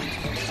away.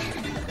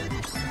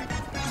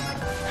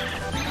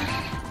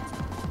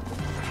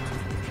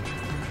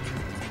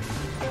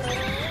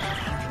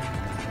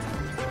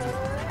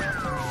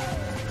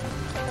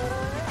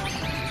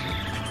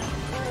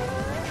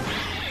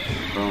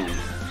 Boom.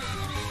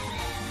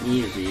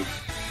 Easy.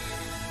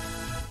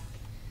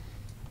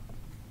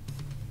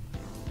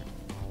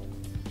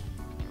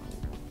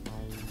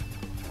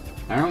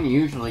 I don't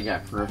usually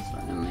get first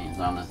in these,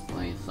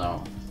 honestly,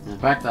 so the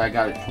fact that I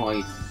got it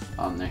twice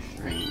on this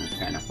stream is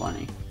kind of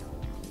funny.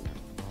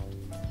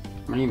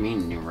 What do you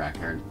mean, new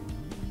record?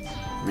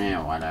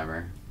 Yeah,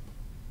 whatever.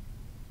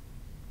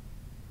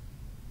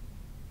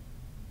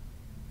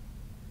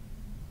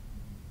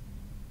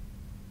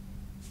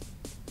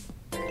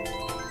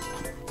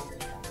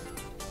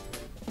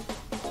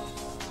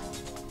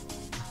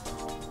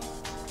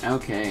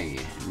 Okay,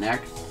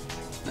 next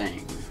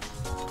thing.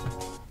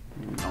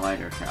 The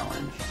lighter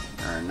challenge.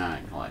 Or not,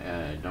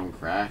 don't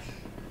crash.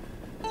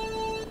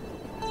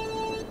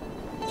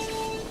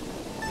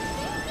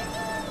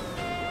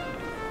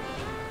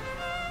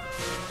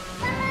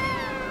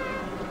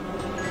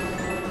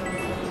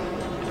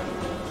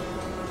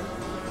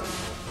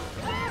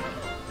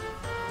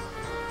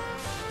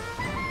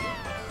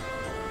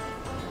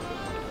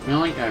 I feel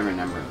like I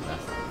remember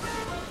this.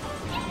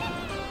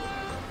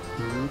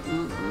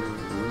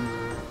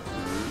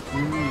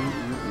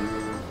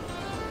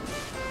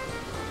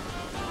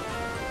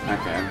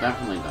 Okay, I've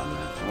definitely done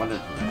this. What is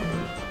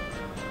this?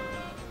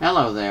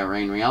 Hello there,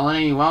 Rain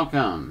Reality.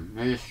 Welcome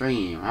to the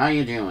stream. How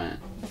you doing?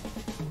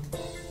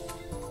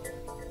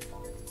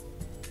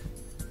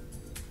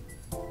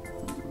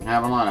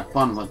 Having a lot of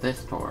fun with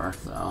this tour,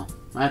 so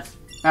that's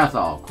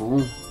all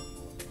cool.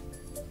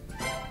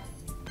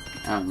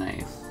 Oh,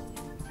 nice.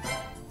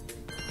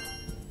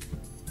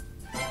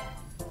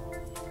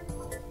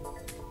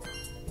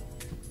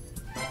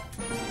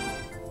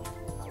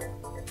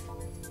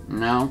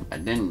 No, I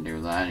didn't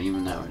do that,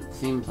 even though it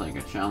seems like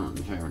a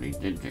challenge I already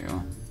did do.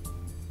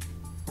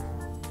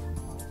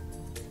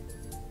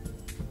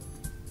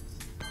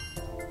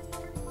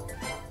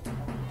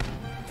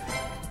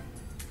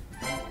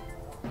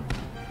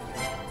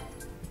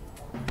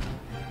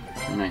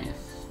 Nice.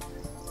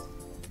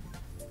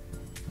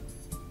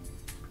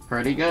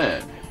 Pretty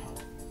good.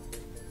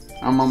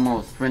 I'm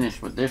almost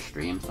finished with this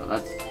stream, so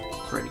that's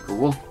pretty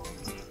cool.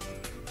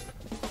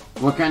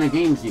 What kind of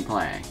games do you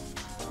play?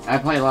 I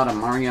play a lot of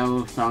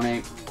Mario,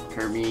 Sonic,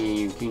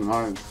 Kirby, Kingdom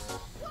Hearts,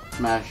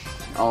 Smash,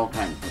 all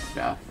kinds of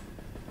stuff.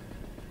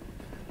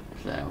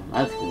 So,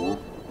 that's cool.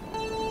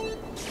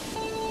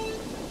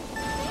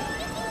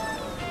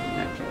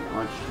 Okay,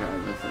 let's try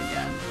this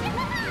again.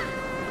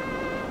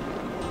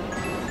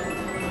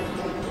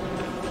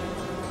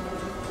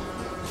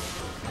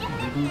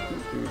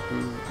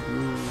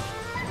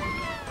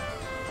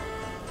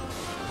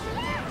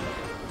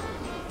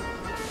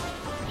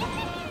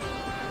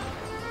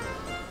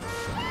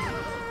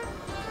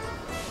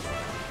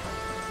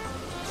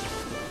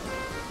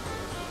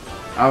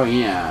 Oh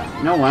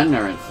yeah, no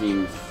wonder it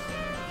seems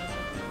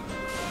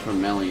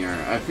familiar.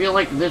 I feel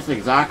like this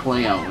exact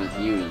layout was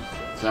used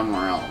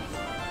somewhere else.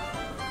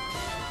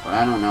 But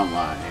I don't know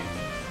why.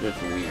 It's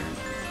just weird.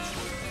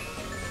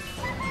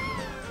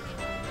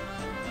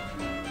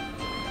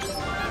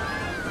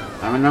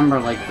 I remember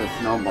like the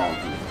snowballs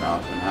and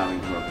stuff and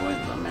having to avoid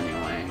them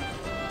anyway.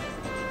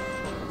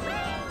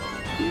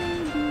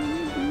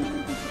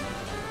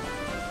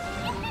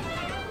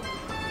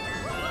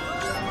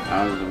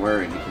 I was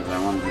worried because I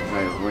wanted to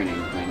try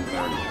avoiding things I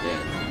already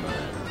did,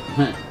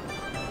 but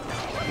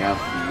guess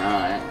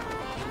not.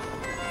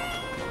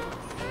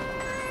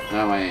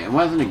 That way, it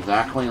wasn't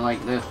exactly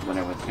like this, but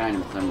it was kind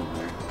of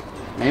similar.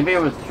 Maybe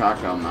it was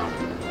Choco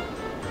Mountain that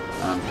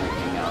I'm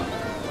thinking of.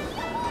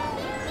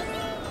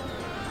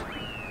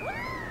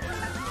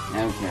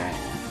 Okay.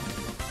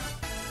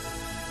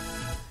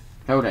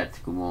 So that's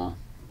cool.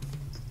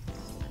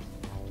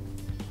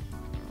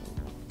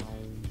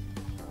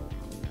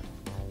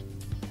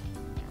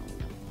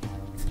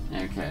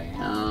 Okay,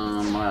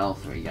 what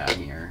else we got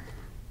here?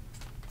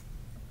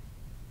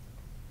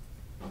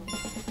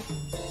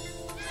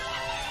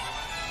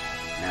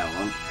 That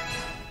one.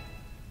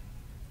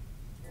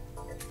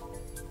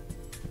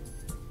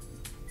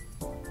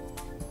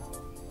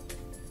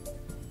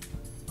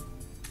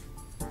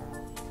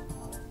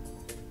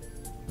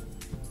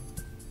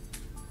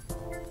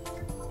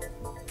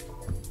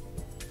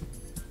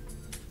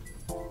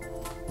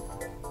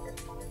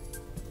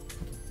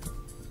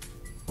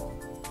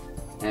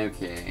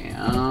 Okay,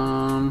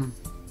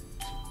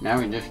 now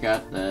we just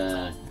got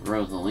the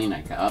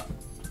Rosalina Cup.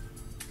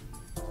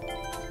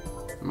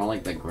 More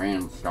like the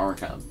Grand Star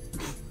Cup.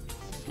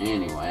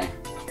 Anyway.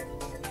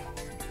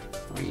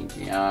 We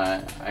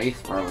got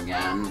Ice Bro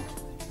again.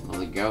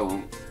 Let's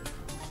go.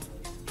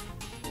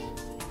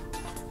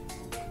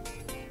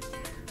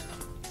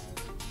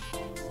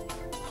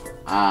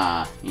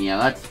 Yeah,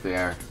 that's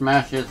fair.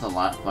 Smash is a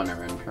lot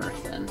funner in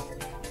person.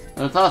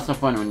 But it's also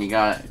fun when you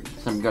got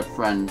some good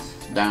friends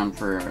down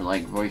for,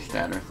 like, voice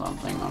chat or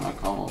something on a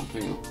call,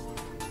 too.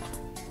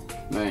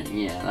 But,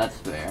 yeah, that's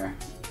fair.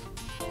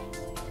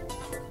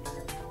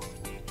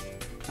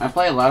 I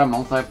play a lot of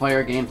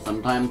multiplayer games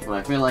sometimes, but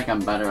I feel like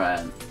I'm better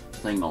at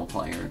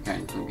single-player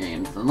kinds of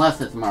games.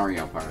 Unless it's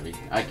Mario Party.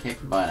 I kick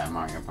butt at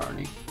Mario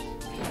Party.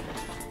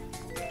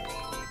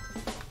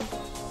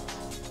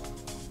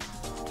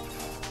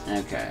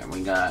 Okay,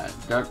 we got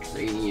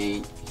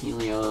Dux88,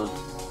 Helios,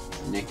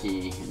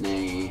 Nikki,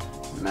 Nay,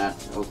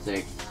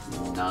 Matt06,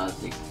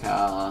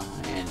 Nausicaa,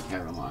 and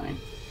Caroline.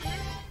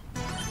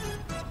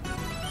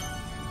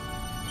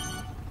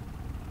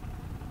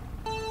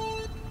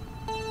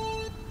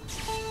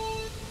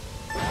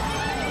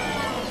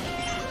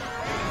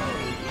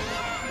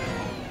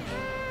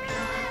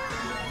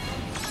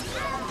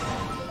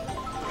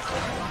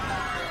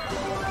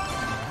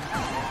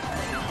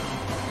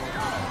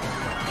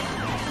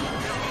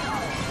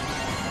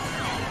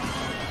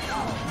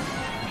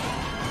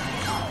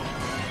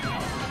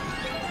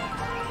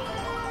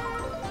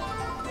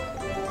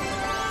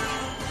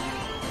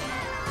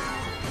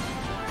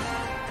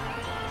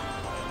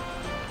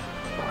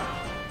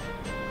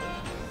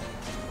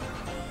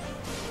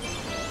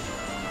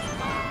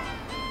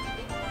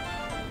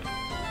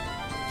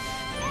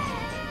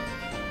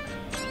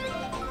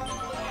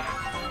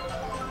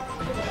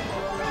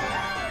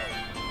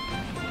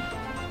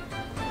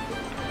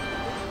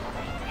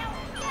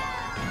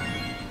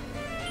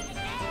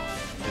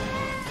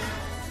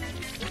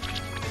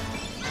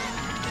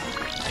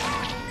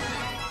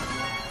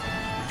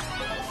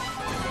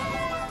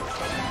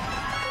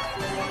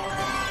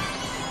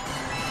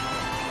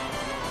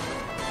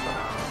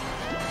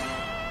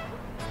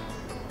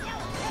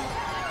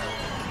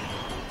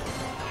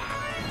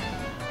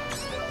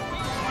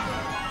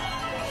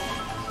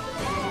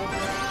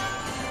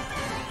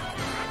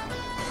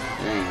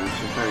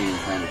 Pretty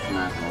intense,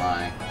 not to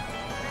lie.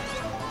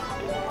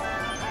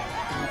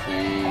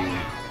 Dang.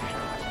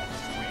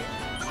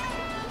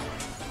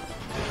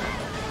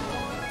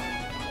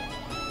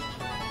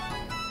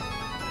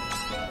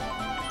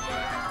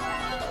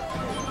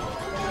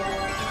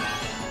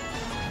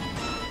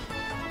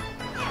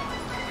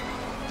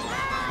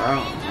 Bro,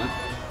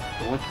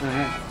 what the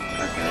heck?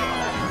 Okay,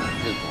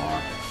 whatever. Just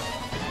lost.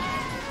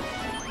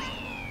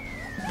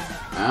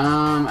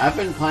 I've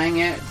been playing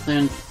it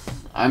since,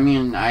 I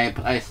mean,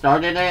 I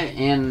started it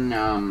in,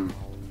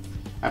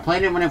 I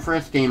played it when it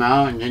first came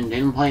out and then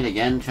didn't play it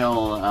again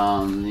till,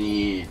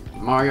 the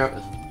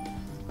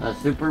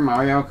Super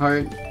Mario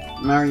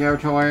Kart Mario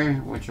Tour,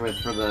 which was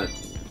for the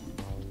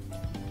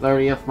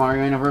 30th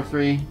Mario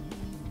anniversary,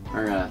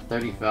 or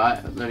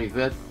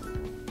 35th.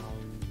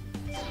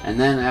 And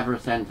then ever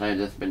since I've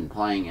just been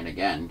playing it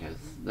again, because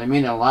they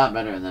made it a lot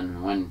better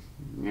than when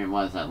it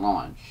was at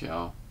launch,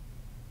 so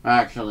I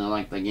actually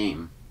liked the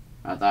game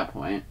at that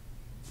point.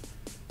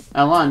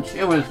 At launch,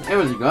 it was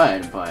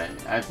good, but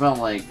I felt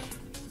like,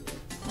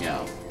 you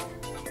know,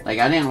 like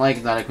I didn't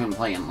like that I couldn't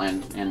play in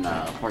landscape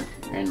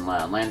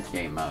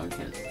mode,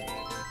 because,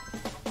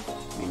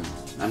 I mean,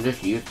 I'm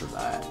just used to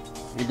that.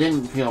 It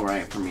didn't feel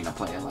right for me to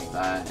play it like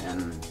that,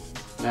 and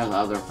there's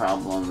other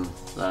problems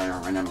that I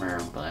don't remember,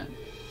 but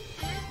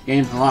the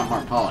game's a lot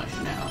more polished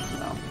now,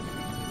 so.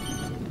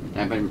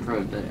 I've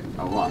improved it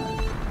a lot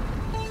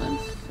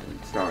since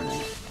it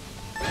started.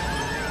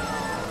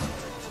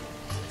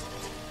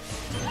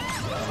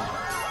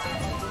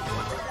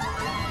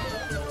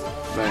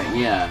 But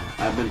yeah,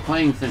 I've been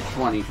playing since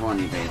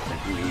 2020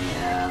 basically,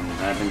 and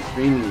I've been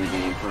streaming the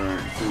game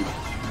since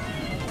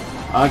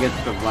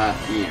August of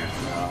last year,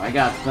 so I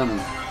got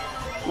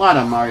a lot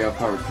of Mario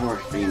Kart Tour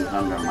streams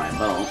under my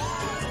belt.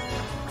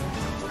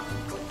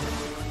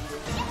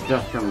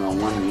 Just from the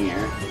 1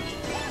 year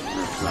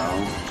or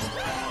so.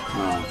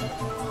 Well,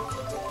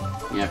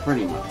 yeah,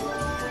 pretty much.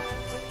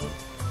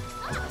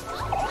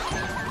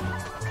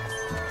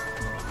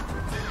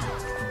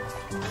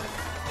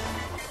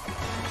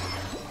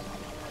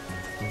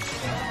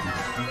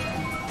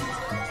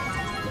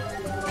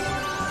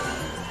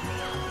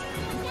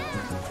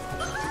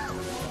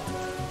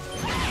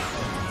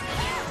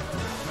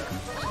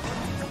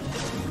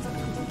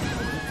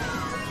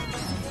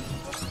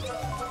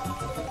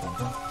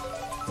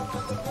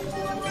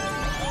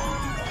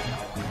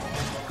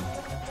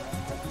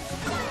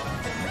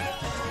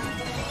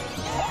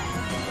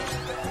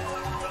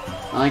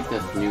 I like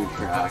this new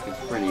track, it's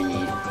pretty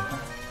neat.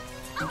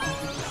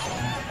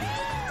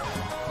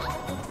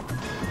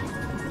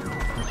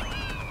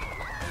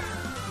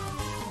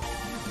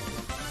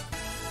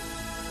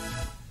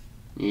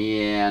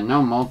 Yeah,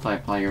 no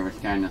multiplayer was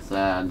kinda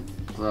sad,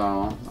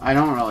 so I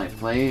don't really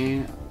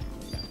play.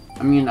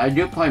 I mean, I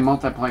do play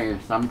multiplayer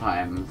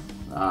sometimes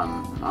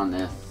on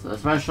this,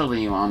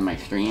 especially on my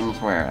streams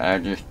where I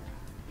just,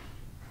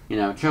 you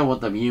know, chill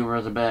with the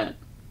viewers a bit.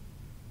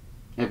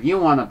 If you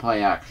want to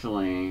play,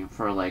 actually,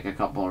 for like a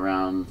couple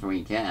rounds,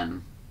 we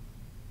can.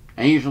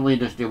 I usually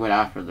just do it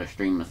after the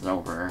stream is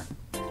over.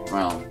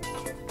 Well,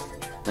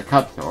 the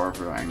cups are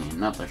over, I mean,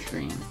 not the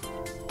stream.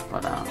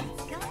 But,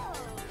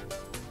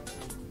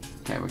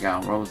 okay, we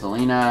got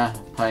Rosalina,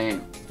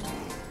 pipe,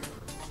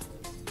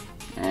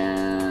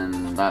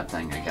 and that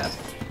thing, I guess.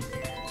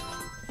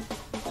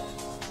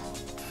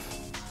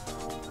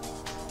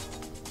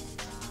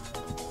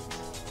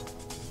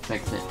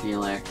 Fix it,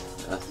 Felix.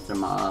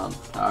 Mob,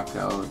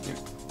 taco,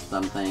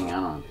 something, I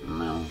don't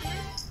know.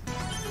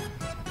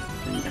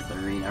 Didn't get to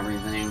read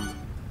everything.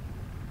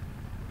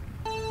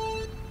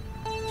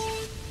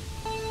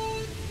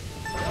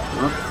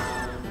 Whoops.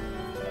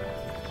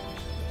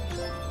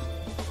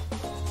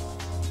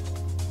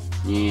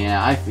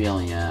 Yeah, I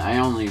feel ya. I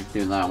only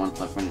do that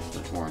once I finish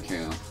the tour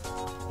too.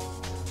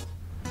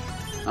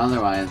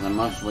 Otherwise, I'm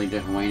mostly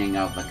just waiting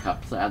out the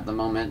cups at the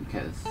moment,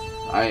 because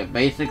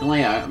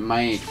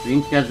my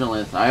stream schedule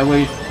is I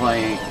always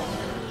play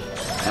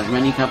as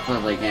many cups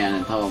as I can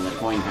until the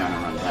coin counter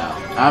runs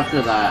out.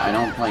 After that, I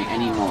don't play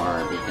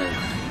anymore because,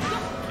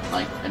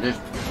 like, I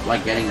just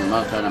like getting the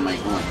most out of my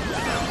coins.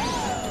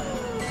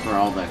 For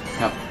all the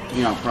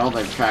for all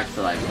the tracks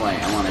that I play,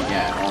 I want to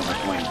get all the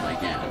coins I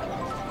can.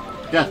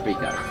 Just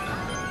because.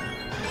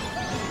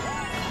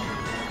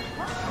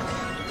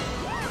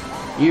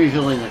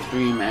 Usually the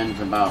stream ends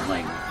about,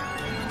 like,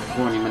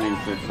 40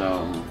 minutes or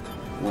so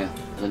with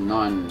the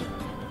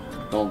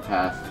non-gold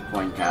pass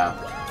coin cap.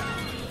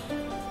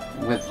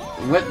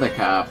 With the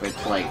cap,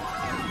 it's like,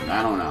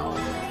 I don't know,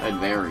 it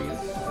varies.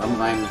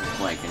 Sometimes it's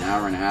like an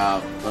hour and a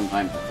half,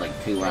 sometimes it's like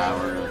 2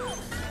 hours.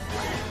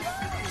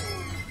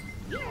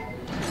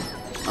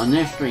 On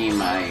this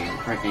stream, I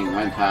freaking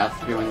went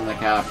past doing the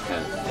cap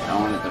because I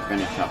wanted to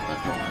finish up the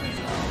tour,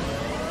 so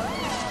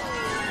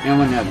it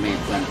wouldn't have made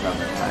sense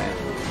otherwise.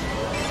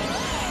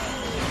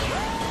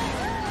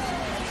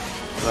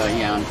 But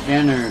yeah, on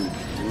standard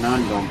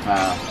non-gold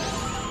pass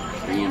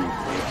streams,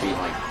 it would be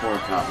like 4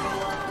 cups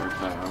or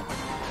so.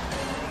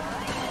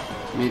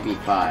 Maybe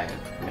 5,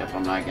 if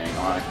I'm not getting a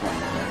lot of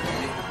coins that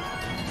day.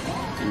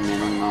 And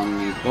then on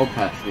these gold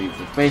pass streams,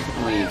 it's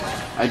basically,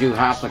 I do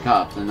half the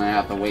cups, and I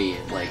have to wait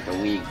like a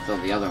week till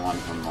the other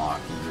one's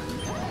unlocked,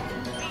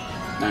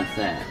 and that's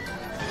it.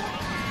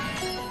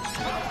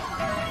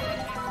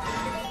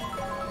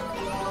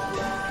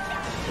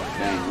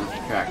 Dang, this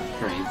track's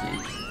crazy.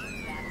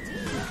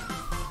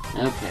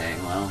 Okay,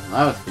 well,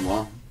 that was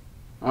cool.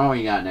 What do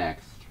we got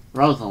next?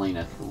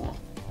 Rosalina's cool.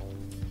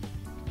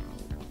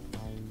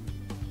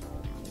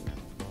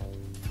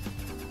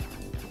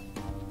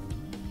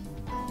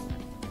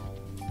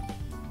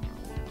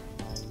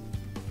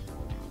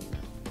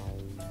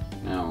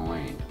 No,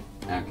 wait.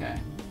 Okay.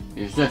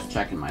 It's just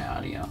checking my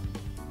audio.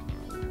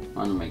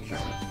 Want to make sure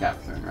it's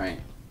capturing, right?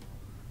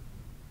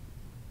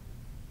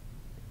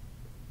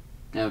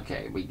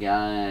 Okay, we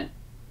got...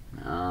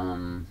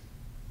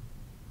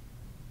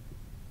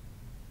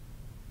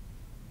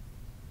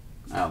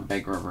 Oh,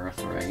 big reverse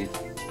race.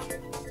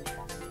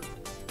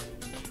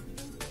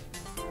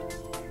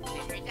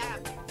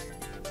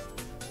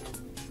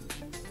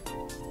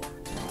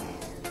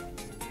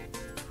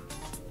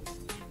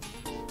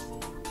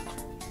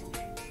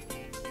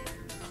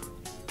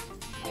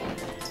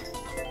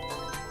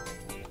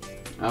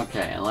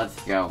 Okay,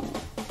 let's go.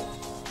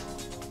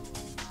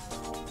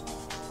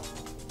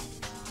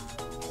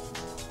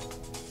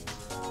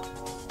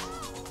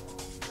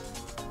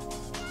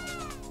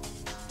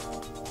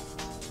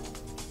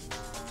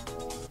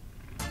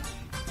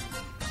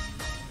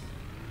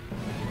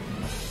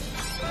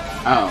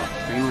 Oh,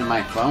 stream with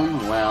my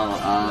phone? Well,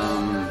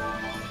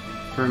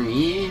 for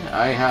me,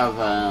 I have,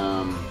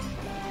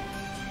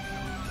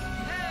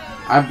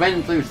 I've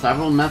been through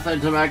several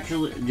methods of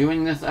actually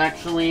doing this,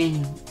 actually.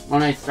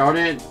 When I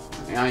started,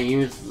 I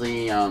used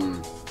the,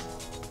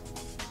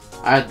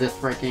 I had this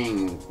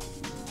freaking,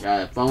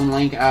 phone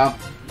link app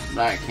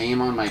that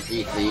came on my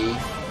PC.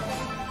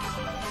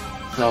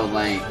 So,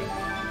 like,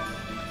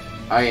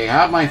 I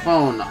have my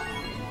phone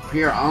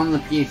appear on the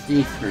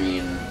PC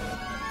screen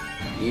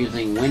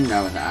using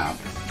Windows apps,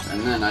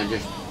 and then I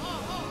just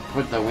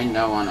put the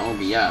window on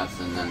OBS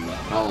and then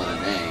call it a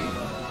day.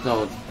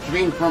 So it's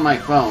streamed from my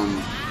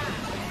phone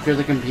to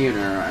the computer,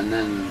 and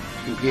then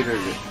computer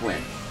to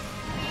Twitch.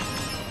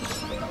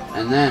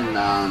 And then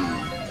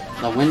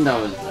the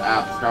Windows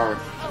app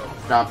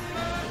stopped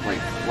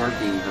like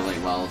working really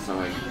well, so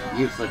I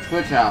used the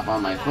Twitch app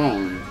on my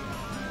phone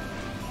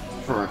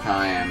for a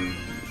time,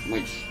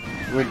 which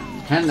would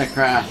tend to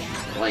crash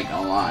like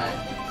a lot.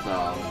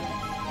 So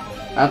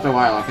after a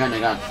while I kinda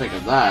got sick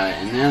of that,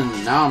 and then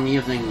now I'm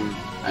using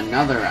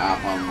another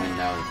app on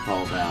Windows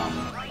called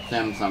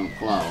Samsung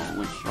Flow,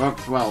 which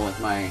works well with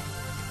my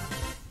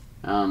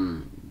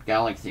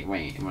Galaxy.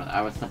 Wait,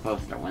 I was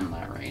supposed to win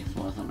that race,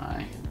 wasn't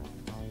I?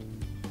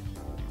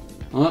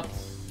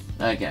 Whoops.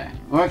 Okay.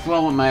 Works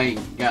well with my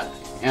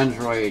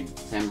Android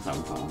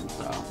Samsung phone,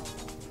 so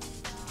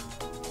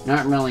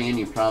not really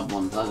any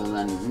problems other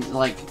than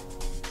like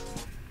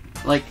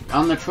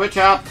on the Twitch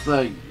app,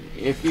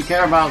 if you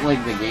care about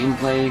like the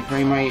gameplay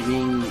frame rate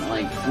being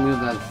like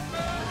smooth as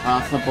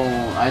possible,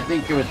 I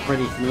think it was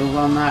pretty smooth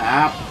on that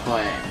app,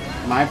 but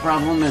my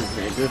problem is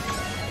it just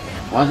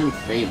wasn't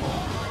stable.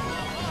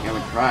 It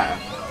would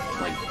crash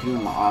like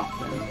too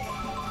often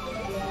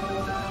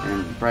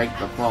and break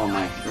the flow of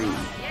my stream.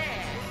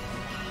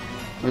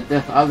 With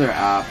this other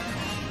app,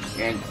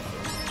 it's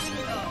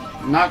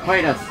not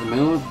quite as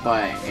smooth,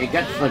 but it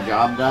gets the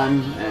job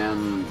done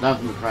and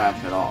doesn't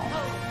crash at all,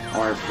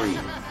 or freeze.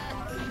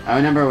 I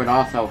remember it would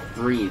also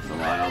freeze a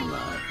lot on the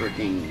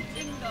freaking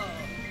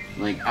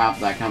like app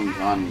that comes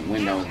on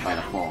Windows by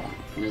default.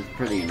 It is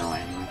pretty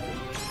annoying.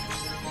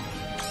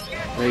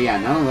 So yeah,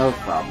 none of those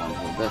problems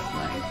with this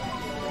thing.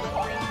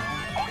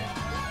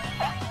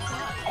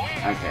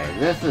 Okay,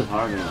 this is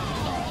harder than that.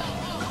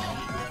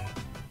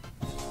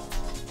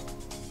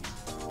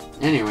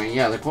 Anyway,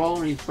 yeah, the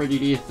quality's pretty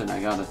decent,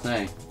 I gotta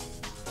say.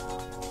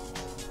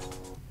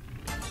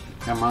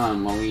 Come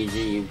on, Luigi,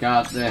 you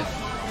got this.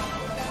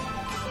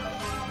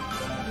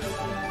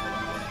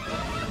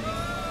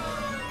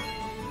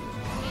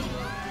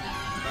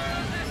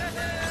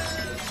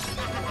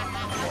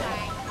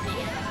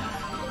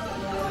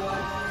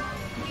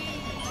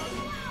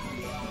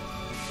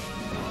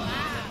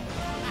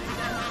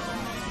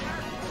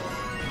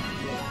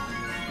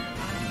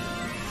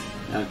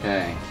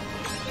 Okay.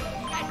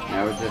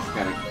 Now we're just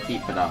gotta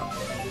keep it up.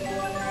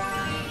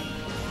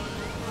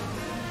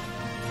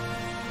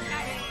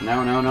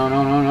 No, no, no,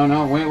 no, no, no,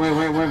 no.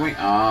 Wait.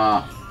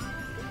 Ah.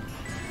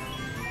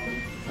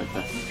 Such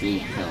a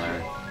speed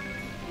killer.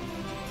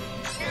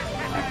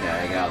 Okay,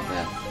 I got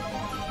this.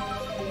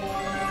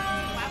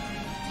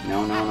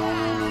 No, no, no,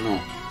 no, no, no.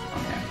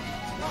 Okay.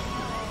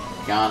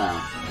 Got him.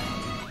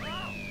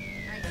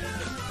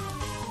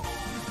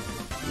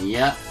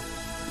 Yep.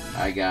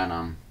 I got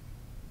him.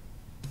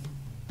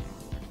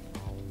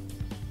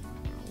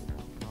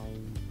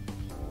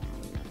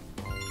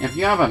 If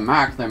you have a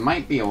Mac, there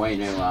might be a way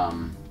to,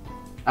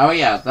 Oh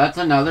yeah, that's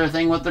another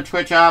thing with the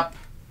Twitch app.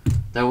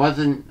 There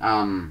wasn't,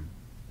 I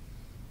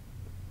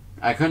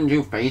couldn't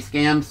do face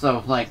cams,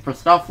 so, like, for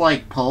stuff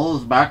like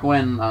polls, back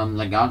when,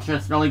 the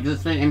gacha still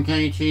existed in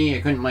Kenichi,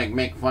 it couldn't, like,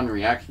 make fun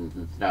reactions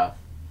and stuff.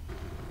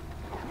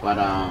 But,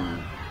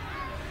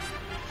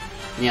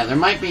 yeah, there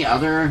might be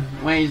other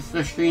ways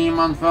to stream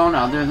on phone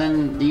other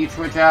than the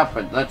Twitch app,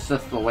 but that's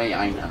just the way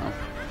I know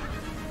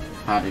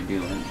how to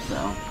do it,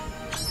 so.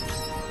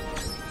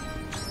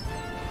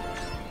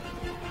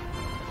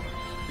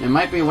 There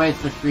might be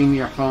ways to stream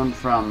your phone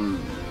from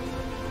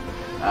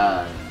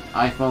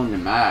iPhone to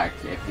Mac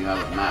if you have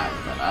a Mac,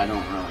 but I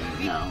don't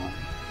really know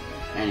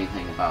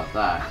anything about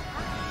that.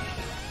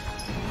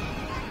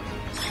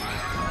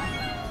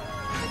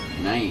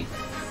 Nice.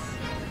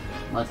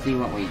 Let's see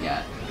what we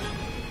get.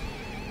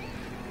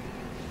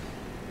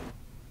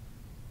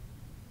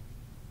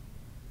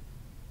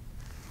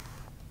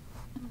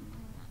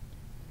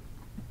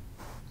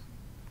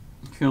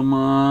 Come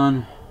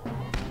on.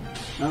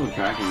 Oh,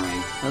 Dragon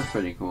Wings. That's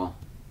pretty cool.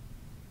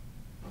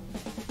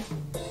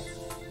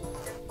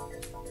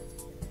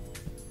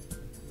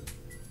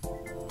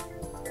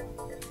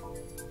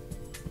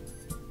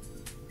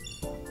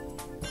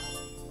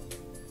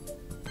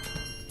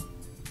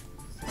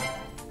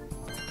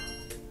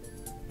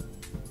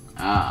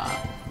 Ah.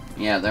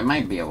 Yeah, there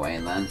might be a way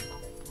then.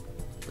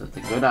 That's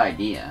a good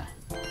idea.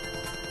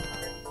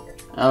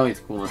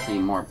 Always cool to see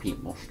more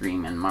people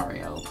stream in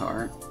Mario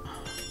Kart.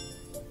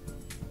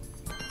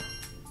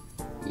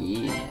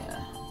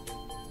 Yeah.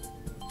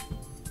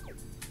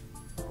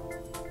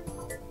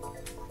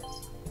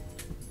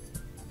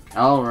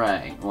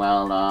 Alright,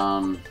 well,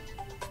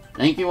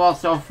 thank you all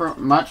so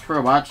much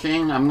for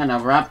watching. I'm gonna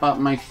wrap up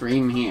my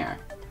stream here.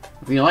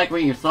 If you like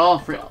what you saw,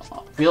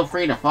 feel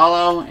free to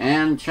follow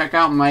and check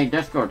out my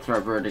Discord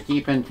server to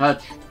keep in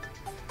touch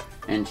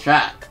and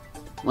chat.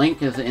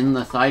 Link is in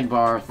the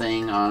sidebar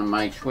thing on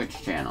my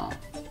Twitch channel.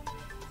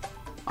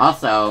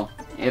 Also,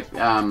 if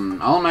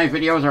all of my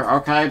videos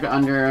are archived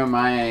under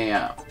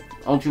my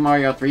Ultra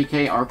Mario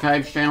 3K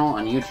Archives channel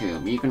on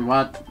YouTube. You can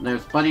watch,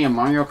 there's plenty of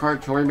Mario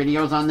Kart tour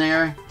videos on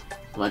there.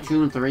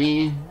 Splatoon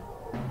 3.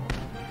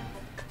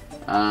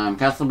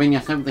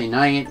 Castlevania Symphony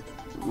Night.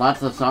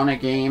 Lots of Sonic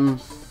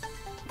games.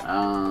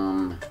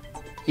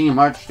 Kingdom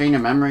Hearts Chain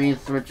of Memories,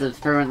 which is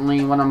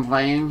currently what I'm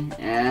playing.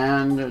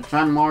 And a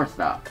ton more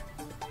stuff.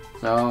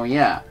 So,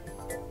 yeah.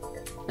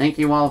 Thank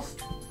you all.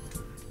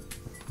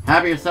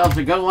 Have yourselves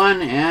a good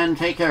one, and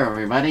take care,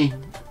 everybody.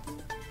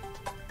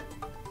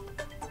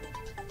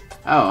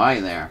 Oh, hi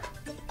there.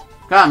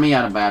 Got me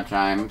at a bad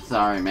time.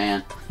 Sorry,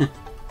 man.